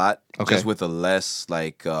a lot. Okay. Just with a less,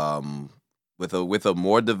 like, with a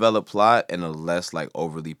more developed plot and a less, like,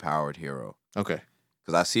 overly powered hero. Okay.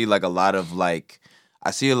 Because I see, like, a lot of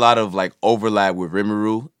overlap with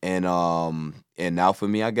Rimuru and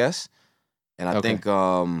Alphamy, I guess. And I Okay. think,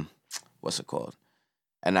 what's it called?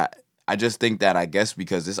 And I just think that I guess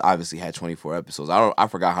because this obviously had 24 episodes. I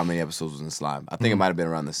forgot how many episodes was in Slime. I think it might have been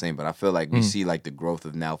around the same, but I feel like we see like the growth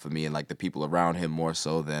of Naofumi and like the people around him more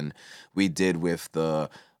so than we did with the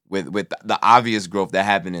obvious growth that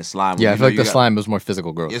happened in Slime. Yeah, I You feel know, like the slime was more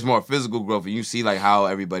physical growth. it's more physical growth, and you see like how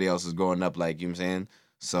everybody else is growing up. Like, you know what I'm saying?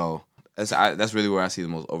 So that's really where I see the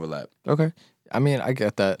most overlap. Okay. I mean, I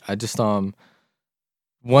get that. I just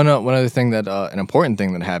one other thing that an important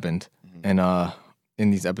thing that happened in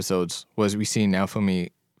these episodes was we see Naofumi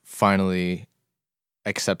finally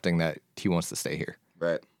accepting that he wants to stay here.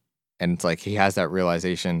 Right. And it's like he has that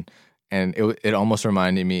realization, and it almost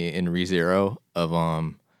reminded me in ReZero of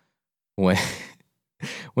when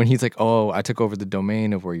when he's like, "Oh, I took over the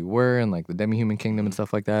domain of where you were and like the demi-human kingdom and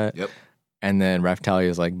stuff like that." Yep. And then Raftalia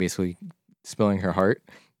is like basically spilling her heart,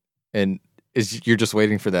 and you're just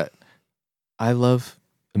waiting for that. I love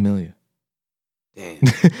Emilia. Damn.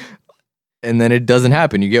 and then it doesn't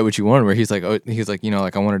happen. You get what you want. Where he's like, you know,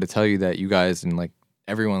 like I wanted to tell you that you guys and like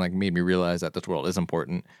everyone like made me realize that this world is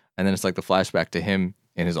important. And then it's like the flashback to him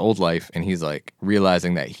in his old life, and he's like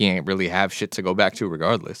realizing that he ain't really have shit to go back to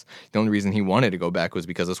regardless. The only reason he wanted to go back was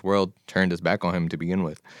because this world turned his back on him to begin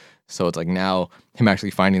with. So it's like now him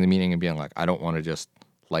actually finding the meaning and being like, I don't want to just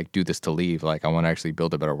like do this to leave. Like I want to actually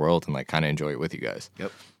build a better world and like kind of enjoy it with you guys.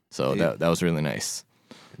 Yep. So that was really nice.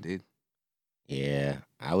 Indeed. Yeah,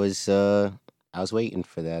 I was waiting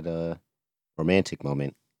for that romantic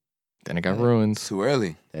moment. Then it got ruined. Too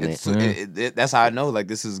early. Then That's how I know. Like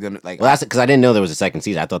this is gonna like. Well, that's because I didn't know there was a second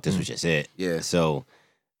season. I thought this was just it. Yeah. So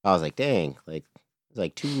I was like, dang, like it was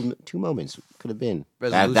like two moments could have been.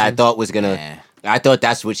 That I Resolution? thought was gonna. Nah. I thought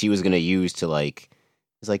that's what she was gonna use to like.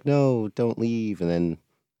 It's like, no, don't leave, and then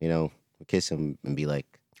you know kiss him and be like,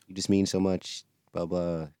 you just mean so much. Blah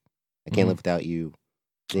blah. I can't live without you.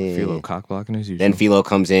 Philo cock blocking as usual. Then Philo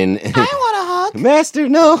comes in. I want a hug, Master.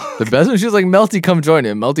 No. The best one, she was like, Melty, come join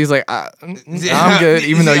him. Melty's like, I'm good,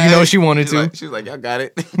 even though you know she wanted to. She was like, y'all got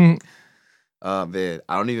it. Oh man,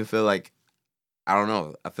 I don't even feel like. I don't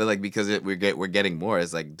know. I feel like because we're getting more.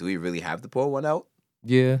 It's like, do we really have to pour one out?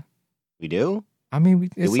 Yeah, we do. I mean,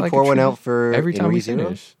 did we pour one out for every time we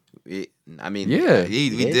ReZero? finish? I mean, Yeah. we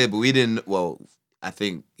did, but we didn't. Well, I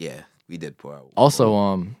think we did pour out.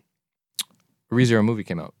 Also, ReZero movie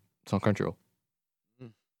came out. It's on Crunchyroll.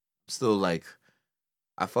 Still like,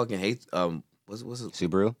 I fucking hate what's it?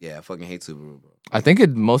 Subaru? Yeah, I fucking hate Subaru, bro. I think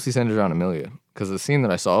it mostly centers around Amelia because the scene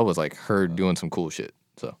that I saw was like her doing some cool shit.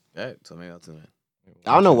 So Alright, tell me about tonight.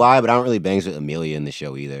 I don't know why, but I don't really bangs with Amelia in the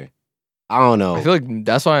show either. I don't know. I feel like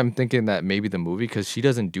that's why I'm thinking that maybe the movie, because she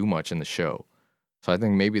doesn't do much in the show. So I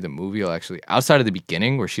think maybe the movie will actually, outside of the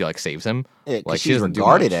beginning where she like saves him, Yeah, 'cause like she she's doesn't do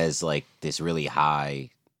regarded much. as like this really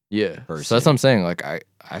high. Yeah. person. So that's what I'm saying. Like I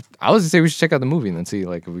was to say we should check out the movie and then see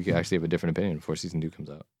like if we could actually have a different opinion before season 2 comes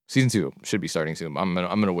out. Season 2 should be starting soon. I'm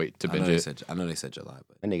gonna wait to binge it. I know they said July,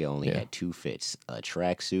 but That nigga only Yeah. had 2 fits: a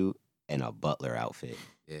tracksuit and a butler outfit.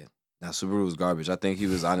 yeah. Now Subaru was garbage. I think he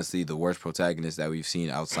was honestly the worst protagonist that we've seen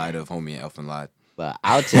outside of Homie and Elfin Lied. But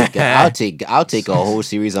I'll take a whole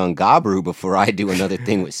series on Gabru before I do another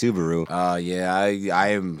thing with Subaru. Yeah, I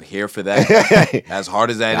am here for that. As hard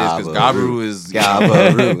as that is, because Gabru is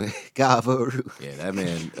Gabru. Yeah, that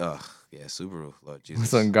man. Yeah, Subaru. Lord Jesus.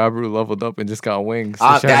 Son Gabru leveled up and just got wings. So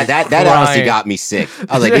That honestly got me sick.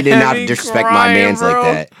 I was like, they did not disrespect my man's like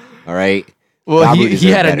that. All right. Well, Gabru he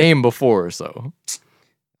deserved had a better. name before, so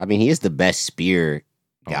I mean, he is the best spear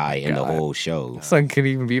guy my in the God. whole show. son could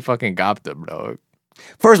even be fucking Gopta, bro.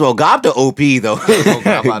 First of all, Gopta OP though.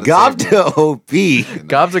 I'm about to say, Gopta OP.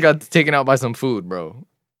 Gopta got taken out by some food, bro.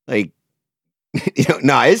 Like,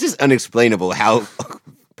 it's just unexplainable how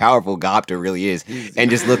powerful Gopta really is, and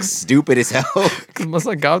just looks stupid as hell. Cause must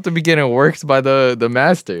like Gopta be getting worked by the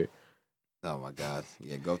master. Oh my God.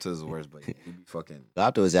 Yeah, go to the worst, but he be fucking.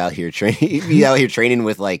 Gopta was out here training. He'd be out here training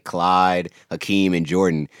with like Clyde, Hakeem, and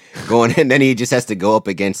Jordan, and then he just has to go up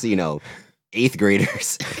against 8th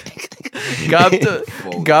graders.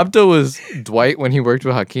 Gopta was Dwight when he worked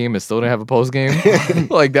with Hakeem and still didn't have a post game.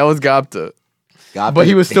 Like that was Gopta. But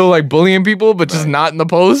he was still like bullying people, but just not in the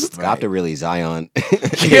post. Gopta really Zion in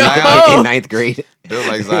Yo! 9th grade. Built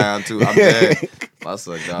like Zion too. I'm dead. My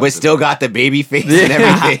son Gopta. But still got the baby face and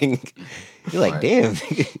everything. You're like, Right. damn.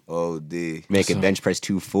 OD. Making bench press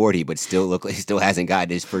 240, but still look like he still hasn't gotten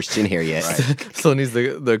his first chin hair yet. Still needs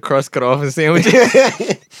the crust cut off his sandwich.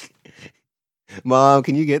 Mom,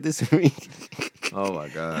 can you get this for me? Oh my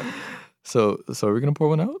God. So are we gonna pour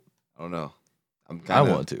one out? I don't know. I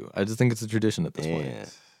want to. I just think it's a tradition at this point.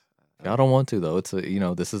 Y'all don't want to though. It's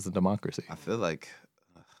this is a democracy. I feel like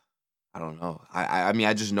I don't know. I mean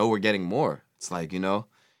I just know we're getting more. It's like,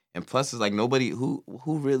 and plus it's like nobody who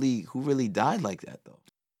really died like that though.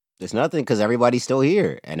 There's nothing because everybody's still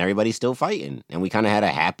here and everybody's still fighting, and we kind of had a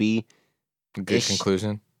happy, Good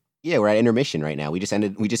conclusion. Yeah, we're at intermission right now. We just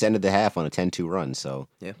ended the half on a 10-2 run, so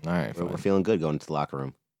yeah, all right, we're feeling good going into the locker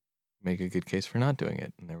room. Make a good case for not doing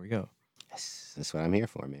it, and there we go. Yes, that's what I'm here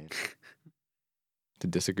for, man. To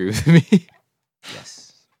disagree with me.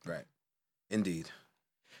 Yes, right, indeed.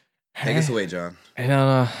 Take us away, John. And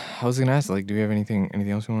I was gonna ask, like, do we have anything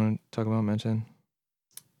else you want to talk about, mention?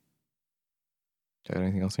 Do you have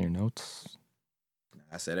anything else in your notes?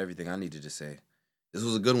 I said everything I needed to say. This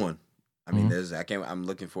was a good one. I mean, I'm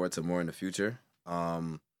looking forward to more in the future. I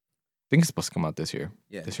think it's supposed to come out this year.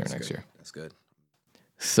 Yeah, this year, next year. That's good.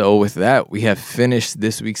 So with that, we have finished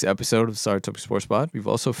this week's episode of Saratoga Sports Pod. We've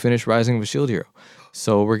also finished Rising of a Shield Hero.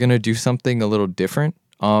 So we're gonna do something a little different.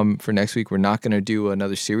 For next week, we're not gonna do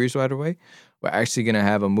another series right away. we're actually gonna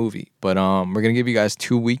have a movie. But we're gonna give you guys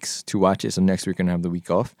 2 weeks to watch it. So next week we're gonna have the week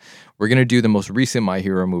off. We're gonna do the most recent My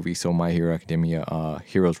Hero movie, so My Hero Academia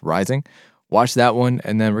Heroes Rising. Watch that one,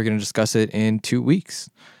 and then we're gonna discuss it in 2 weeks.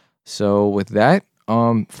 So with that,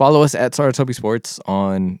 follow us at Saratobi Sports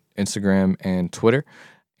on Instagram and Twitter.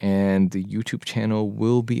 And the YouTube channel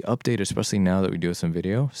will be updated, especially now that we do some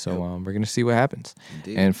video. So we're going to see what happens.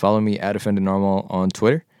 Indeed. And follow me at Offended Normal on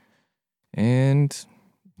Twitter. And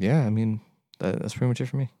yeah, I mean, that's pretty much it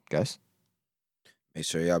for me, guys. Make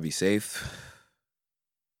sure y'all be safe.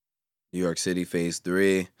 New York City phase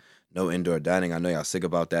 3. No indoor dining. I know y'all sick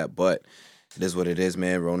about that, but it is what it is,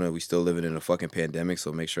 man. Rona, we still living in a fucking pandemic,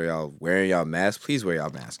 so make sure y'all wearing y'all masks. Please wear y'all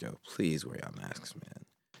masks, yo. Please wear y'all masks, man.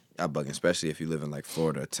 Y'all bugging, especially if you live in like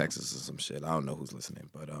Florida or Texas or some shit. I don't know who's listening,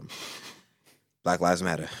 but Black Lives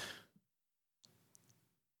Matter.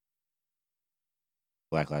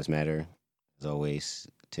 Black Lives Matter. As always,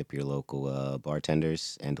 tip your local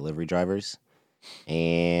bartenders and delivery drivers.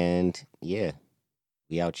 And yeah,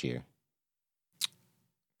 we out here.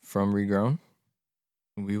 From Regrown,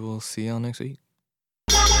 we will see y'all next week.